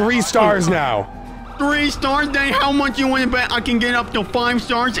 you have 3 stars now. 3 stars? Then how much you want to bet I can get up to 5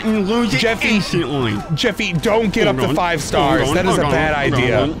 stars and lose it instantly? Jeffy, don't get up to 5 stars. That is a bad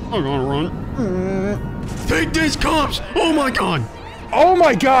idea. I'm gonna run. Take this, cops! Oh my God! Oh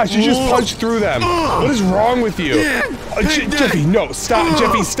my gosh, you just punched through them. What is wrong with you? Jeffy, no, stop.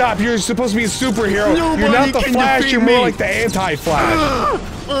 Jeffy, stop. You're supposed to be a superhero. You're not the Flash, you're more like the anti-Flash.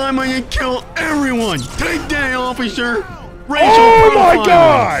 I'm gonna kill everyone. Take that, officer. Oh my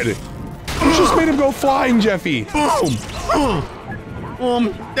God! You just made him go flying, Jeffy. Boom.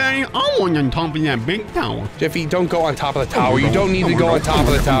 Daddy, I want on top of that big tower. Jeffy, don't go on top of the tower. You don't need to go on top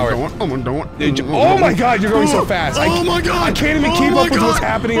of the tower. Oh my God, you're going so fast. Oh my God. I can't even keep up with what's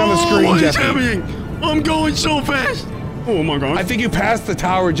happening on the screen, Jeffy. What is happening? I'm going so fast. Oh my God. I think you passed the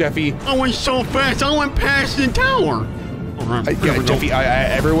tower, Jeffy. I went so fast. I went past the tower. Yeah, Jeffy,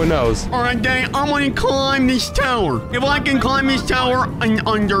 everyone knows. All right, Danny, I'm gonna climb this tower. If I can climb this tower in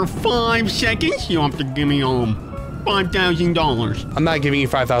under 5 seconds, you have to give me $5,000. I'm not giving you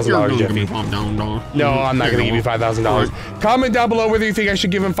 $5,000, Jeffy. $5,000. No, I'm not gonna give you $5,000. Comment down below whether you think I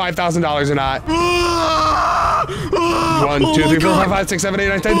should give him $5,000 or not. 1, 2, 3, 4, 5, 6, 7, 8,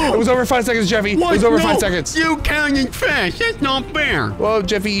 9, 10. It was over 5 seconds, Jeffy. What? It was over No, 5 seconds. You counted fast. That's not fair. Well,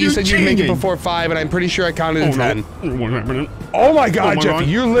 Jeffy, you said you'd make it cheated. before 5, and I'm pretty sure I counted in 10. What happened? Oh my God, Oh my Jeffy, God.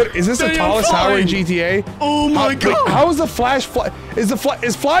 you're lit. Is this the They are tallest tower in flying. GTA? Oh my God. Wait, how is the Flash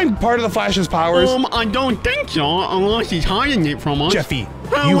is flying part of the Flash's powers? I don't think so, unless he's hiding it from us. Jeffy,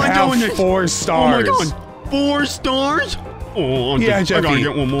 How you am I doing have this? 4 stars. Oh my God, 4 stars? Oh, Yeah, I Jeffy. gotta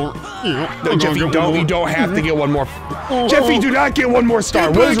get one more. Yeah, No, Jeffy, you don't have to get one more. Jeffy, do not get one more star.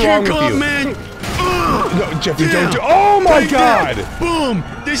 Get What is back wrong here, with you? man. No, Jeffy, Yeah. don't do. Oh my Take God! that. Boom!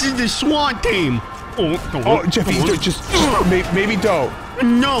 This is the SWAT team. Oh, come Oh, on, Jeffy, come on. just maybe don't.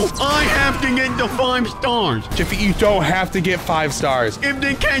 No, I have to get the 5 stars. Jeffy, you don't have to get 5 stars. If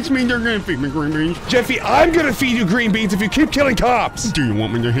they catch me, they're gonna feed me green beans. Jeffy, I'm gonna feed you green beans if you keep killing cops. Do you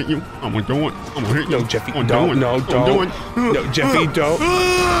want me to hit you? I'm gonna do it. I'm gonna hit you. No, Jeffy, I'm don't. doing it. No, I'm don't. doing it. No, Jeffy, don't.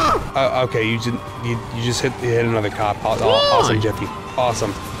 Okay, you just hit another cop. Awesome, Jeffy.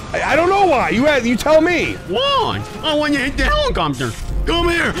 Awesome. I don't know why. You tell me. Why? I want you to hit the helicopter. Come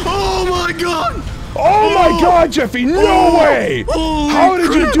here. Oh my God. Oh my God, Jeffy! No way! Holy How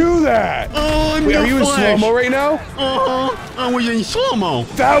did you crap. do that? Oh, I'm Wait, the are you in Flash. slow-mo right now? I was in slow-mo.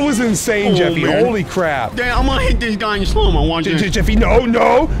 That was insane, Oh, Jeffy. man. Holy crap. Dad, I'm gonna hit this guy in slow-mo. Watch this. Jeffy,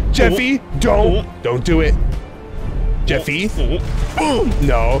 no. Jeffy, don't do it. Jeffy, Boom.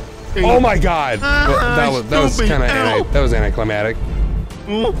 no. Oh my God. That was stupid kind of L. that was anticlimactic.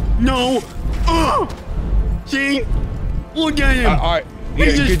 Oh, no. See? Look at him. All right. He's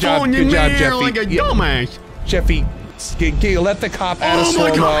Yeah, just good job, falling in the air Jeffy. like a dumbass. Jeffy, let the cop out of Oh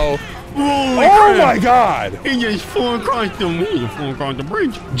my slow-mo. God. Holy Oh crap. my God. He just flew across the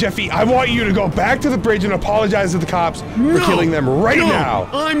bridge. Jeffy, I want you to go back to the bridge and apologize to the cops for killing them right now.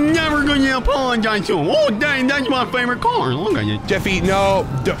 I'm never going to apologize to him. Oh, dang, that's my favorite car. Look at it. Jeffy, no,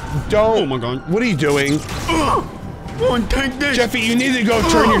 don't. Oh my God. What are you doing? One, take this. Jeffy, you need to go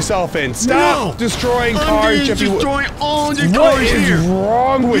turn yourself in. Stop No. destroying I'm cars, gonna Jeffy. destroy all the What cars is here.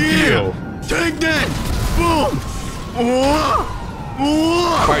 wrong with Yeah. you? Take that. Boom.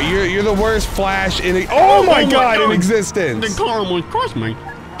 All right, you're the worst Flash in. Oh my God, in existence. The car almost crushed me.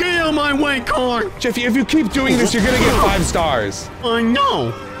 Get out of my way, car. Jeffy, if you keep doing this, you're gonna get 5 stars. I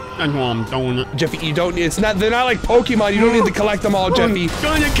know. That's why I'm doing it. Jeffy, you don't. It's not. They're not like Pokemon. You don't need to collect them all, Jeffy. I'm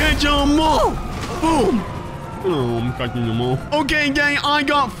gonna catch them all. Boom. Oh, I'm catching them all. Okay, gang, I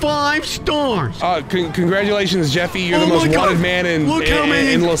got 5 stars. Congratulations, Jeffy. You're the Oh my most God. wanted man Look how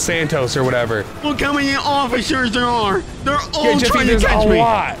many- in Los Santos or whatever. Look how many officers there are. They're all Yeah, Jeffy, trying to there's catch a me.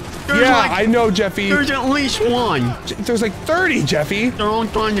 lot. There's Yeah, like- I know, Jeffy. There's at least one. There's like 30, Jeffy. They're all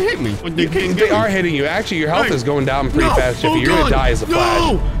trying to hit me, but they can't They get me. are hitting you. Actually, your health Hey. is going down pretty No. fast, Jeffy. Oh, You're gonna God. die as a Flash.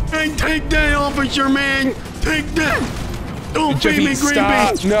 No! Hey, take that, officer man! Take that! Don't feed Jeffy, me green stop.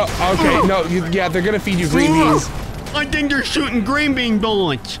 beans! No, okay, no. Yeah, they're gonna feed you green beans. I think they're shooting green bean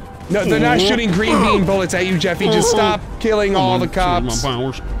bullets. No, they're not shooting green bean bullets at you, Jeffy. Just stop killing all the cops. My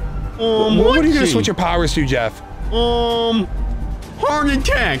powers. What are you gonna let's switch see. your powers to, Jeff? Heart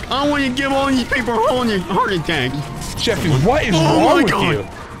attack. I want to give all these people heart attacks. Jeffy, what is Oh wrong my with God. you?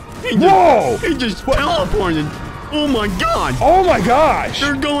 He just, Whoa! He just teleported. Oh my God. Oh my gosh!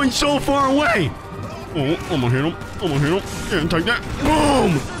 They're going so far away. Oh, I'm gonna hit him. I'm gonna hit him. Yeah, take that.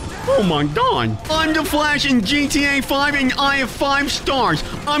 Boom! Oh my God. I'm the Flash in GTA 5 and I have 5 stars.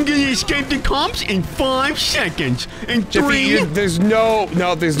 I'm gonna escape the cops in 5 seconds. In Jeffy, 3, there's no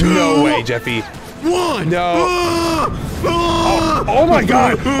way, Jeffy. 1. No. Oh my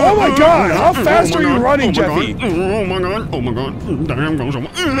God! Oh my God! How fast are you running, Jeffy? Oh my God! Oh my God! Damn, go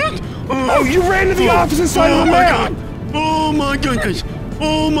somewhere. Oh, you ran to the opposite side of the map! Oh my goodness!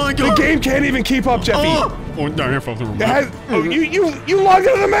 Oh my The God! game can't even keep up, Jeffy. Oh, damn, I fell through. You logged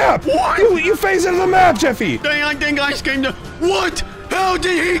into the map! What? You phased into the map, Jeffy! Dang, I think I escaped the... What? How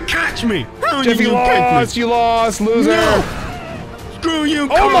did he catch me? How Jeffy did you catch lost, me? you lost, loser! No! Screw you,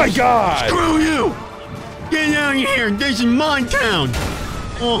 Oh my cops. God! Screw you! Get out of here! This is my town!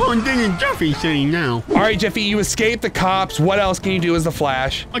 Oh, I'm in Jeffy City now. Alright, Jeffy, you escaped the cops. What else can you do as the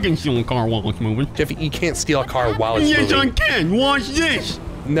Flash? I can steal a car while it's moving. Jeffy, you can't steal a car while it's Yes, moving. I can. Watch this.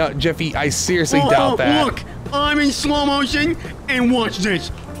 No, Jeffy, I seriously doubt that. Look, I'm in slow motion, and watch this.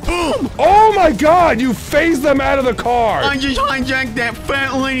 Boom! Oh my God, you phased them out of the car! I just hijacked that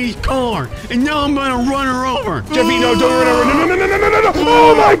fat lady's car, and now I'm gonna run her over. Jeffy, no, don't run over. No.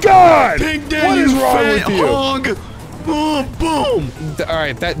 Oh my God! Take that, What you is wrong fat with you? hog! Oh, boom. All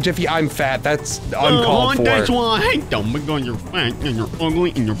right, Jeffy, I'm fat. That's uncalled for. That's why I hate them, because you're fat and you're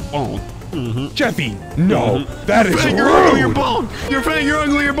ugly and you're bald. Jeffy, no, that is You're ugly, you're rude. bald. You're fat, you're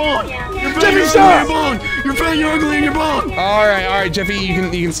ugly, you're bald. You're fat, Jeffy, you're stop. ugly, you're bald. You're fat, you're ugly, and you're bald. All right, Jeffy, you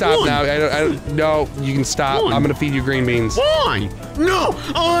can stop What? now. No, you can stop. What? I'm gonna feed you green beans. Why? No,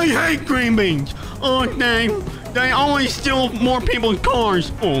 I hate green beans. Oh, they always steal more people's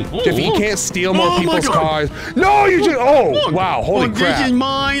cars. Jeffy, you can't steal more Oh, my people's God. cars. No, you just. Oh, Look. wow, holy This crap. is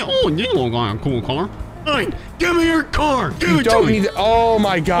my. Oh, this looks like a cool car. Hey, give me your car. Give You it don't to me. need. Oh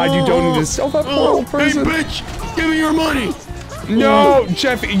my God, you don't need to sell that poor old person. Hey, bitch, give me your money. No,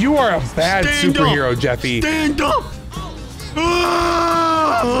 Jeffy, you are a bad Stand superhero, up. Jeffy. Stand up.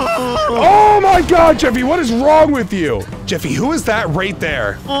 Oh my God, Jeffy, what is wrong with you? Jeffy, who is that right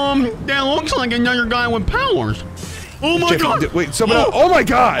there? That looks like another guy with powers. Oh my Jeffy, God! wait, someone else. Oh my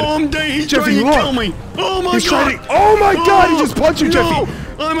God! He's Jeffy, trying to look. kill me. Oh my He's God! trying to. Oh my God! He just punched you, no. Jeffy.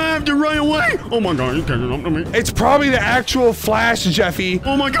 I'm gonna have to run away. Oh my God! He's catching up to me. It's probably the actual Flash, Jeffy.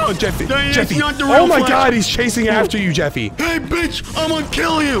 Oh my God! Jeffy, It's Jeffy. not the real Oh my Flash. God! He's chasing after you, Jeffy. Hey, bitch! I'm gonna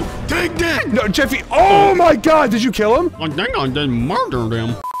kill you. Take that. No, Jeffy. Oh my God! Did you kill him? I think I did murder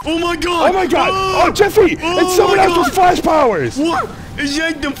them. Oh my God! Oh my God! Oh, Jeffy! It's someone my else with God. Flash powers. What? Is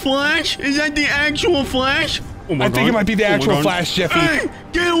that the Flash? Is that the actual Flash? Oh my I think it might be the actual God. Flash, Jeffy. Hey,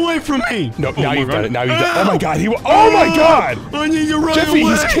 get away from me! No, Oh now my you've God. done it. Now you've done it. Oh Ow! my God! Oh my God! I need to run Jeffy,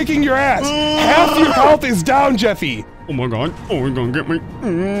 away. he's kicking your ass. Oh. Half your health is down, Jeffy. Oh my God! Oh, he's gonna get me.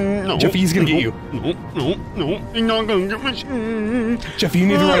 No. Jeffy, he's gonna get you. No, he's not gonna get me. Jeffy, you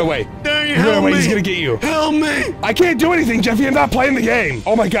need to run away. Daddy, You run help away. me. He's gonna get you. Help me! I can't do anything, Jeffy. I'm not playing the game.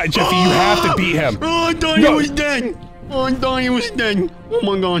 Oh my God, Jeffy, you have to beat him. Oh, I thought No. he was dead. Oh, I thought he was dead. Oh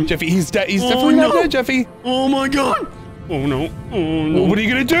my God! Jeffy, he's dead. He's Oh, definitely not no. dead, Jeffy. Oh my God! Oh no! Oh no! What are you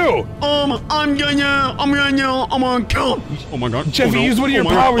gonna do? I'm gonna kill him. Oh my God! Jeffy, oh, no. use one of your Oh,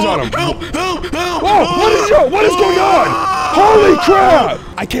 my God. powers on him. Help! Help! Help! Whoa! What is going on? Holy crap!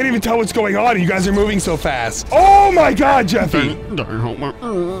 I can't even tell what's going on. You guys are moving so fast. Oh my God, Jeffy! Help me.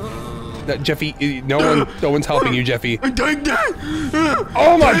 Jeffy, no one's helping you, Jeffy. Take that!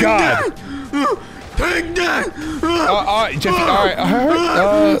 Oh my Take God! that. Take that! All right, Jeffy. All right.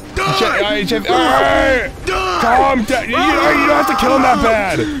 All right, Jeffy. All right. Calm down. You don't have to kill him that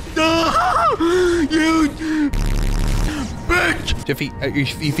bad. You bitch! Jeffy, you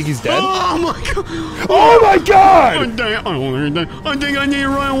think he's dead? Oh my God! Oh my I'm God! dead. I don't think I'm dead. I think I need to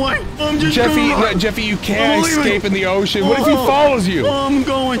run away. I'm just Jeffy, gonna run. Jeffy, you can't I'm leaving. escape in the ocean. What if he follows you? I'm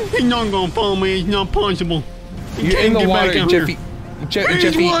going. He's not gonna follow me. It's not possible. He You're can't in the get back water, out Jeffy. here.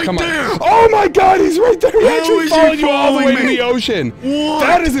 Jeffy, right come on. there. Oh my God, he's right there. He How actually is he followed you all the way to following the me? ocean. What?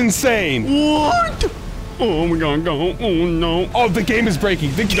 That is insane. What? Oh, we gotta go. Oh no. Oh, the game is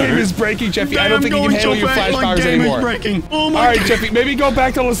breaking. The game is breaking, Jeffy. I don't think you can handle your flash my powers game anymore. Is breaking. Oh my All right, God. Jeffy, maybe go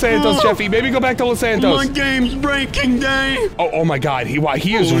back to Los Santos, Oh. Jeffy. Maybe go back to Los Santos. My game's breaking, Dave. Oh my God, he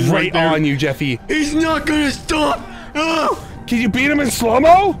is he's right there. on you, Jeffy. He's not gonna stop. Oh. Can you beat him in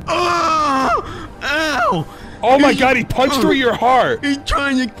slow-mo? Oh. Ow. Oh my God, he punched through your heart. He's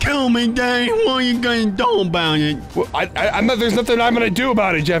trying to kill me, Dave. What are you gonna do about it? Well, I'm not, there's nothing I'm gonna do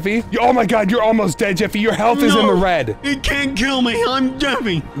about it, Jeffy. Oh my God, you're almost dead, Jeffy. Your health is in the red. He can't kill me. I'm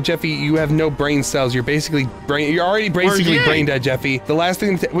Jeffy. Jeffy, you have no brain cells. You're already basically he? brain dead, Jeffy. The last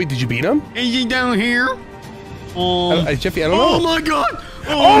thing, wait, did you beat him? Is he down here? Jeffy, I don't Oh know. my God.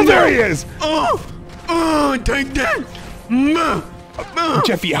 Oh, no. there he is. Oh, take that.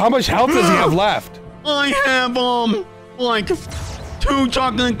 Jeffy, how much health does he have left? I have, like 2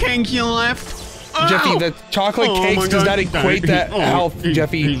 chocolate cakes left. Jeffy, Ow. the chocolate Oh cakes my does God. not equate that health,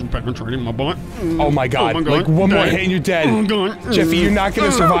 Jeffy. He's penetrating my butt. Oh my God, Oh my like God. one more Dad. hit and you're dead. Oh God. Jeffy, you're not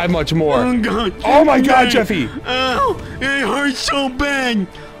gonna survive much more. Oh God. Oh my God, Dad. Jeffy. Ow, it hurts so bad.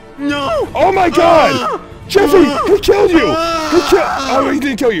 No. Oh my God! Jeffy, he killed you! Oh, he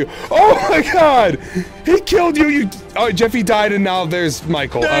didn't kill you. Oh my God! He killed you! Oh, Jeffy died and now there's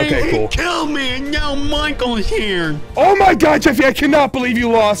Michael. Okay, He cool. killed me and now Michael's here. Oh my God, Jeffy, I cannot believe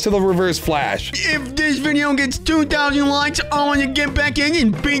you lost to the Reverse Flash. If this video gets 2,000 likes, I'm gonna get back in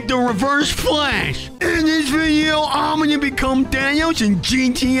and beat the Reverse Flash. In this video, I'm gonna become Thanos in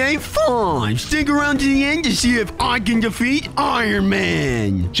GTA 5. Stick around to the end to see if I can defeat Iron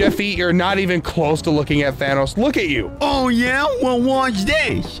Man. Jeffy, you're not even close to looking at Thanos. Look at you. Oh yeah? Well, watch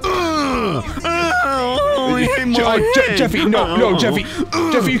this. I hit my head. Jeffy, no, Jeffy.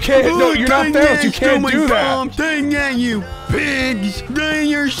 Jeffy, you can't. No, you're not Thanos. You can't do that. Take that, you pigs. Then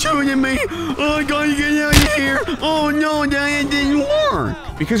you're shooting me. I gotta get out of here. Oh no, that didn't work.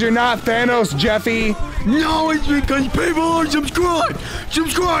 Because you're not Thanos, Jeffy. No, it's because people are subscribed.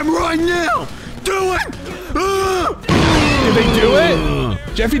 Subscribe right now. Do it. Did they do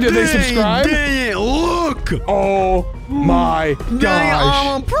it? Jeffy, did they subscribe? They did it. Look. Oh my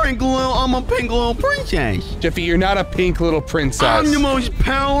gosh. I'm a pink little princess. Jeffy, you're not a pink little princess. I'm the most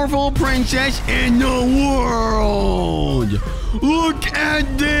powerful princess in the world. Look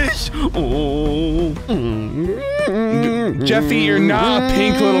at this. Oh. Jeffy, you're not a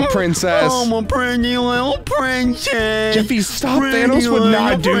pink little princess. I'm a pretty little princess. Jeffy, stop. Thanos would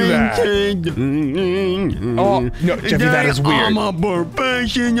not do that. Oh, no, Jeffy, that is weird. I'm a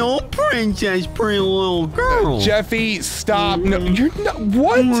professional princess, pretty little girl. Jeffy, stop. No, you're not.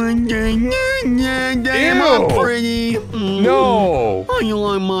 What? Am I pretty? No. How you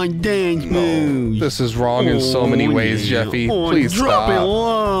like my dance moves? This is wrong in so many ways, Jeffy. Please drop stop. it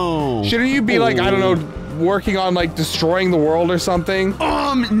low. Shouldn't you be like, I don't know, working on like destroying the world or something?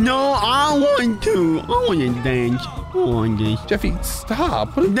 No, I want to dance. Jeffy,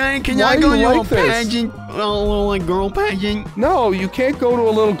 stop. Then can I go to a pageant? A little like girl pageant? No, you can't go to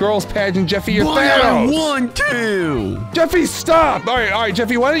a little girl's pageant, Jeffy. You're But Thanos. I want to. Jeffy, stop. All right,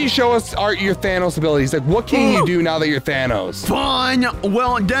 Jeffy, why don't you show us your Thanos abilities? Like, what can you do now that you're Thanos? Fine.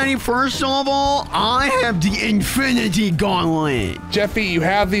 Well, Daddy, first of all, I have the Infinity Gauntlet. Jeffy, you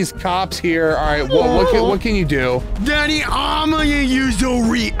have these cops here. All right, what can you do? Daddy, I'm gonna use the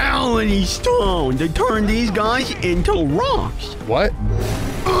Reality Stone to turn these guys into rocks. What?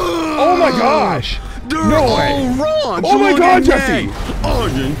 Oh my gosh. They're No all way. rocks. Oh my Look God, at Jeffy. that. I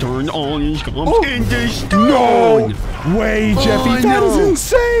just turned all these cops into stone. No way, Jeffy. That is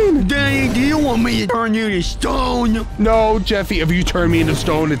insane. Daddy, do you want me to turn you to stone? No, Jeffy, if you turn me into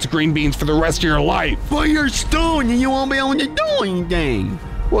stone, it's green beans for the rest of your life. But you're stone and you won't be able to do anything.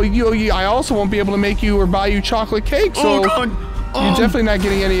 Well, I also won't be able to make you or buy you chocolate cake, so Oh, God. you're definitely not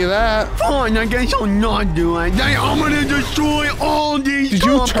getting any of that. Fine, I guess I'll not do it. Daddy, I'm gonna destroy all these Did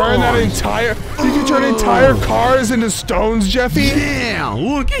you turn that Did you turn entire cars into stones, Jeffy? Yeah,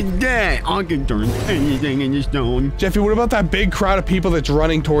 look at that. I can turn anything into stone. Jeffy, what about that big crowd of people that's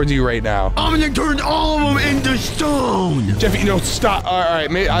running towards you right now? I'm gonna turn all of them into stone. Jeffy, no, stop. All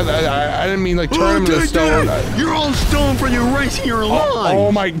right, I didn't mean like turn them into stone. You're all stone for the rest of your life.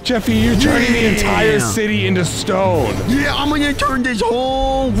 Oh my, Jeffy, you're turning the entire city into stone. Yeah, I'm gonna turn this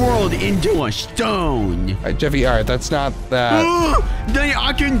whole world into a stone. All right, Jeffy, all right, that's not that. Daddy,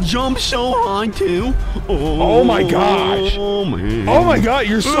 I can jump so high too. Oh my gosh. Oh man. Oh my God,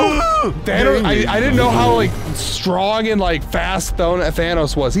 you're so Thanos. I didn't know how like strong and like fast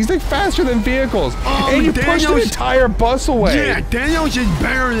Thanos was. He's like faster than vehicles, and you pushed an entire bus away. Yeah, Thanos is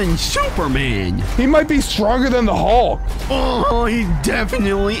better than Superman. He might be stronger than the Hulk. Oh, he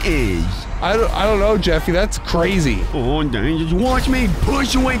definitely is. I don't know, Jeffy. That's crazy. Oh, dang, just watch me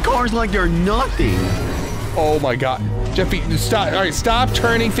push away cars like they're nothing. Oh my God. Jeffy, stop. All right, stop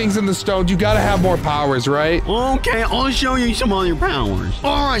turning things into stones. You gotta have more powers, right? Okay, I'll show you some other powers.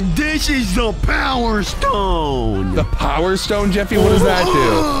 All right, this is the Power Stone. The Power Stone, Jeffy? What does that do?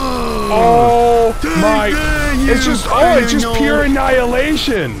 Oh my! It's just pure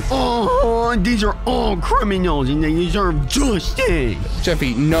annihilation. Oh, these are all criminals and they deserve justice.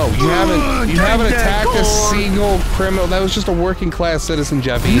 Jeffy, no, you haven't attacked a single criminal. That was just a working class citizen,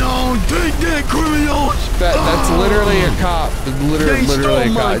 Jeffy. No, take that, criminals. That's literally a cop.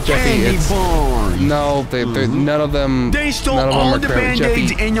 Literally a cop. Jeffy, it's bars. no, none of them. They stole all the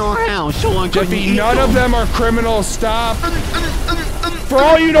band-aids in your house, so I couldn't Jeffy, eat none them. of them are criminals. Stop. For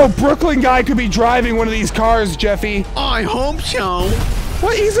all you know, Brooklyn guy could be driving one of these cars, Jeffy. I hope so.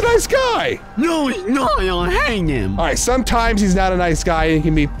 What? He's a nice guy. No, he's not. I'll hang him. All right, sometimes he's not a nice guy and he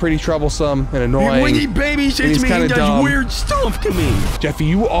can be pretty troublesome and annoying. When he babysits me, he does dumb. weird stuff to me. Jeffy,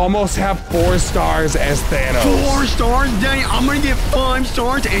 you almost have 4 stars as Thanos. 4 stars? Daddy, I'm gonna get 5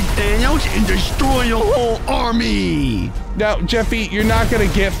 stars as Thanos and destroy the whole army. Now, Jeffy, you're not gonna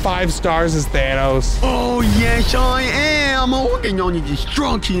get 5 stars as Thanos. Oh, yes, I am. I'm working on the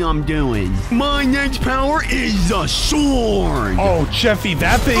destruction I'm doing. My next power is the sword. Oh, Jeffy,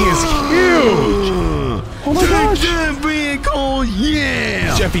 that thing is huge. Oh my gosh. That vehicle,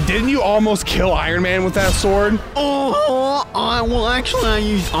 yeah. Jeffy, didn't you almost kill Iron Man with that sword? Well, actually, I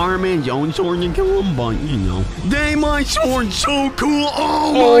used Iron Man's own sword to kill him, but, you know. Dang, my sword's so cool.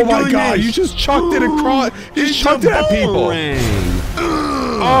 Oh my goodness. God, you just chucked it across. You just chucked it at people.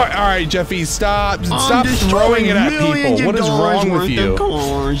 All right, Jeffy, stop throwing it at people. What is wrong with you?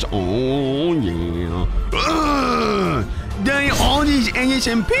 Cars. Oh, yeah. Dang, all these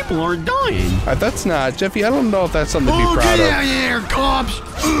innocent people are dying. That's not, Jeffy, I don't know if that's something to be proud of. Get out of here, cops.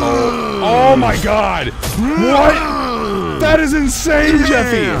 Oh my God. What? That is insane,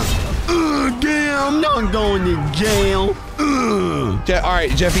 Jeffy. Damn, I'm not going to jail. All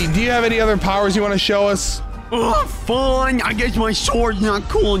right, Jeffy, do you have any other powers you want to show us? Oh, fun. I guess my sword's not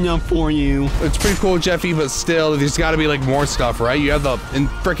cool enough for you. It's pretty cool, Jeffy, but still, there's got to be like more stuff, right? You have the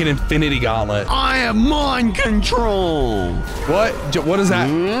freaking Infinity Gauntlet. I have mind control. What? What is that?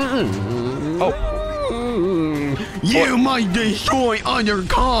 Oh. You must destroy other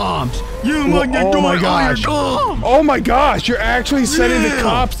cops. You must destroy other cops. Oh my gosh, you're actually sending the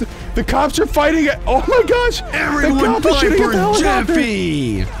cops. The cops are fighting it. Oh my gosh. Everyone fight for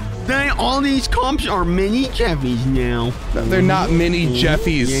Jeffy. All these cops are mini Jeffys now. They're not mini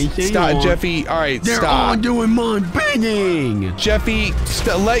Jeffys. Yes, Stop, Jeffy. All right, They're all doing my bidding. Jeffy,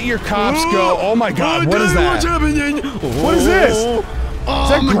 let your cops go. Oh my God, what is that? What's happening? What is this? Is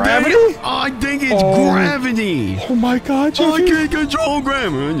that gravity? I think it's gravity. Oh my God, Jeffy. I can control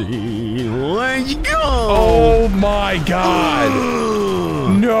gravity. Let's go. Oh my God.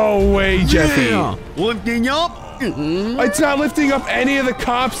 No way, Jeffy. Yeah. Lifting up. It's not lifting up any of the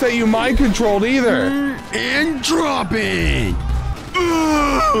cops that you mind controlled either. And drop it.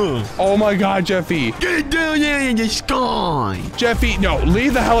 Oh my God, Jeffy. Get down there in the sky. Jeffy, no,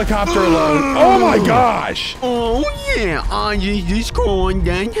 leave the helicopter alone. Oh my gosh. Oh yeah, I just destroyed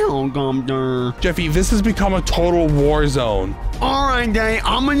that helicopter. Jeffy, this has become a total war zone. Alright, Daddy,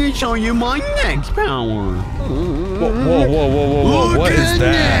 I'm gonna show you my next power. Whoa. What is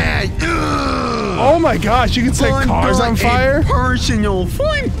that? Oh my gosh, you can set cars on fire? A personal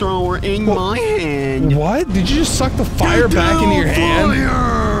flamethrower in my hand. What? Did you just suck the fire back into your hand?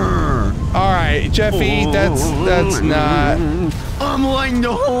 Alright, Jeffy, that's not... I'm lighting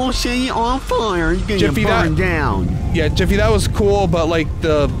the whole city on fire. It's gonna burn down. Yeah, Jeffy, that was cool, but like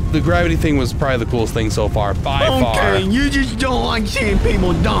the gravity thing was probably the coolest thing so far, by far. Okay, you just don't like seeing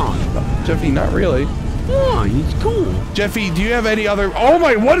people die. Jeffy, not really. Why? It's cool. Jeffy, do you have any other... Oh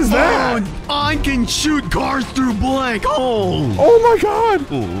my, what is that? I can shoot cars through black holes. Oh my God.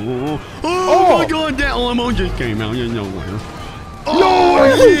 Oh my God, that limo just came out of nowhere. No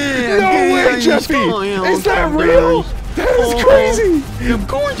way! No way, Jeffy! Is that real? That is crazy! Of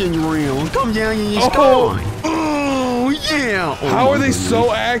course it's real. It comes down in the sky. Oh, yeah! How are they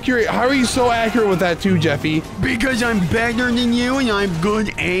so accurate? How are you so accurate with that too, Jeffy? Because I'm better than you and I have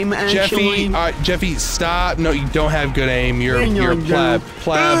good aim, actually. Jeffy, stop. No, you don't have good aim. You're pleb.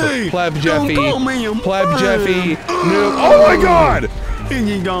 Pleb Jeffy. Pleb Jeffy. No. Oh my God!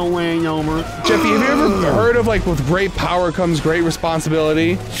 He's going over. Jeffy, have you ever heard of like with great power comes great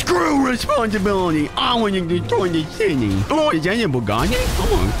responsibility? Screw responsibility. I want to destroy the city. Oh, is that a Bugatti?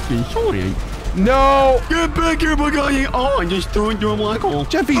 Come on, destroy it. No! Get back here, Bugatti! Oh, I just threw it through a black hole.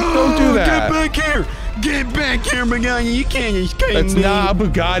 Jeffy, don't do that. Get back here! Get back here, Bugatti! You can't escape That's me. not a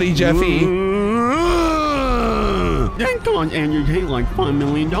Bugatti, Jeffy. That cost Andrew like $5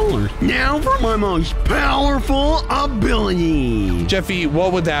 million. Now for my most powerful ability. Jeffy,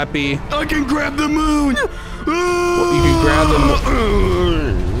 what would that be? I can grab the moon. Well, you can grab the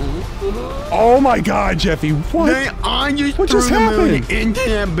moon. Oh my God, Jeffy! What? I just threw the moon into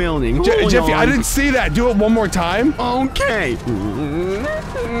that building. Jeffy, I didn't see that. Do it one more time. Okay.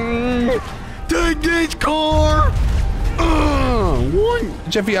 Take this car. What?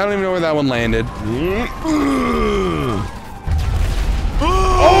 Jeffy, I don't even know where that one landed.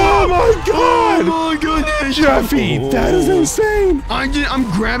 Oh my God! Oh my goodness! Jeffy, that is insane. I'm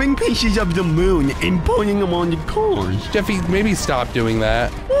grabbing pieces of the moon and putting them on the cars. Jeffy, maybe stop doing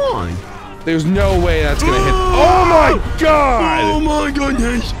that. Why? There's no way that's gonna hit. Oh my God! Oh my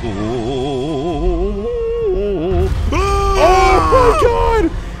goodness! Oh my God!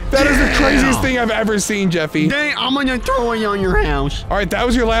 That is the craziest thing I've ever seen, Jeffy. Dang, I'm gonna throw it on your house. All right, that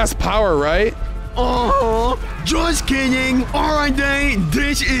was your last power, right? Just kidding. All right, Dang,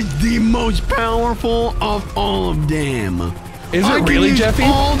 this is the most powerful of all of them. Is it really, Jeffy?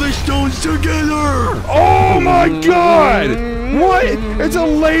 All the stones together. Oh my God! What? It's a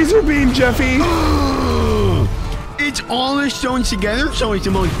laser beam, Jeffy. It's all the stones together, so it's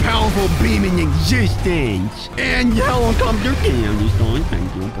the most powerful beam in existence. And the helicopter can understand.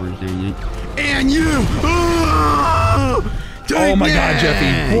 Thank you for saying it. And you. Oh my God,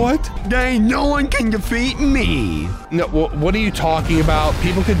 Jeffy. What? No one can defeat me. No, what are you talking about?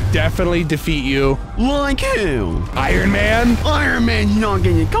 People could definitely defeat you. Like who? Iron Man? Iron Man's not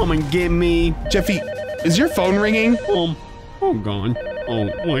gonna come and get me. Jeffy, is your phone ringing? Oh God. Oh,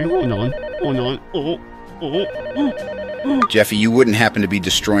 wait, hold on. Oh. Jeffy, you wouldn't happen to be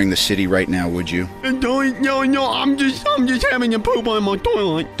destroying the city right now, would you? No, I'm just having a poop on my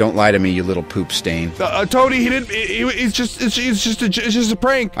toilet. Don't lie to me, you little poop stain. Tony, he didn't. It's just a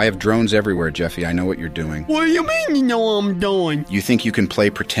prank. I have drones everywhere, Jeffy. I know what you're doing. What do you mean you know what I'm doing? You think you can play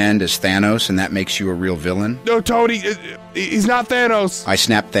pretend as Thanos and that makes you a real villain? No, Tony, he's not Thanos. I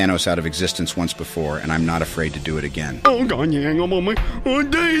snapped Thanos out of existence once before, and I'm not afraid to do it again. Oh god, yeah, oh,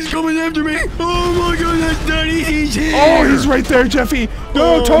 Daddy's coming after me. Oh my goodness, Daddy, he's here. Oh, he's right there, Jeffy.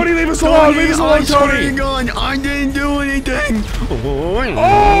 No, Tony, leave us alone. Leave us alone, Tony. God, I didn't do anything.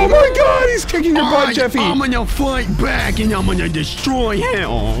 Oh my God, he's kicking your butt, Jeffy. I'm gonna fight back and I'm gonna destroy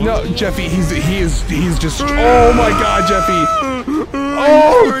him. No, Jeffy, he's just. Oh my God, Jeffy.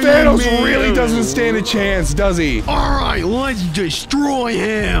 Oh, Thanos really doesn't stand a chance, does he? All right, let's destroy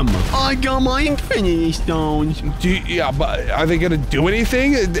him. I got my Infinity Stones. Yeah, but are they gonna do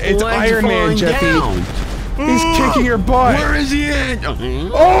anything? It's let's Iron Man, Jeffy. Out. He's kicking your butt. Where is he at?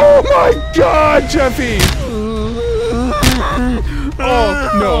 Oh my God, Jeffy!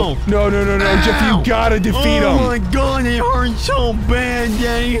 Oh, no, Jeffy, you gotta defeat him. Oh my God, it hurts so bad,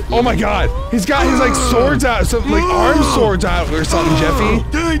 Daddy. Oh my God, he's got his like swords out, so like arm swords out or something, Jeffy.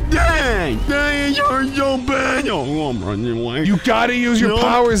 Dad, it hurts so bad. Oh, I'm running away. You gotta use your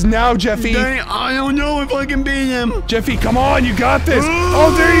powers now, Jeffy. Daddy, I don't know if I can beat him. Jeffy, come on, you got this.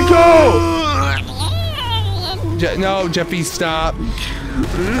 Oh, there you go. No, Jeffy, stop.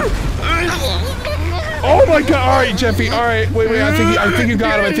 Oh my God! All right, Jeffy. All right, wait. I think you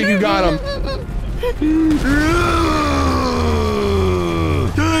got him.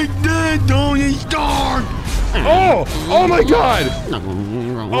 Dad, Tony Stark. Oh my God!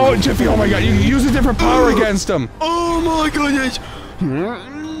 Oh, Jeffy. Oh my God! You use a different power against him. Oh my goodness.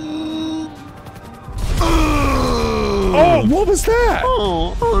 Oh, what was that?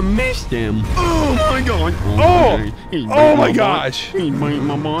 Oh, I missed him. Oh my God. Oh my gosh. He's biting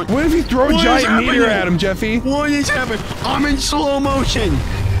my butt. What if you throw a giant meteor at him, Jeffy? What is happening? I'm in slow motion.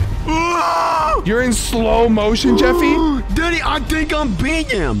 You're in slow motion, Jeffy? Daddy, I think I'm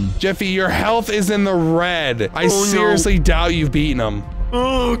beating him. Jeffy, your health is in the red. I seriously doubt you've beaten him.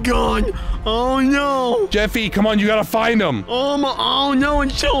 Oh God! Oh no! Jeffy, come on, you gotta find him. Oh no,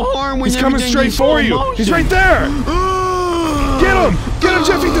 it's so hard when he's coming straight for you. He's right there. Get him,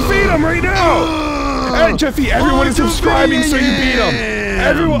 Jeffy, defeat him right now. Hey, Jeffy, everyone is subscribing so you beat him.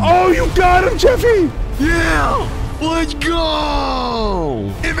 Everyone, oh, you got him, Jeffy. Yeah. Let's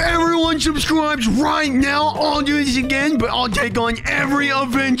go! If everyone subscribes right now, I'll do this again, but I'll take on every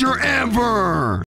Avenger ever!